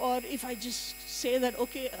 or if I just say that,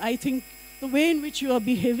 okay, I think the way in which you are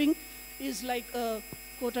behaving is like a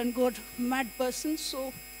quote-unquote mad person,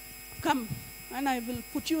 so come, and I will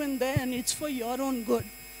put you in there and it's for your own good.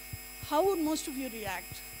 How would most of you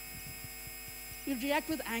react? You'd react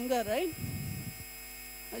with anger, right?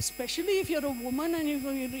 Especially if you're a woman and if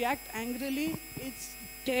you react angrily, it's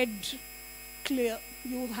dead clear.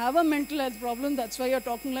 You have a mental health problem, that's why you're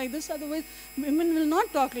talking like this, otherwise women will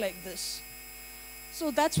not talk like this. So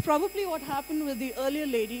that's probably what happened with the earlier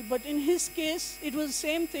lady, but in his case, it was the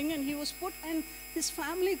same thing, and he was put, and his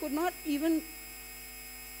family could not even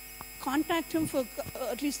contact him for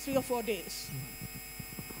at least 3 or 4 days.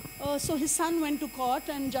 So his son went to court,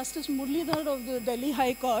 and Justice Muralidhar of the Delhi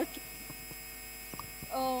High Court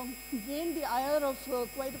gained the ire of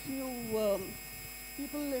quite a few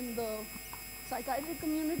people in the psychiatric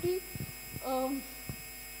community.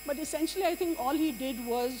 But essentially, I think all he did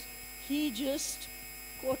was he just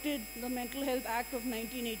quoted the Mental Health Act of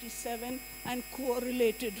 1987 and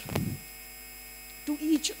correlated to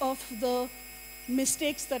each of the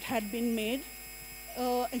mistakes that had been made.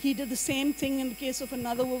 He did the same thing in the case of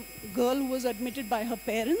another girl who was admitted by her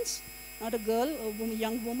parents, not a girl, a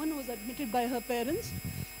young woman who was admitted by her parents.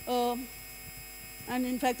 And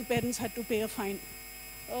in fact, the parents had to pay a fine.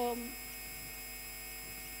 Yeah,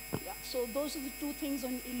 so those are the two things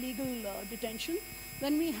on illegal detention.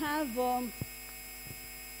 Then we have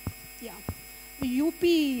the UP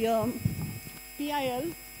PIL.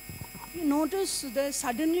 You notice there's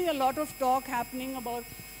suddenly a lot of talk happening about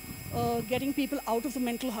getting people out of the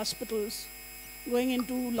mental hospitals, going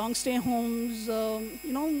into long stay homes,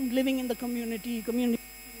 you know, living in the community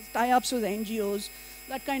tie-ups with NGOs,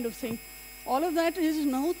 that kind of thing. All of that is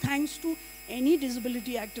no thanks to any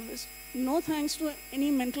disability activist, no thanks to any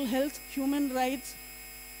mental health, human rights,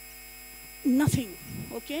 nothing,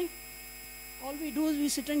 okay? All we do is we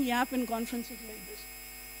sit and yap in conferences like this.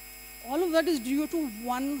 All of that is due to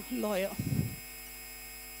one lawyer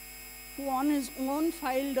who on his own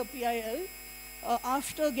filed a PIL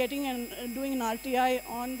after getting doing an RTI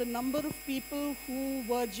on the number of people who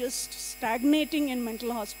were just stagnating in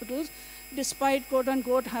mental hospitals despite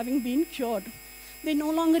quote-unquote having been cured. They no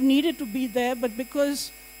longer needed to be there, but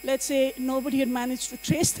because, let's say, nobody had managed to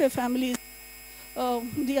trace their families,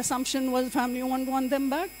 the assumption was the family won't want them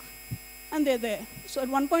back, and they're there. So at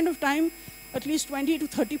one point of time, at least 20 to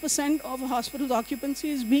 30% of a hospital's occupancy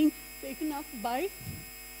is being taken up by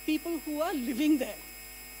people who are living there,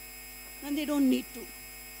 and they don't need to.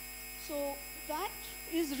 So that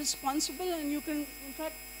is responsible, and you can, in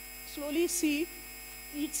fact, slowly see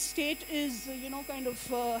each state is, you know, kind of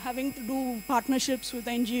having to do partnerships with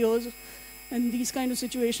NGOs, and these kind of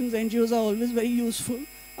situations, NGOs are always very useful.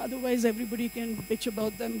 Otherwise, everybody can bitch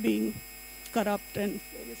about them being corrupt and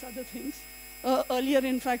various other things. Earlier,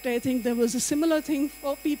 in fact, I think there was a similar thing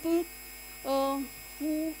for people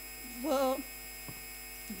who were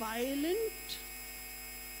violent,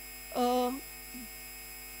 who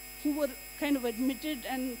were kind of admitted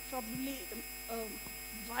and probably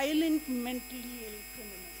violent mentally ill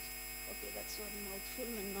criminals. Okay, that's a mouthful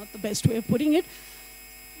and not the best way of putting it.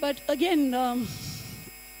 But again,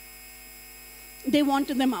 they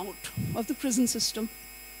wanted them out of the prison system.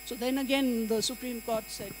 So then again, the Supreme Court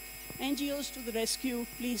said, NGOs to the rescue,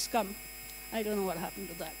 please come. I don't know what happened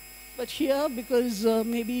to that. But here, because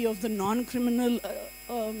maybe of the non-criminal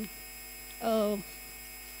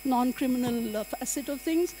non-criminal facet of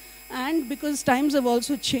things, and because times have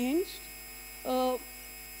also changed,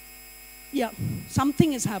 yeah,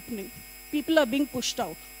 something is happening. People are being pushed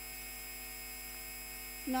out.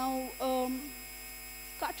 Now,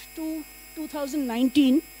 cut to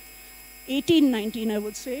 2019, 18-19 I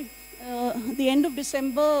would say. The end of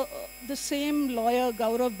December, the same lawyer,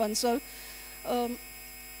 Gaurav Bansal,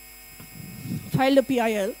 filed a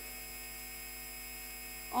PIL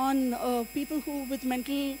on people who with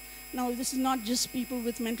mental, now this is not just people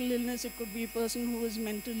with mental illness, it could be a person who is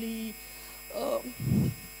mentally,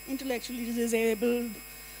 intellectually disabled,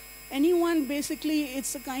 anyone basically.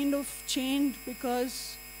 It's a kind of chained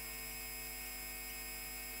because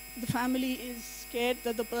the family is scared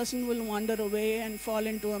that the person will wander away and fall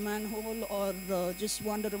into a manhole or just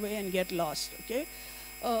wander away and get lost, okay?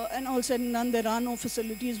 And all said and done, there are no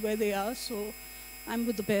facilities where they are, so I'm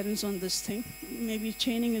with the parents on this thing. Maybe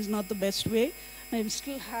chaining is not the best way. I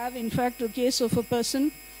still have, in fact, a case of a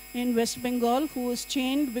person in West Bengal who was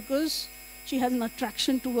chained because she had an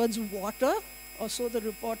attraction towards water, or so the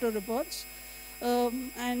reporter reports.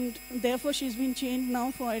 And therefore, she's been chained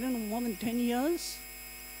now for, I don't know, more than 10 years.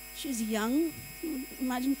 She's young.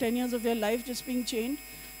 Imagine 10 years of your life just being chained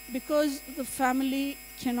because the family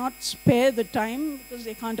cannot spare the time because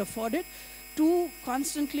they can't afford it to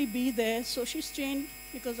constantly be there. So she's chained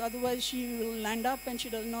because otherwise she will land up and she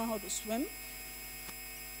doesn't know how to swim.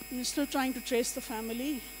 We're still trying to trace the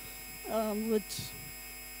family with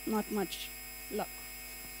not much luck.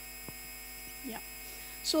 Yeah.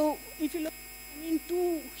 So if you look, I mean,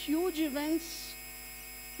 two huge events.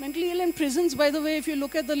 Mentally ill in prisons, by the way, if you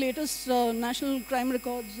look at the latest National Crime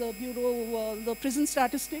Records Bureau, the prison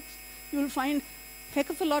statistics, you will find a heck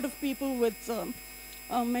of a lot of people with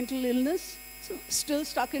mental illness still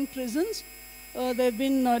stuck in prisons. There have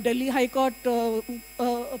been Delhi High Court a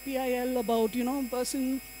PIL about, you know, a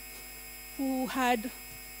person who had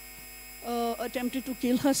attempted to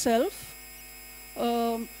kill herself,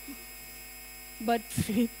 but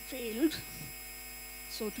failed,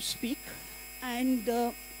 so to speak,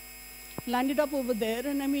 and landed up over there.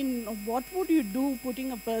 And I mean, what would you do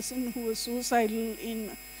putting a person who is suicidal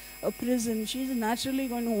in a prison? She's naturally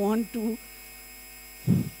going to want to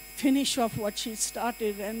finish off what she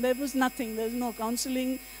started, and there was nothing. There's no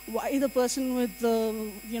counseling. Why the person with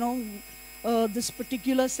you know, this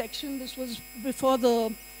particular section? This was before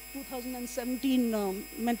the 2017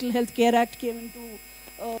 Mental Health Care Act came into,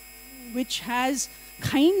 which has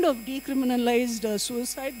kind of decriminalized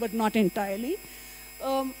suicide, but not entirely.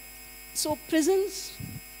 So prisons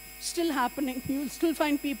still happening. You'll still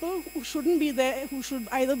find people who shouldn't be there, who should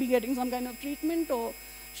either be getting some kind of treatment or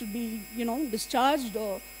should be, you know, discharged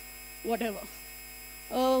or whatever.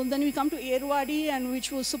 Then we come to Yerwadi, and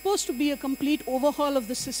which was supposed to be a complete overhaul of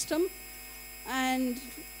the system, and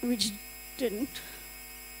which didn't.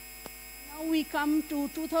 Now we come to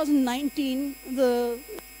 2019. The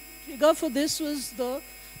trigger for this was the,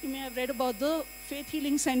 you may have read about the faith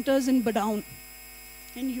healing centers in Badaun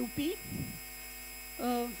in UP. It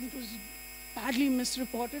was badly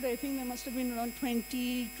misreported. I think there must have been around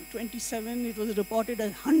 20 to 27. It was reported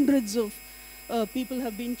that hundreds of people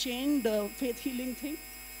have been chained, faith healing thing.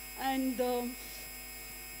 And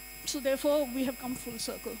so therefore we have come full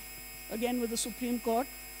circle. Again with the Supreme Court,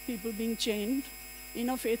 people being chained in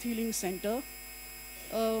a faith healing center,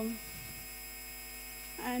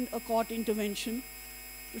 and a court intervention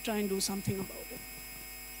to try and do something about it.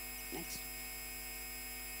 Next.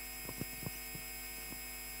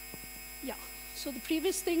 Yeah, so the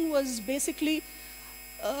previous thing was basically,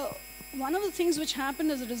 one of the things which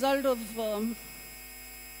happened as a result of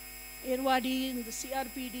Yerwadi and the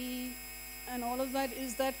CRPD and all of that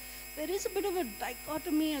is that there is a bit of a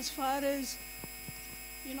dichotomy as far as,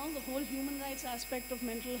 you know, the whole human rights aspect of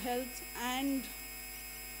mental health and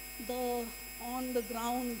the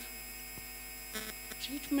on-the-ground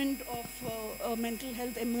treatment of a mental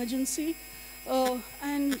health emergency.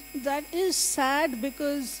 And that is sad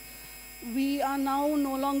because we are now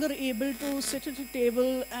no longer able to sit at a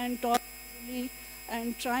table and talk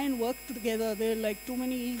and try and work together. There are like too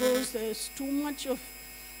many egos, there's too much of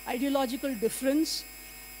ideological difference,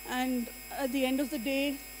 and at the end of the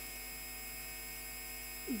day,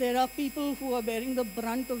 there are people who are bearing the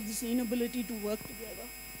brunt of this inability to work together.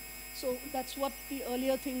 So that's what the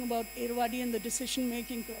earlier thing about Yerwadi and the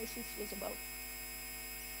decision-making crisis was about.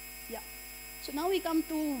 Yeah. So now we come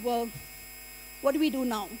to what do we do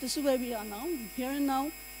now? This is where we are now, here and now.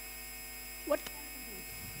 What can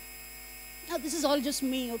we do? Now this is all just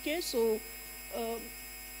me, okay? So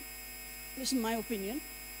this is my opinion.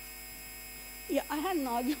 Yeah, I had an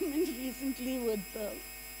argument recently with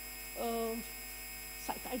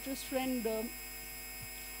psychiatrist friend,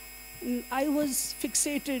 I was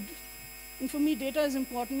fixated. And for me, data is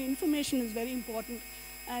important, information is very important.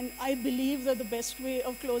 And I believe that the best way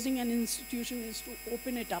of closing an institution is to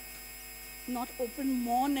open it up. Not open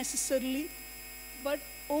more necessarily, but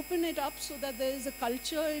open it up so that there is a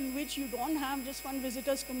culture in which you don't have just one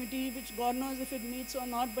visitors committee, which God knows if it meets or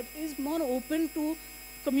not, but is more open to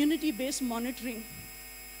community-based monitoring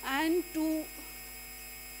and to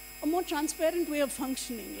a more transparent way of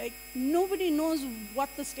functioning. Like, nobody knows what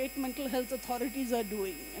the state mental health authorities are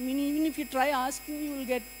doing. I mean, even if you try asking, you will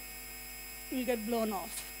get blown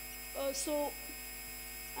off.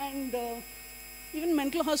 Even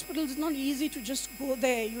mental hospitals, it's not easy to just go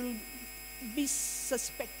there. You'll be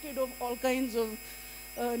suspected of all kinds of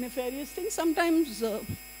nefarious things, sometimes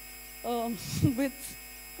with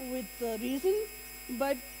reason,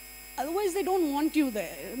 but otherwise they don't want you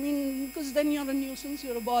there. I mean, because then you're a nuisance,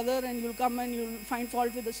 you're a bother, and you'll come and you'll find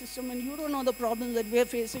fault with the system, and you don't know the problems that we're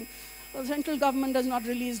facing. The central government has not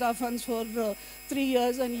released our funds for 3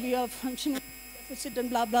 years, and we are functioning deficit and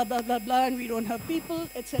blah, blah, blah, blah, blah, and we don't have people,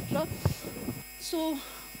 etc. So,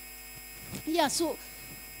 yeah, so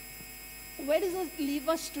where does that leave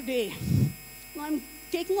us today? Now, I'm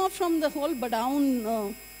taking off from the whole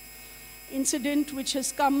Badaun incident, which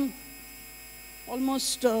has come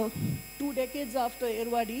almost 2 decades after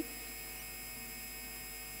Irwadi.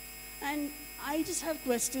 And I just have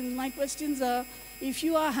questions. My questions are, if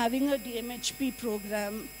you are having a DMHP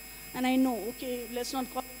program, and I know, okay, let's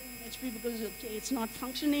not call it DMHP because, okay, it's not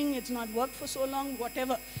functioning, it's not worked for so long,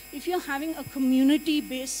 whatever. If you're having a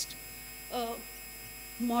community-based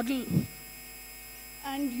model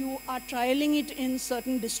and you are trialing it in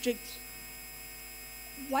certain districts,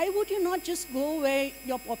 why would you not just go where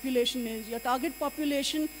your population is? Your target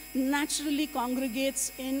population naturally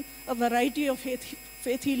congregates in a variety of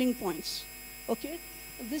faith healing points, okay?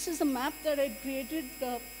 This is a map that I created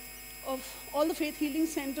of all the faith healing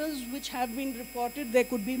centers which have been reported. There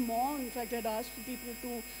could be more. In fact, I'd asked people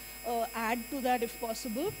to add to that if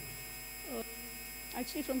possible.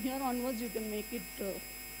 Actually, from here onwards, you can make it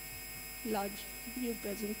large, view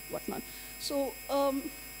present, whatnot. So,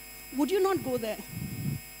 would you not go there?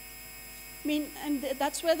 I mean, and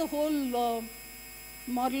that's where the whole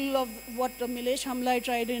model of what Milesh Hamlai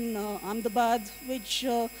tried in Ahmedabad, which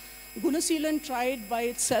Gunaseelan tried by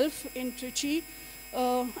itself in Trichy,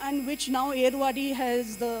 and which now Irwadi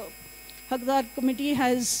has, the Haqdar committee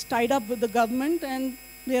has tied up with the government, and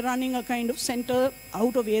they're running a kind of center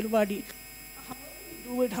out of Irwadi.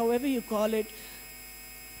 Do it however you call it.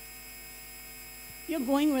 You're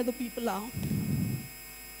going where the people are.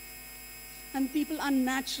 And people are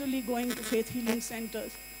naturally going to faith healing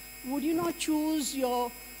centers. Would you not choose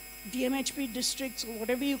your DMHP districts, or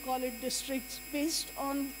whatever you call it, districts, based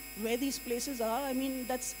on where these places are? I mean,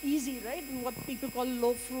 that's easy, right? What people call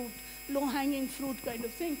low-hanging fruit kind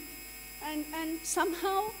of thing. And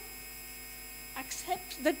somehow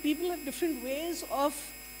accept that people have different ways of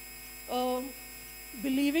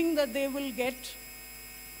believing that they will get,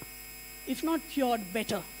 if not cured,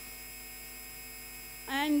 better.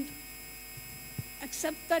 And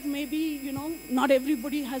accept that maybe, you know, not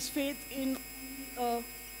everybody has faith in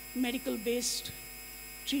medical-based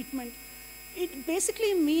treatment. It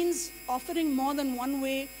basically means offering more than one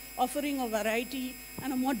way, offering a variety,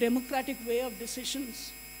 and a more democratic way of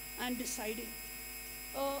decisions and deciding.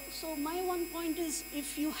 So my one point is,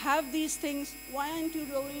 if you have these things, why aren't you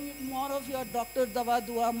rolling more of your Dr. Dawa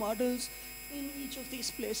Dua models in each of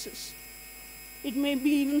these places? It may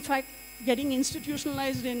be, in fact, getting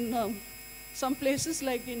institutionalized in some places,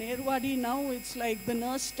 like in Irwadi now, it's like the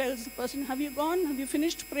nurse tells the person, have you gone? Have you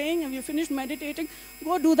finished praying? Have you finished meditating?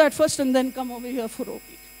 Go do that first and then come over here for OP.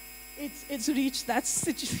 It's reached that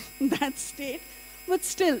state, but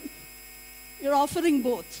still, you're offering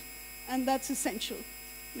both, and that's essential.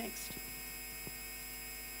 Next.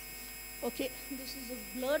 Okay, this is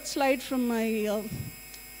a blurred slide from my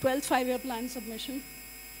 12th five-year plan submission.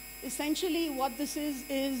 Essentially, what this is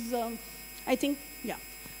I think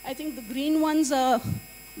the green ones are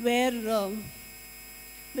where the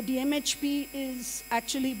DMHP is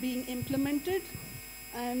actually being implemented,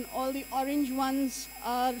 and all the orange ones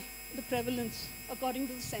are the prevalence according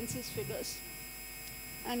to the census figures.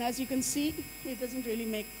 And as you can see, it doesn't really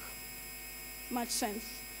make much sense.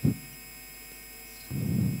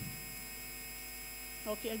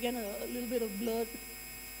 Okay, again, a little bit of blur.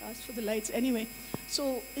 Ask for the lights. Anyway,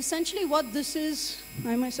 so essentially what this is,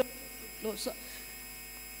 I myself closer.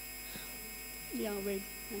 Yeah, wait,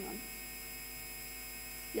 hang on.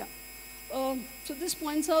 Yeah. So this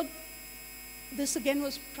points out this again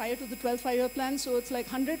was prior to the 12th five-year plan, so it's like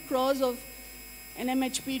 100 crores of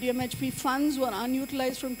NMHP, DMHP funds were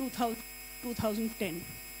unutilized from 2010.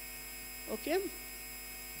 Okay?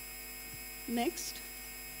 Next.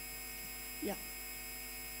 Yeah.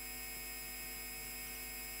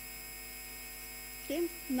 Okay,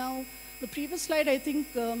 now the previous slide, I think,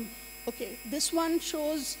 okay, this one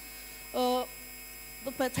shows the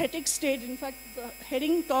pathetic state. In fact, the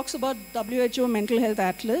heading talks about WHO Mental Health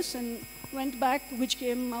Atlas and went back, which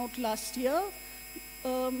came out last year.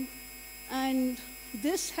 And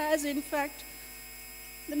this has, in fact,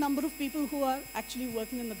 the number of people who are actually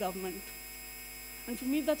working in the government. And for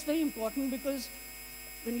me, that's very important because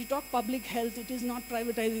when you talk public health, it is not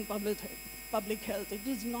privatizing public health. It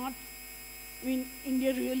is not, I mean,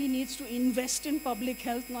 India really needs to invest in public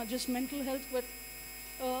health, not just mental health, but,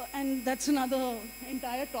 and that's another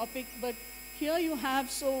entire topic. But here you have,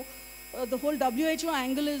 so the whole WHO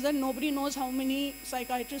angle is that nobody knows how many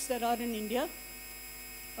psychiatrists there are in India.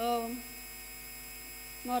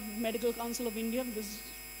 Not Medical Council of India, because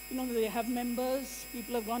you know, they have members,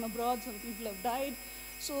 people have gone abroad, some people have died.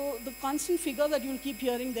 So the constant figure that you'll keep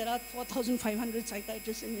hearing, there are 4,500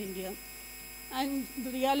 psychiatrists in India. And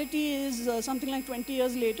the reality is something like 20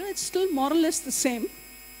 years later, it's still more or less the same.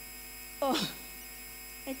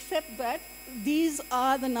 Except that these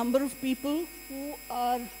are the number of people who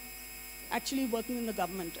are actually working in the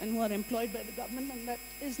government and who are employed by the government, and that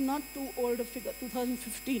is not too old a figure,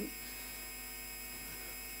 2015.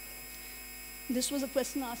 This was a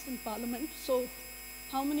question asked in Parliament. So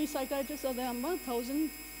how many psychiatrists are there, Amba? 1,000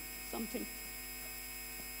 something.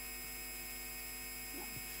 Yeah.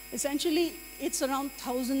 Essentially, it's around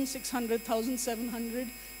 1,600, 1,700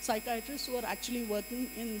 psychiatrists who are actually working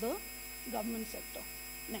in the government sector.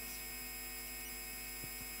 Next.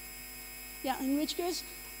 Yeah, in which case,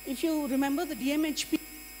 if you remember, the DMHP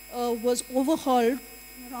was overhauled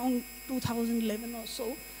around 2011 or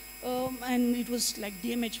so. And it was like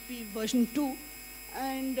DMHP version 2.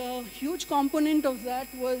 And a huge component of that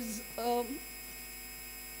was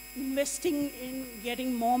investing in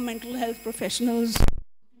getting more mental health professionals.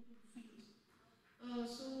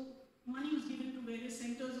 So money was given to various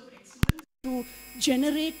centers of excellence to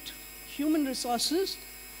generate human resources,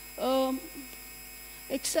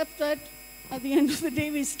 except that at the end of the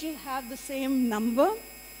day, we still have the same number.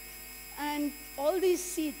 And all these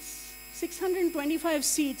seats, 625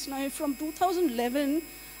 seats. Now, from 2011,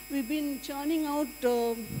 we've been churning out,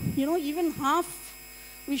 you know, even half.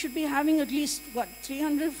 We should be having at least, what,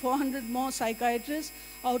 300, 400 more psychiatrists,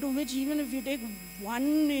 out of which even if you take 1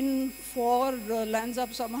 in 4 lands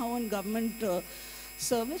up somehow in government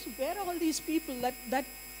service, where are all these people? That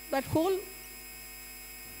whole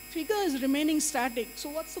figure is remaining static. So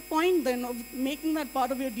what's the point then of making that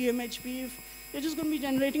part of your DMHP if you're just going to be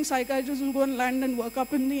generating psychiatrists who go and land and work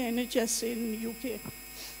up in the NHS in the UK.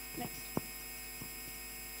 Next.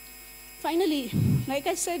 Finally, like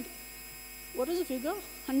I said, what is the figure?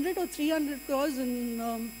 100 or 300 crores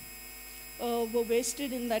were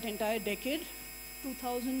wasted in that entire decade,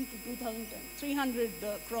 2000 to 2010, 300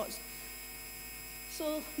 crores.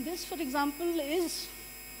 So this, for example, is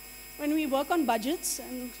when we work on budgets,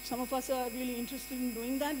 and some of us are really interested in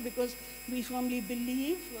doing that because we firmly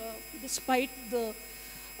believe, despite the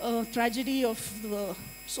tragedy of the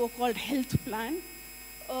so-called health plan,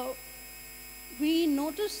 we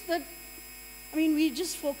notice that, I mean, we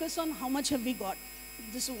just focus on how much have we got.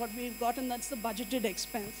 This is what we've got, and that's the budgeted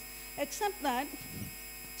expense. Except that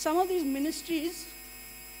some of these ministries,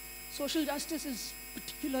 social justice is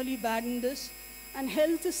particularly bad in this, and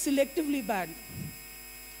health is selectively bad.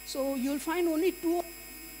 So you'll find only 2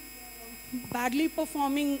 badly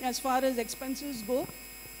performing as far as expenses go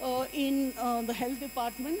in the health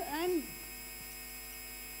department, and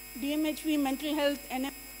DMHP, mental health,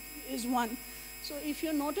 NM is 1. So if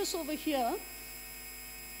you notice over here,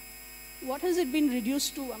 what has it been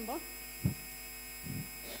reduced to, Amba?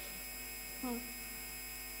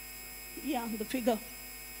 Yeah, the figure.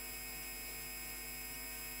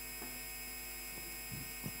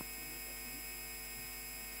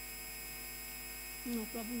 No,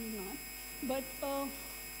 probably not. But,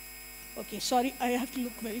 okay, sorry, I have to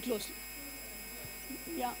look very closely.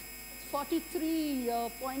 Yeah,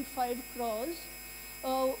 43.5 crores.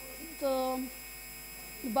 The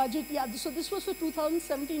budget, yeah, so this was for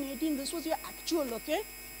 2017-18, this was your actual, okay?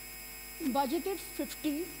 Budgeted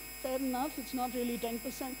 50, fair enough, it's not really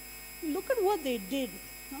 10%. Look at what they did.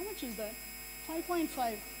 How much is that?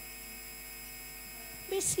 5.5.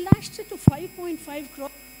 They slashed it to 5.5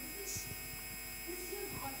 crores.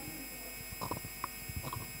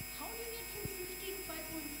 How do you get from 50 to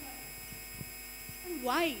 5.5? And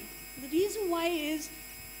why? The reason why is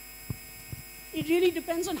it really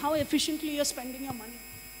depends on how efficiently you're spending your money.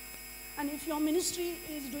 And if your ministry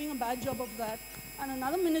is doing a bad job of that, and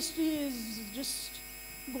another ministry is just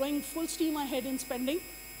going full steam ahead in spending,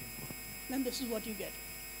 then this is what you get.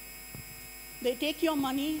 They take your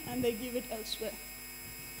money and they give it elsewhere.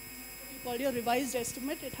 You call your revised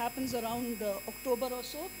estimate. It happens around October or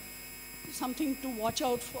so. Something to watch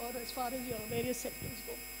out for as far as your various sectors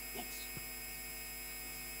go. Next.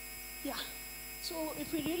 Yeah. So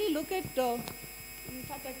if we really look at, in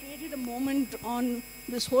fact, I created a moment on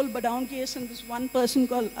this whole Badaun case and this one person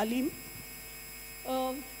called Alim,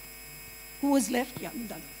 who was left. Yeah, I'm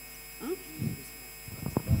done. Huh?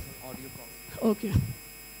 Okay.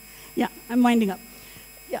 Yeah, I'm winding up.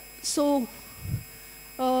 Yeah, so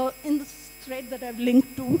in the thread that I've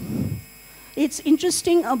linked to, it's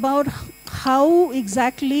interesting about how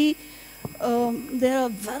exactly there are a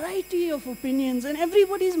variety of opinions and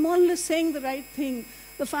everybody's more or less saying the right thing.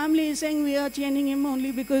 The family is saying we are chaining him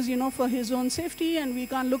only because, you know, for his own safety and we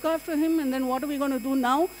can't look after him, and then what are we going to do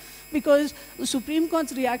now? Because the Supreme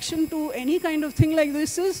Court's reaction to any kind of thing like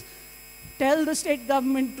this is tell the state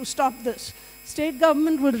government to stop this. State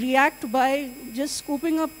government would react by just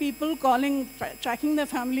scooping up people, calling, tracking their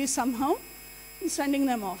families somehow, and sending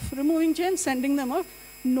them off. Removing chains, sending them off.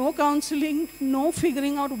 No counseling, no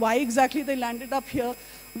figuring out why exactly they landed up here,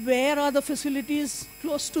 where are the facilities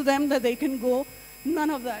close to them that they can go,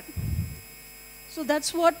 none of that. So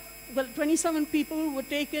that's what, well, 27 people were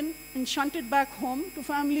taken and shunted back home to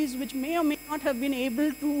families which may or may not have been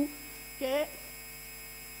able to care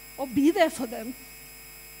or be there for them.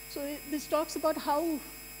 So this talks about how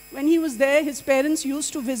when he was there, his parents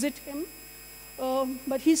used to visit him,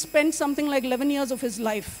 but he spent something like 11 years of his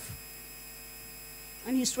life.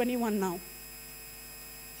 And he's 21 now.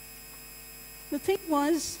 The thing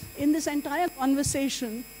was, in this entire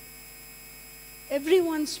conversation,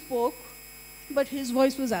 everyone spoke, but his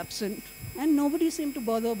voice was absent. And nobody seemed to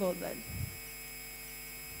bother about that.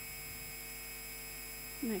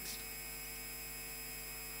 Next.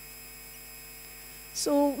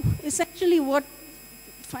 So essentially what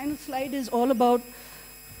final slide is all about,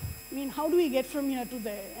 I mean, how do we get from here to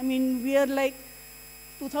there? I mean, we are like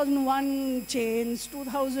 2001 chains,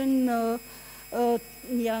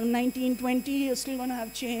 1920, you're still going to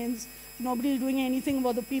have chains. Nobody is doing anything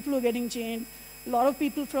about the people who are getting chained. A lot of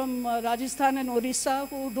people from Rajasthan and Orissa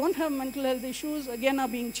who don't have mental health issues, again, are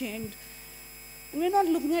being chained. And we're not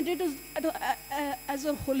looking at it as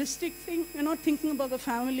a holistic thing. We're not thinking about the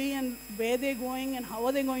family and where they're going and how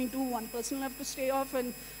are they going to. One person will have to stay off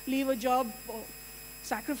and leave a job or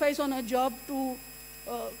sacrifice on a job to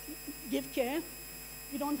give care.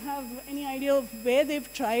 We don't have any idea of where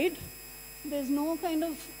they've tried. There's no kind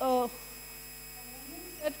of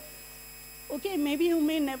that, okay, maybe you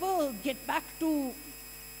may never get back to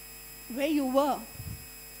where you were,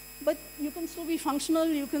 but you can still be functional,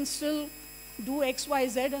 you can still do X, Y,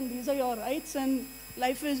 Z, and these are your rights, and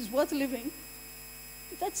life is worth living.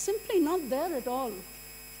 That's simply not there at all.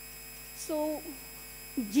 So,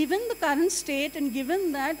 given the current state, and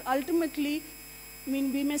given that ultimately, I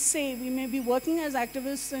mean, we may say we may be working as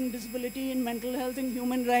activists in disability, in mental health, in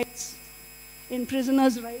human rights, in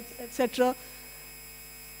prisoners' rights, etc.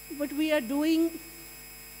 But we are doing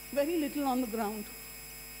very little on the ground.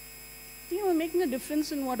 You know, we're making a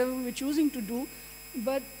difference in whatever we're choosing to do,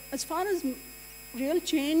 but as far as real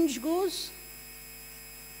change goes,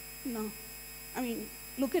 no. I mean,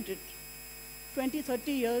 look at it. 20,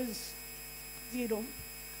 30 years, zero.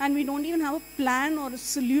 And we don't even have a plan or a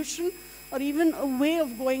solution or even a way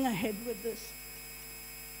of going ahead with this.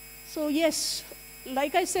 So yes,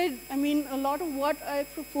 like I said, I mean, a lot of what I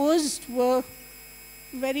proposed were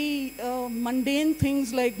very mundane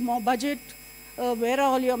things like more budget, where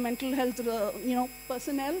are all your mental health,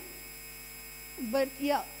 personnel. But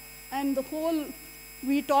yeah, and the whole,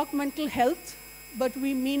 we talk mental health, but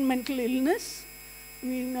we mean mental illness. I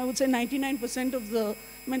mean, I would say 99% of the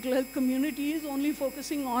mental health community is only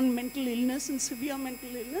focusing on mental illness and severe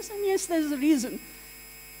mental illness, and yes, there's a reason.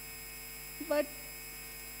 But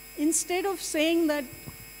instead of saying that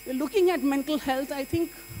we're looking at mental health, I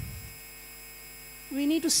think we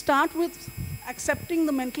need to start with accepting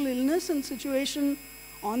the mental illness and situation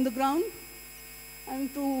on the ground,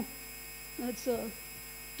 and to, that's a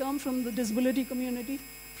term from the disability community,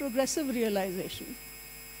 progressive realization.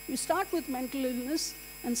 You start with mental illness,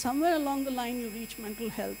 and somewhere along the line you reach mental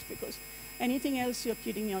health, because anything else you're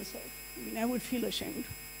kidding yourself. I mean, I would feel ashamed.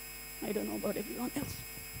 I don't know about everyone else.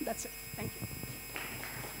 That's it. Thank you.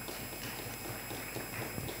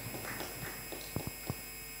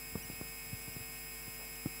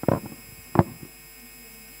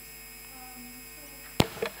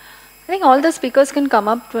 think all the speakers can come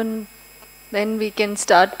up when then we can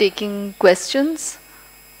start taking questions.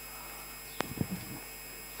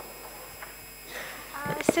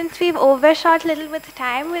 Since we've overshot a little with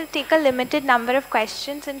time, we'll take a limited number of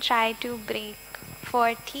questions and try to break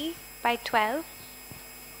 40 by 12.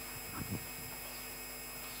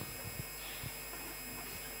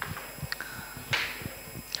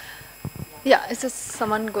 Yeah, is this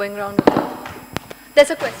someone going around?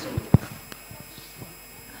 There's a question.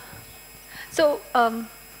 So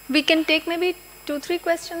we can take maybe 2-3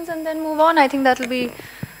 questions and then move on. I think that will be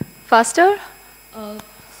faster. I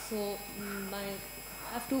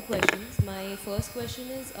have 2 questions. My first question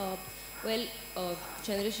is,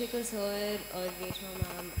 Chandra Shekhar sir, Reshma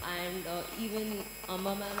ma'am, and even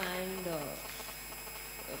Amba ma'am and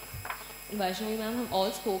Vaishnavi ma'am have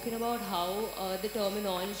all spoken about how the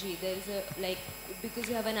terminology, there is a, like, because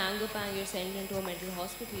you have an anger pang, you're sent into a mental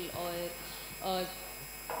hospital, or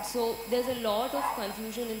so there's a lot of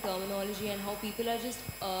confusion in terminology and how people are just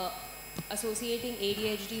associating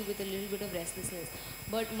ADHD with a little bit of restlessness.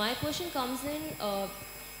 But my question comes in,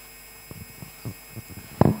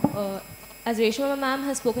 as Reshma ma'am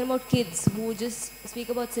has spoken about kids who just speak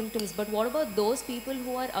about symptoms, but what about those people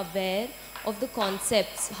who are aware of the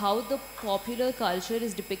concepts, how the popular culture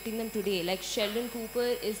is depicting them today? Like Sheldon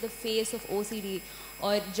Cooper is the face of OCD,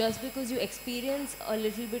 or just because you experience a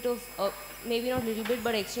little bit of, maybe not little bit,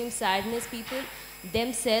 but extreme sadness, people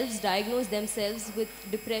themselves diagnose themselves with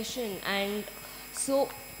depression. And so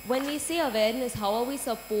when we say awareness, how are we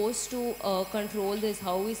supposed to control this?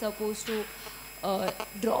 How are we supposed to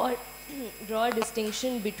draw a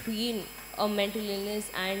distinction between a mental illness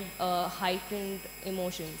and heightened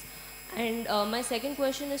emotions? And my second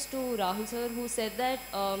question is to Rahul sir, who said that,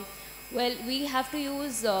 we have to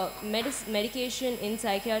use medication in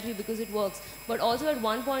psychiatry because it works. But also at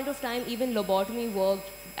one point of time, even lobotomy worked,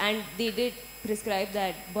 and they did prescribe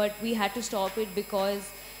that, but we had to stop it because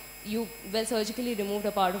you surgically removed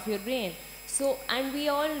a part of your brain. So, and we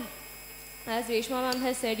all, as Reshma ma'am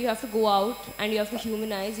has said, you have to go out and you have to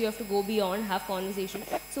humanize, you have to go beyond, have conversation.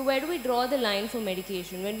 So where do we draw the line for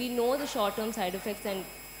medication? When we know the short-term side effects and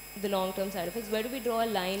the long-term side effects, where do we draw a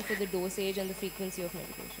line for the dosage and the frequency of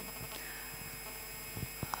medication?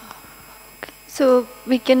 So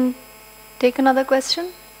we can take another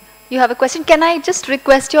question. You have a question? Can I just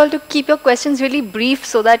request you all to keep your questions really brief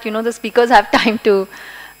so that, you know, the speakers have time to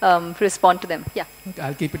respond to them? Yeah. Okay,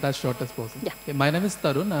 I'll keep it as short as possible. Yeah. Okay, my name is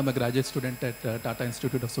Tarun. I'm a graduate student at Tata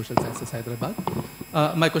Institute of Social Sciences, Hyderabad.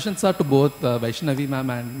 My questions are to both Vaishnavi ma'am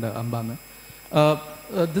and Amba ma'am.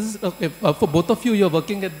 This is okay, for both of you. You're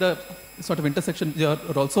working at the sort of intersection. You're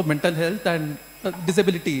also mental health and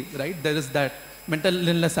disability, right? There is that mental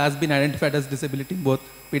illness has been identified as disability in both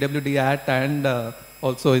PWD Act and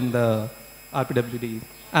also in the RPWD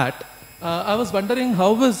Act. I was wondering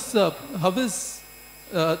how is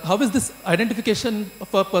this identification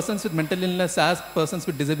for persons with mental illness as persons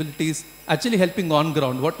with disabilities actually helping on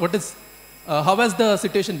ground? How has the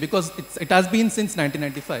situation, because it has been since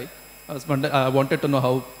 1995. I wanted to know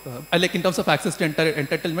how, like in terms of access to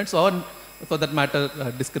entitlements, or for that matter,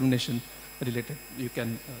 discrimination related, you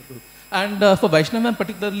can do. And for Vaishnavi,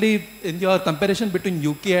 particularly in your comparison between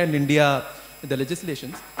UK and India, the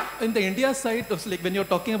legislations, in the India side, like when you're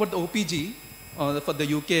talking about the OPG for the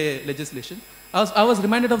UK legislation, I was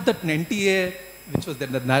reminded of that NTA, which was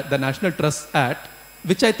the National Trust Act,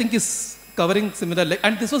 which I think is covering similar,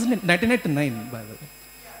 and this was in 1999, by the way.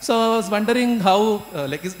 So I was wondering how,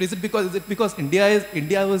 is it because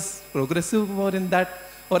India was progressive more in that,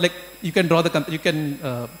 or like you can draw you can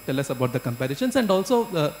tell us about the comparisons, and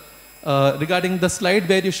also regarding the slide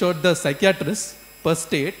where you showed the psychiatrists per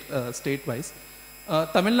state, state-wise.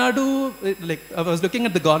 Tamil Nadu, like I was looking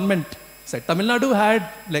at the government side. Tamil Nadu had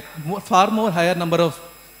like far more higher number of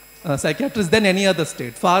psychiatrists than any other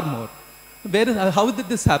state, far more. How did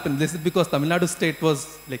this happen? This is because Tamil Nadu state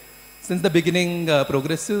was like since the beginning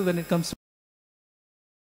progressive when it comes to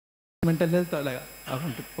mental health. Like, I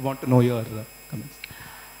want to know your comments.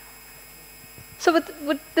 So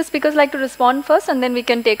would the speakers like to respond first, and then we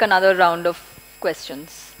can take another round of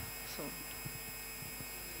questions?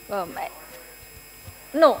 So,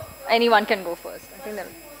 no, anyone can go first. I think that.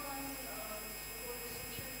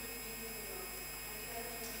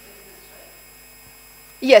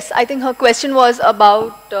 Yes, I think her question was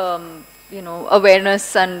about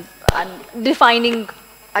awareness and defining.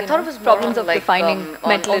 I thought it was problems more of like, defining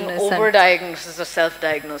mental illness. Overdiagnosis or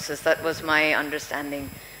self-diagnosis. That was my understanding.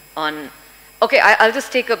 Okay, I'll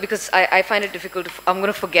just take because I find it difficult. I'm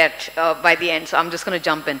going to forget by the end, so I'm just going to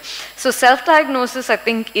jump in. So self-diagnosis, I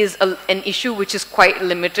think, is an issue which is quite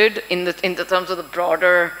limited in the terms of the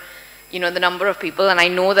broader you know, the number of people, and I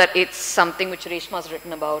know that it's something which Reshma's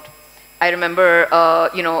written about. I remember,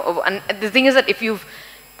 you know, and the thing is that if you've,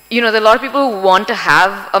 you know, there are a lot of people who want to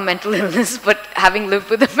have a mental illness, but having lived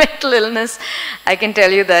with a mental illness, I can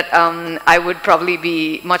tell you that I would probably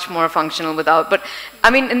be much more functional without. But I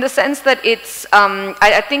mean, in the sense that it's,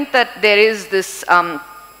 I think that there is this,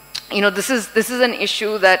 you know, this is an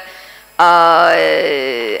issue that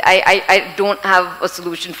I don't have a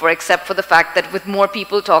solution for, except for the fact that with more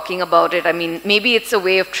people talking about it, I mean, maybe it's a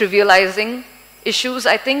way of trivializing issues,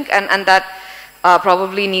 I think, and that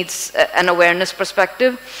probably needs an awareness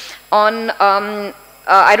perspective. On,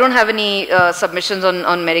 I don't have any submissions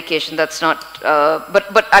on medication. That's not,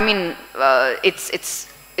 but I mean, it's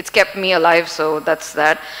kept me alive, so that's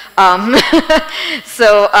that.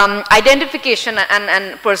 So Identification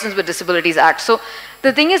and Persons with Disabilities Act. So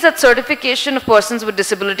the thing is that certification of persons with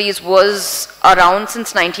disabilities was around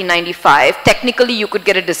since 1995. Technically, you could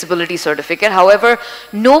get a disability certificate. However,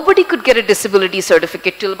 nobody could get a disability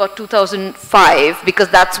certificate till about 2005, because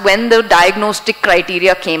that's when the diagnostic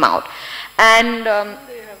criteria came out. And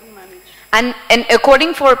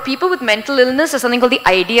according for people with mental illness, there's something called the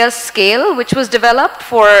IDEA scale, which was developed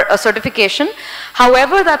for a certification.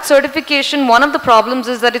 However, that certification, one of the problems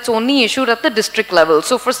is that it's only issued at the district level.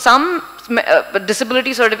 So for some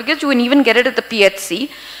disability certificates, you can even get it at the PHC,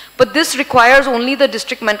 but this requires only the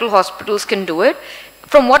district mental hospitals can do it.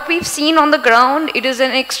 From what we've seen on the ground, it is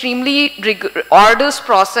an extremely arduous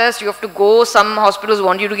process. You have to go, some hospitals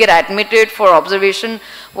want you to get admitted for observation,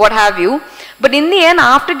 what have you. But in the end,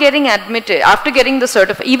 after getting admitted, after getting the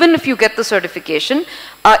certificate, even if you get the certification,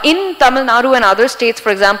 in Tamil Nadu and other states,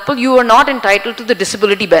 for example, you are not entitled to the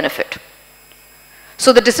disability benefit.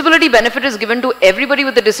 So the disability benefit is given to everybody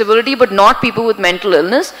with a disability, but not people with mental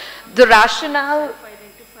illness. The rationale...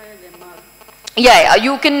 Yeah,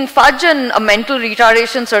 you can fudge a mental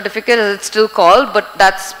retardation certificate, as it's still called, but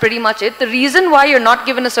that's pretty much it. The reason why you're not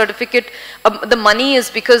given a certificate, the money, is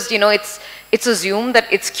because, you know, it's assumed that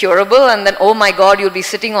it's curable, and then, oh my God, you'll be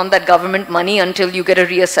sitting on that government money until you get a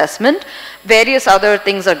reassessment. Various other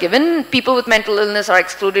things are given. People with mental illness are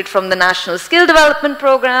excluded from the National Skill Development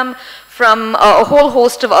Program, from a whole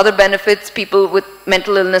host of other benefits. People with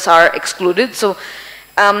mental illness are excluded. So.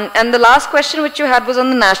 And the last question which you had was on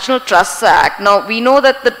the National Trusts Act. Now, we know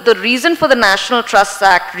that the reason for the National Trusts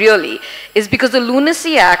Act really is because the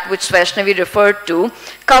Lunacy Act, which Vaishnavi referred to,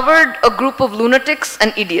 covered a group of lunatics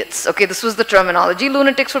and idiots. Okay, this was the terminology.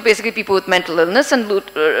 Lunatics were basically people with mental illness, and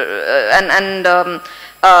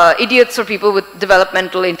idiots were people with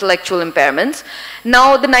developmental intellectual impairments.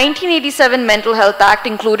 Now, the 1987 Mental Health Act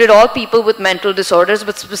included all people with mental disorders,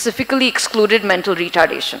 but specifically excluded mental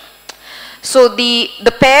retardation. So the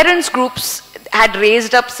parents groups had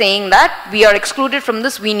raised up saying that we are excluded from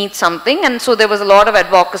this, we need something, and so there was a lot of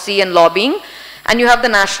advocacy and lobbying. And you have the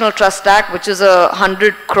National Trust Act, which is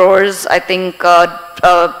 100 crores, I think,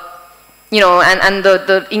 you know, and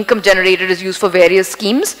the income generated is used for various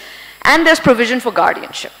schemes, and there's provision for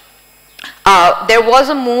guardianship. There was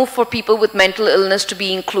a move for people with mental illness to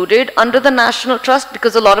be included under the National Trust,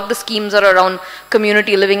 because a lot of the schemes are around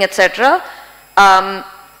community living, etc.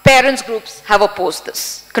 Parents groups have opposed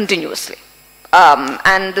this continuously.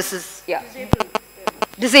 And this is, yeah.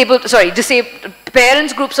 Disabled,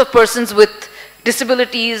 parents groups of persons with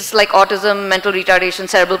disabilities like autism, mental retardation,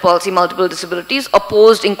 cerebral palsy, multiple disabilities,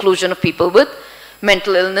 opposed inclusion of people with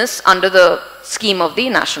mental illness under the scheme of the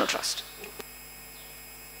National Trust.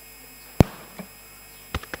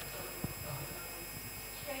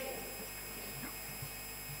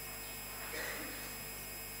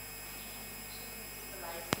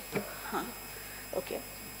 Okay.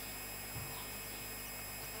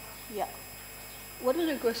 Yeah. What is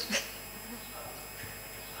your question?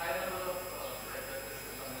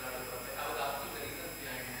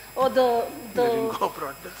 Oh,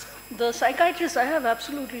 the psychiatrist, I have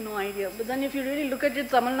absolutely no idea. But then if you really look at it,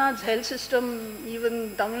 Tamil Nadu's health system,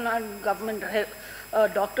 even Tamil Nadu government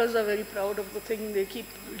doctors are very proud of the thing. They keep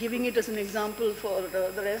giving it as an example for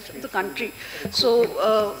the rest of the country.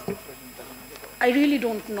 So I really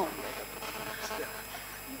don't know.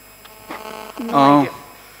 No idea.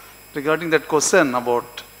 Regarding that question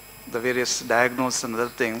about the various diagnoses and other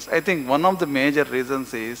things, I think one of the major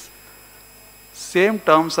reasons is same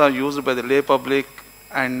terms are used by the lay public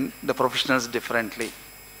and the professionals differently.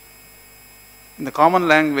 In the common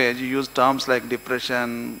language, you use terms like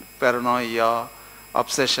depression, paranoia,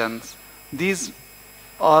 obsessions. These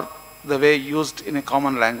are the way used in a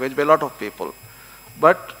common language by a lot of people.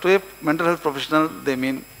 But to a mental health professional, they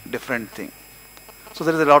mean different thing. So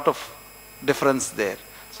there is a lot of difference there.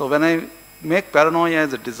 So when I make paranoia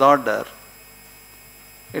as a disorder,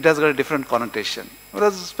 it has got a different connotation.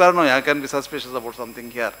 Whereas paranoia, I can be suspicious about something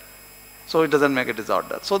here. So it doesn't make a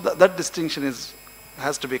disorder. So that distinction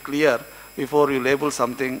has to be clear before you label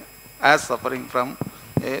something as suffering from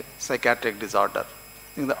a psychiatric disorder.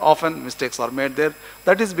 I think that often mistakes are made there.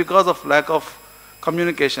 That is because of lack of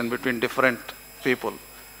communication between different people.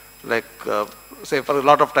 Like, say, for a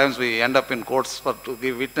lot of times we end up in courts to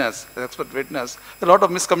give witness, expert witness. A lot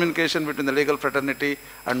of miscommunication between the legal fraternity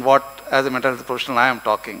and what, as a mental health professional, I am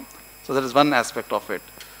talking. So that is one aspect of it.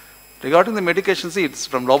 Regarding the medication, see, it's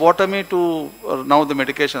from lobotomy to now the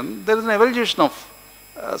medication, there is an evolution of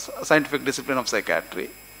scientific discipline of psychiatry.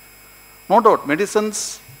 No doubt,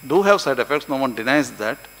 medicines do have side effects, no one denies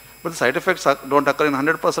that, but the side effects don't occur in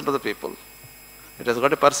 100% of the people. It has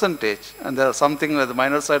got a percentage, and there are something like the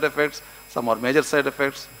minor side effects, some are major side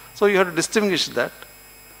effects. So you have to distinguish that.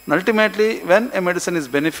 And ultimately, when a medicine is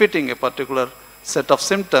benefiting a particular set of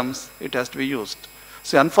symptoms, it has to be used.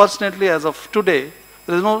 See, unfortunately, as of today,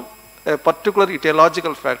 there is no a particular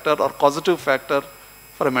etiological factor or causative factor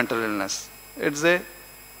for a mental illness. It's a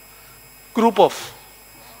group of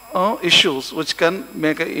issues which can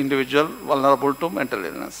make an individual vulnerable to mental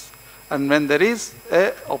illness. And when there is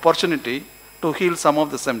an opportunity to heal some of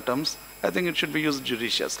the symptoms, I think it should be used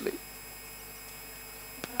judiciously.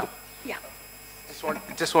 Yeah.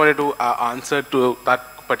 Just wanted to answer to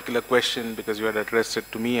that particular question because you had addressed it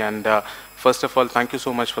to me. And first of all, thank you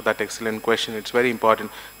so much for that excellent question. It's very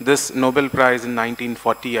important. This Nobel Prize in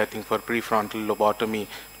 1940, I think, for prefrontal lobotomy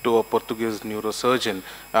to a Portuguese neurosurgeon,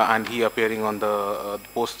 and he appearing on the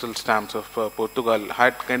postal stamps of Portugal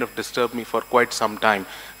had kind of disturbed me for quite some time.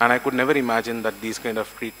 And I could never imagine that these kind of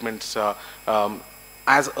treatments,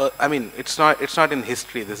 I mean, it's not in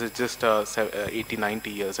history. This is just 80, 90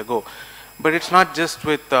 years ago. But it's not just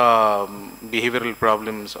with behavioral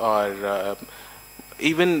problems or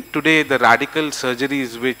even today the radical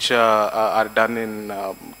surgeries which are done in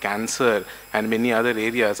cancer and many other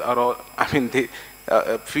areas are all, I mean,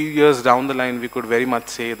 a few years down the line we could very much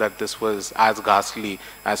say that this was as ghastly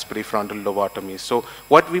as prefrontal lobotomy. So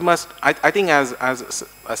what we must, I think as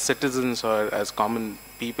citizens or as common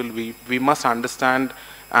people, we must understand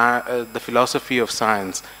the philosophy of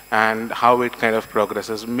science and how it kind of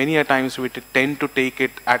progresses. Many a times we tend to take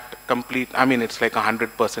it at complete, I mean, it's like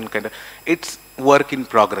 100% kind of, it's work in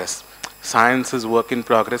progress. Science is work in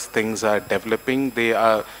progress, things are developing,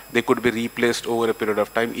 they could be replaced over a period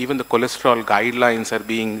of time. Even the cholesterol guidelines are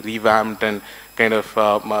being revamped and kind of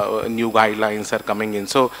new guidelines are coming in.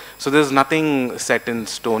 So there's nothing set in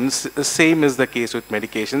stone. Same is the case with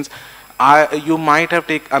medications. You might have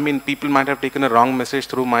people might have taken a wrong message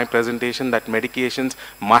through my presentation that medications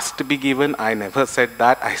must be given. I never said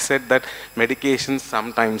that. I said that medications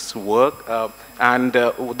sometimes work. And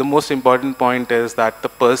the most important point is that the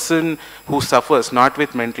person who suffers, not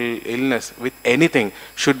with mental illness, with anything,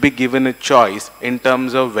 should be given a choice in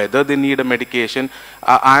terms of whether they need a medication.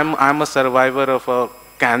 I'm a survivor of a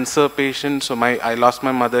cancer patient. So I lost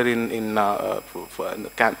my mother in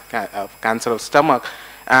cancer of stomach.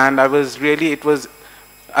 And I was really,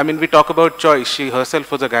 I mean, we talk about choice. She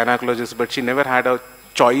herself was a gynecologist, but she never had a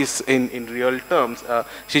choice in real terms.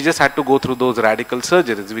 She just had to go through those radical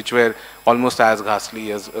surgeries, which were almost as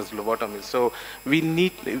ghastly as lobotomies. So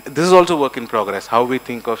this is also work in progress, how we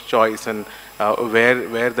think of choice and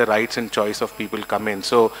where the rights and choice of people come in.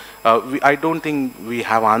 So I don't think we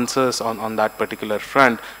have answers on that particular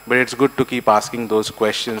front, but it's good to keep asking those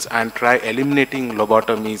questions and try eliminating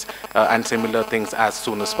lobotomies and similar things as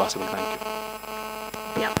soon as possible. Thank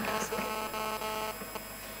you. Yeah.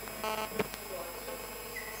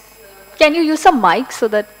 Can you use some mic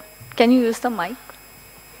can you use the mic?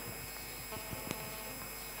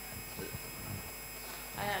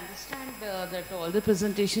 I understand that all the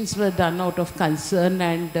presentations were done out of concern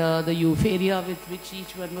and the euphoria with which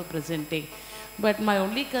each one were presenting. But my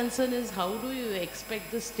only concern is how do you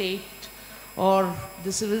expect the state or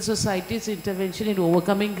the civil society's intervention in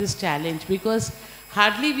overcoming this challenge? Because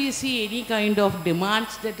hardly we see any kind of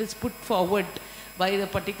demands that is put forward by the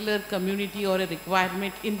particular community or a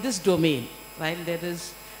requirement in this domain, while there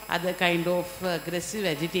is other kind of aggressive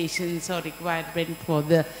agitations or requirement for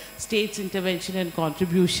the state's intervention and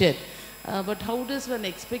contribution. But how does one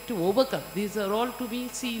expect to overcome? These are all to me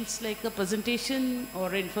seems like a presentation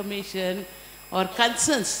or information or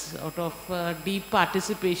concerns out of deep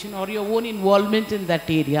participation or your own involvement in that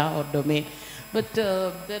area or domain. But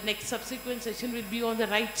the next subsequent session will be on the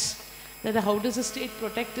rights. That how does the state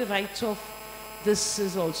protect the rights of this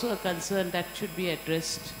is also a concern that should be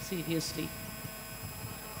addressed seriously.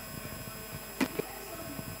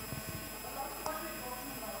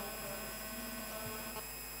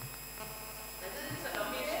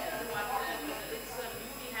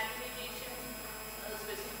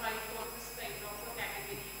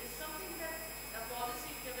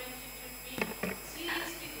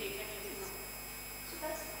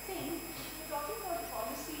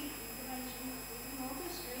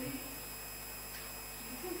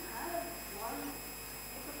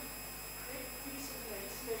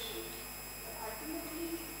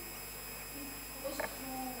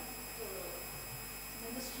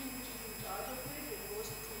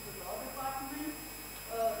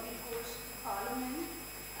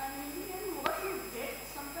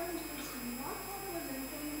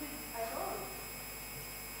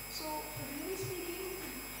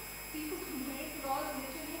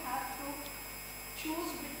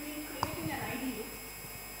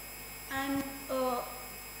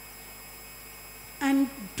 and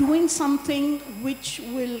doing something which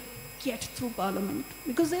will get through Parliament.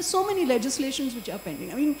 Because there's so many legislations which are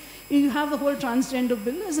pending. I mean, you have the whole transgender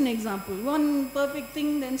bill as an example. One perfect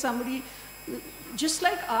thing, then somebody, just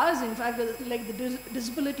like ours, in fact, like the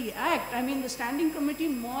Disability Act, I mean, the Standing Committee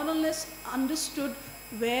more or less understood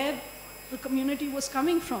where the community was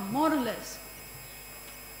coming from, more or less.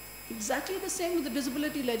 Exactly the same with the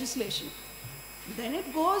disability legislation. Then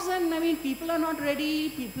it goes and, I mean, people are not ready,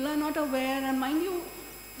 people are not aware, and mind you,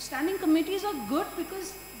 standing committees are good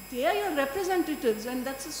because they are your representatives, and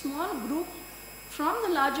that's a small group from the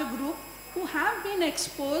larger group who have been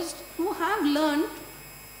exposed, who have learned,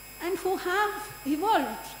 and who have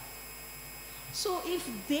evolved. So if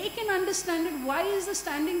they can understand it, why is the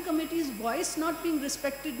standing committee's voice not being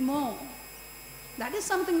respected more? That is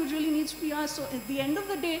something which really needs to be asked. So at the end of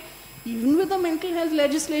the day, even with the mental health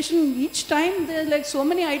legislation, each time there's like so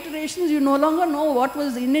many iterations, you no longer know what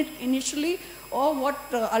was in it initially or what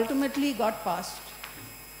ultimately got passed.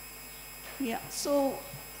 Yeah, so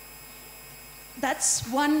that's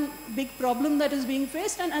one big problem that is being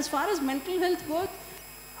faced. And as far as mental health goes,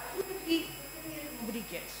 ultimately, nobody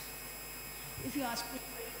cares. If you ask me,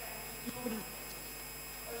 nobody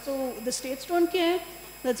cares. So the states don't care.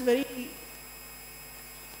 That's very,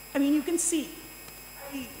 I mean, you can see.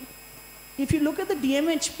 If you look at the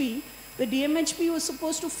DMHP was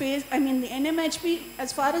supposed to phase, I mean, the NMHP,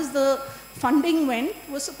 as far as the funding went,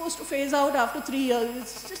 was supposed to phase out after 3 years.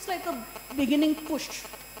 It's just like a beginning push.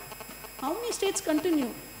 How many states continue?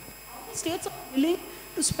 How many states are willing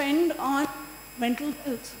to spend on mental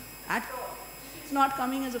health at all? It's not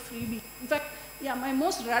coming as a freebie. In fact, yeah, my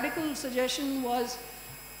most radical suggestion was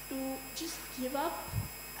to just give up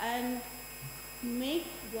and make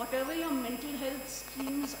whatever your mental health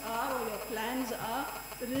schemes are or your plans are,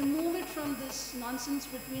 remove it from this nonsense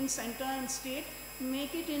between center and state,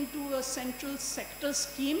 make it into a central sector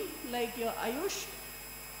scheme like your Ayush.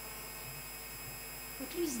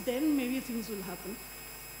 At least then maybe things will happen.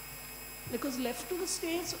 Because left to the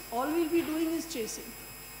states, all we'll be doing is chasing.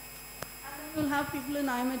 And we'll have people in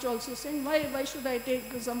IMH also saying, why should I take,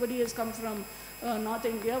 somebody has come from North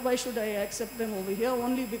India, why should I accept them over here?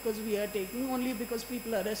 Only because we are taking, only because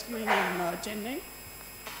people are rescuing in Chennai.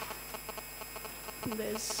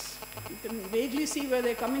 You can vaguely see where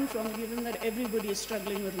they're coming from, given that everybody is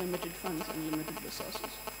struggling with limited funds and limited resources.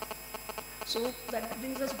 So that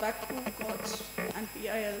brings us back to courts and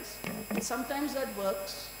PILs. And sometimes that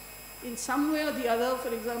works. In some way or the other,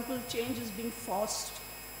 for example, change is being forced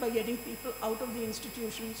by getting people out of the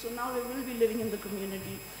institution. So now they will be living in the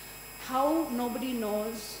community. How, nobody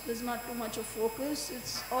knows. There's not too much of focus.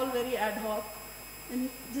 It's all very ad hoc. And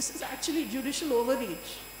this is actually judicial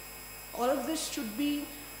overreach. All of this should be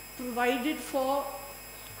provided for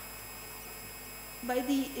by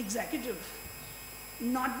the executive,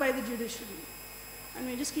 not by the judiciary. And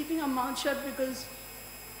we're just keeping our mouth shut because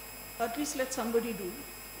at least let somebody do.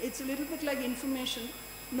 It's a little bit like information.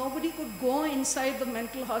 Nobody could go inside the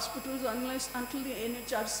mental hospitals until the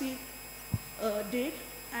NHRC did.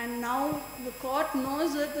 And now the court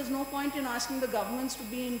knows that there's no point in asking the governments to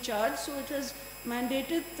be in charge, so it has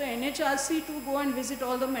mandated the NHRC to go and visit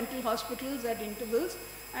all the mental hospitals at intervals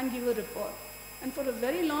and give a report. And for a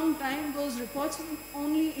very long time, those reports are the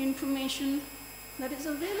only information that is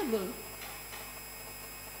available.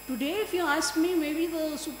 Today, if you ask me, maybe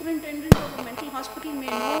the superintendent of a mental hospital may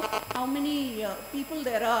know how many people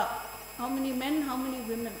there are, how many men, how many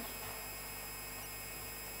women.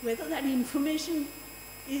 Whether that information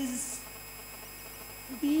is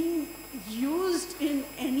being used in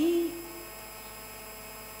any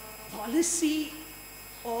policy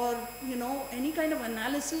or, any kind of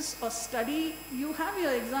analysis or study, you have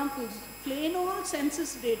your examples. Plain old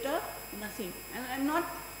census data, nothing. And I'm not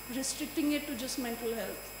restricting it to just mental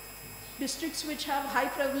health. Districts which have high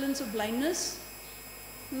prevalence of blindness,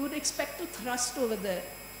 we would expect a thrust over there,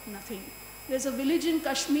 nothing. There's a village in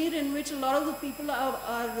Kashmir in which a lot of the people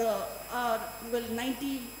are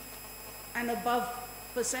 90 and above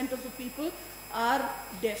 % of the people are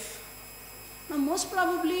deaf. Now, most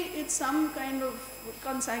probably it's some kind of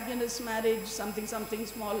consanguineous marriage, something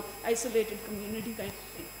small, isolated community kind of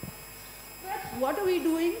thing. But what are we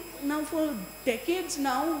doing? Now, for decades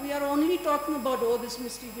now, we are only talking about, this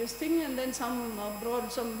mysterious thing, and then some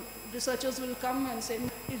researchers will come and say,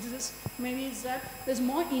 is this, maybe it's that. There's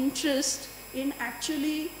more interest in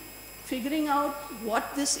actually figuring out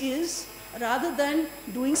what this is, rather than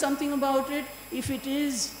doing something about it. If it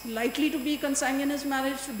is likely to be consanguineous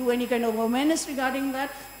marriage, to do any kind of awareness regarding that.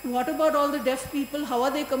 What about all the deaf people? How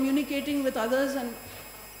are they communicating with others? And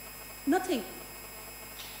nothing.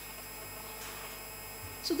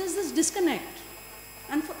 So there's this disconnect.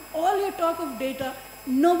 And for all your talk of data,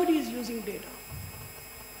 nobody is using data.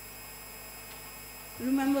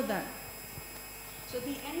 Remember that. So at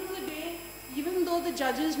the end of the day, even though the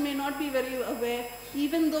judges may not be very aware,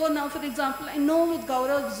 even though now, for example, I know with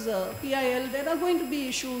Gaurav's PIL, there are going to be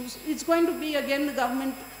issues. It's going to be, again, the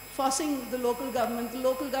government forcing the local government. The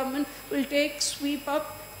local government will sweep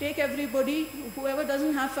up, take everybody, whoever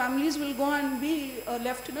doesn't have families will go and be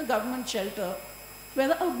left in a government shelter.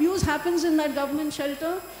 Whether abuse happens in that government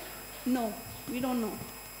shelter, no, we don't know.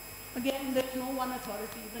 Again, there is no one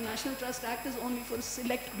authority. The National Trust Act is only for a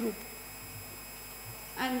select group.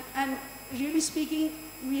 And really speaking,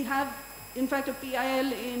 we have, in fact, a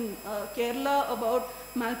PIL in Kerala about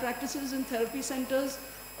malpractices in therapy centers.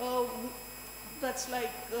 That's like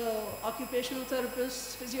occupational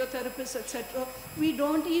therapists, physiotherapists, etc. We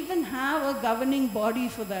don't even have a governing body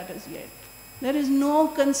for that as yet. There is no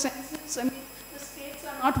consensus. I mean, the states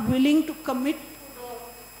are not willing to commit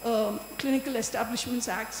to the Clinical Establishments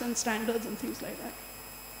Acts and standards and things like that.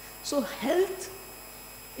 So health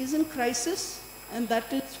is in crisis, and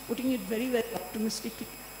that is putting it very, very optimistically.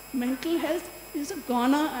 Mental health is a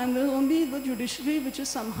goner, and there's only the judiciary which is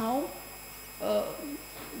somehow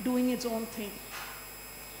doing its own thing.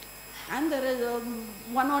 And there are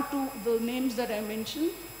one or two, the names that I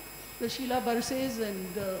mentioned, the Sheila Barses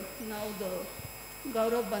and now the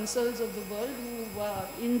Gaurav Bansals of the world, who are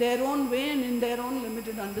in their own way and in their own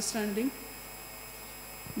limited understanding,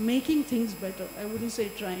 making things better. I wouldn't say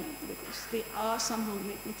trying, because they are somehow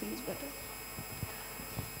making things better.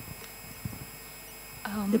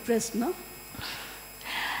 Depressed, no?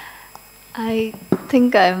 I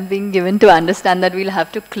think I'm being given to understand that we'll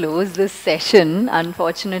have to close this session,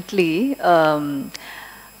 unfortunately.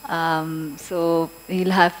 So we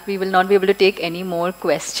will not be able to take any more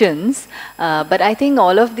questions. But I think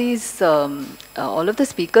all of these, all of the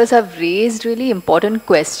speakers have raised really important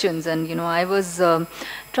questions. And, you know, I was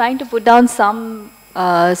trying to put down some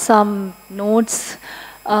notes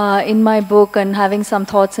in my book and having some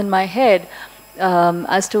thoughts in my head.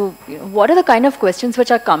 As to what are the kind of questions which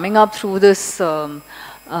are coming up through this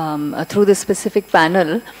specific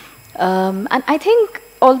panel, and I think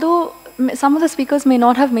although some of the speakers may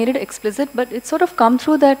not have made it explicit, but it's sort of come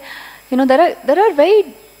through that, you know, there are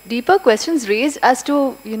very deeper questions raised as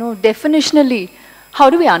to, you know, definitionally how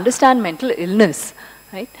do we understand mental illness,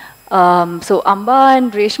 right? So Amba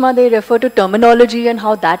and Reshma, they refer to terminology and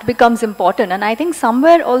how that becomes important, and I think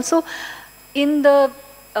somewhere also in the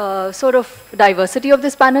sort of diversity of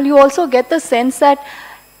this panel, you also get the sense that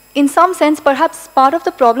in some sense perhaps part of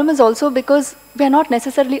the problem is also because we are not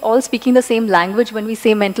necessarily all speaking the same language when we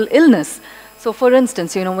say mental illness. So for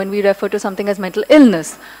instance, you know, when we refer to something as mental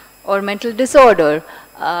illness or mental disorder,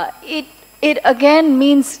 it again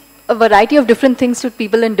means a variety of different things to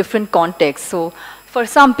people in different contexts. So for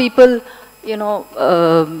some people, you know,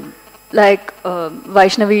 like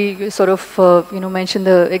Vaishnavi sort of, you know, mentioned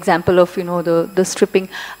the example of, you know, the stripping.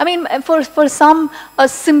 I mean, for some, a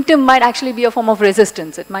symptom might actually be a form of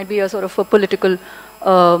resistance. It might be a sort of a political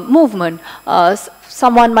movement.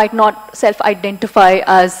 Someone might not self-identify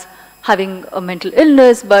as having a mental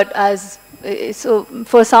illness, but as, so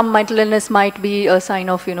for some, mental illness might be a sign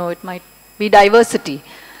of, you know, it might be diversity.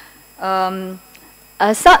 Some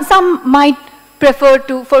might prefer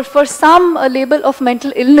to, for some, a label of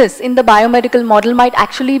mental illness in the biomedical model might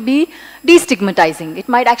actually be destigmatizing. It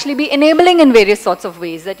might actually be enabling in various sorts of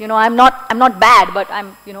ways that, you know, I'm not bad, but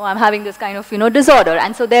I'm having this kind of, you know, disorder.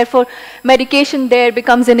 And so therefore, medication there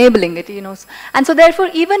becomes enabling it, you know. And so therefore,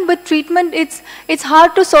 even with treatment, it's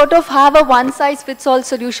hard to sort of have a one-size-fits-all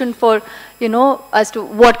solution for, you know, as to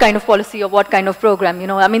what kind of policy or what kind of program, you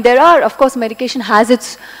know. I mean, there are, of course, medication has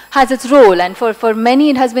its role, and for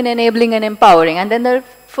many it has been enabling and empowering. And then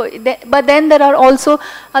but then there are also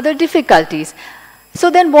other difficulties. So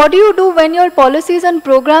then what do you do when your policies and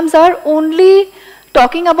programs are only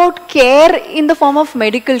talking about care in the form of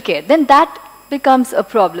medical care? Then that becomes a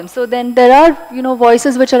problem. So then there are, you know,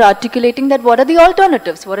 voices which are articulating that what are the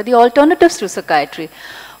alternatives? What are the alternatives to psychiatry?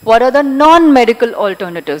 What are the non-medical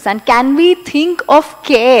alternatives? And can we think of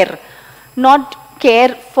care, not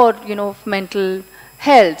care for, you know, mental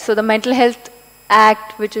health? So the Mental Health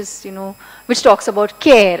Act, which is, you know, which talks about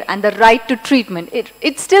care and the right to treatment,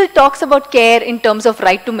 it still talks about care in terms of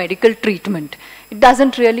right to medical treatment. It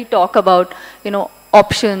doesn't really talk about, you know,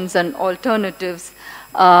 options and alternatives.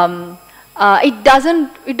 It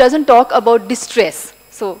doesn't talk about distress.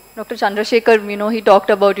 So Dr. Chandra, you know, he talked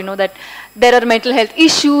about, you know, that there are mental health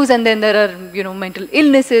issues and then there are, you know, mental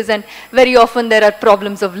illnesses, and very often there are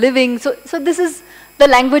problems of living. So this is the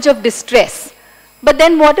language of distress. But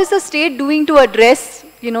then what is the state doing to address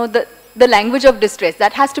you know, the language of distress.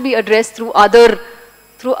 That has to be addressed through other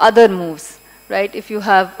moves, right? If you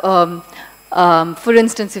have, for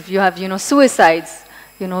instance, if you have, you know, suicides,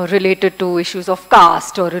 you know, related to issues of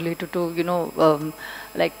caste or related to, you know,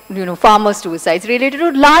 like, you know, farmer suicides, related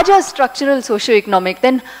to larger structural socio-economic,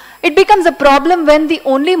 then it becomes a problem when the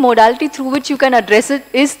only modality through which you can address it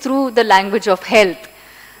is through the language of health.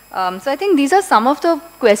 So I think these are some of the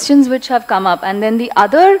questions which have come up. And then the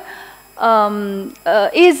other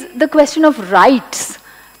is the question of rights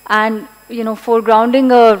and, you know,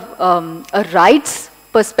 foregrounding a rights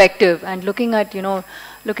perspective and looking at, you know,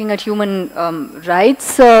 looking at human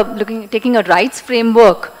rights, taking a rights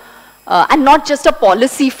framework and not just a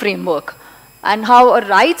policy framework, and how a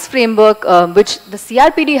rights framework which the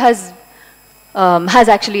CRPD has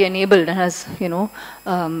actually enabled and has, you know,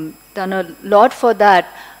 done a lot for that,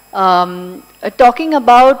 talking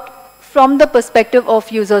about from the perspective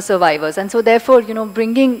of user survivors. And so therefore, you know,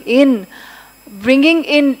 bringing in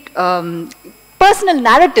personal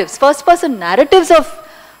narratives, first person narratives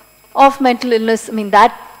of mental illness. I mean,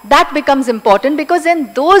 that becomes important, because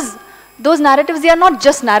then those narratives, they are not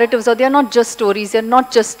just narratives, or they are not just stories, they are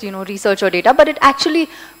not just, you know, research or data, but it actually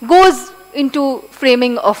goes into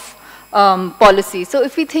framing of policy. So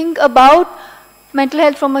if we think about mental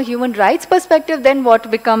health from a human rights perspective, then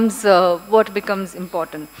what becomes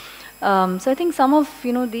important? So I think some of,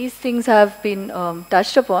 you know, these things have been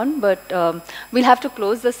touched upon, but we'll have to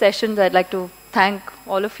close the session. I'd like to thank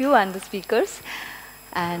all of you and the speakers.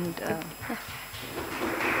 And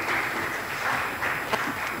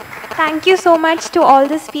Thank you so much to all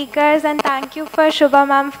the speakers, and thank you for Shubha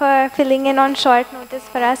ma'am for filling in on short notice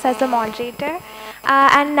for us as a moderator.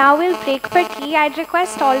 And now we'll break for tea. I'd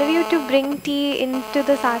request all of you to bring tea into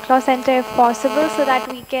the Sackler Center if possible, so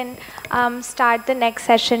that we can start the next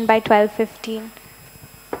session by 12:15.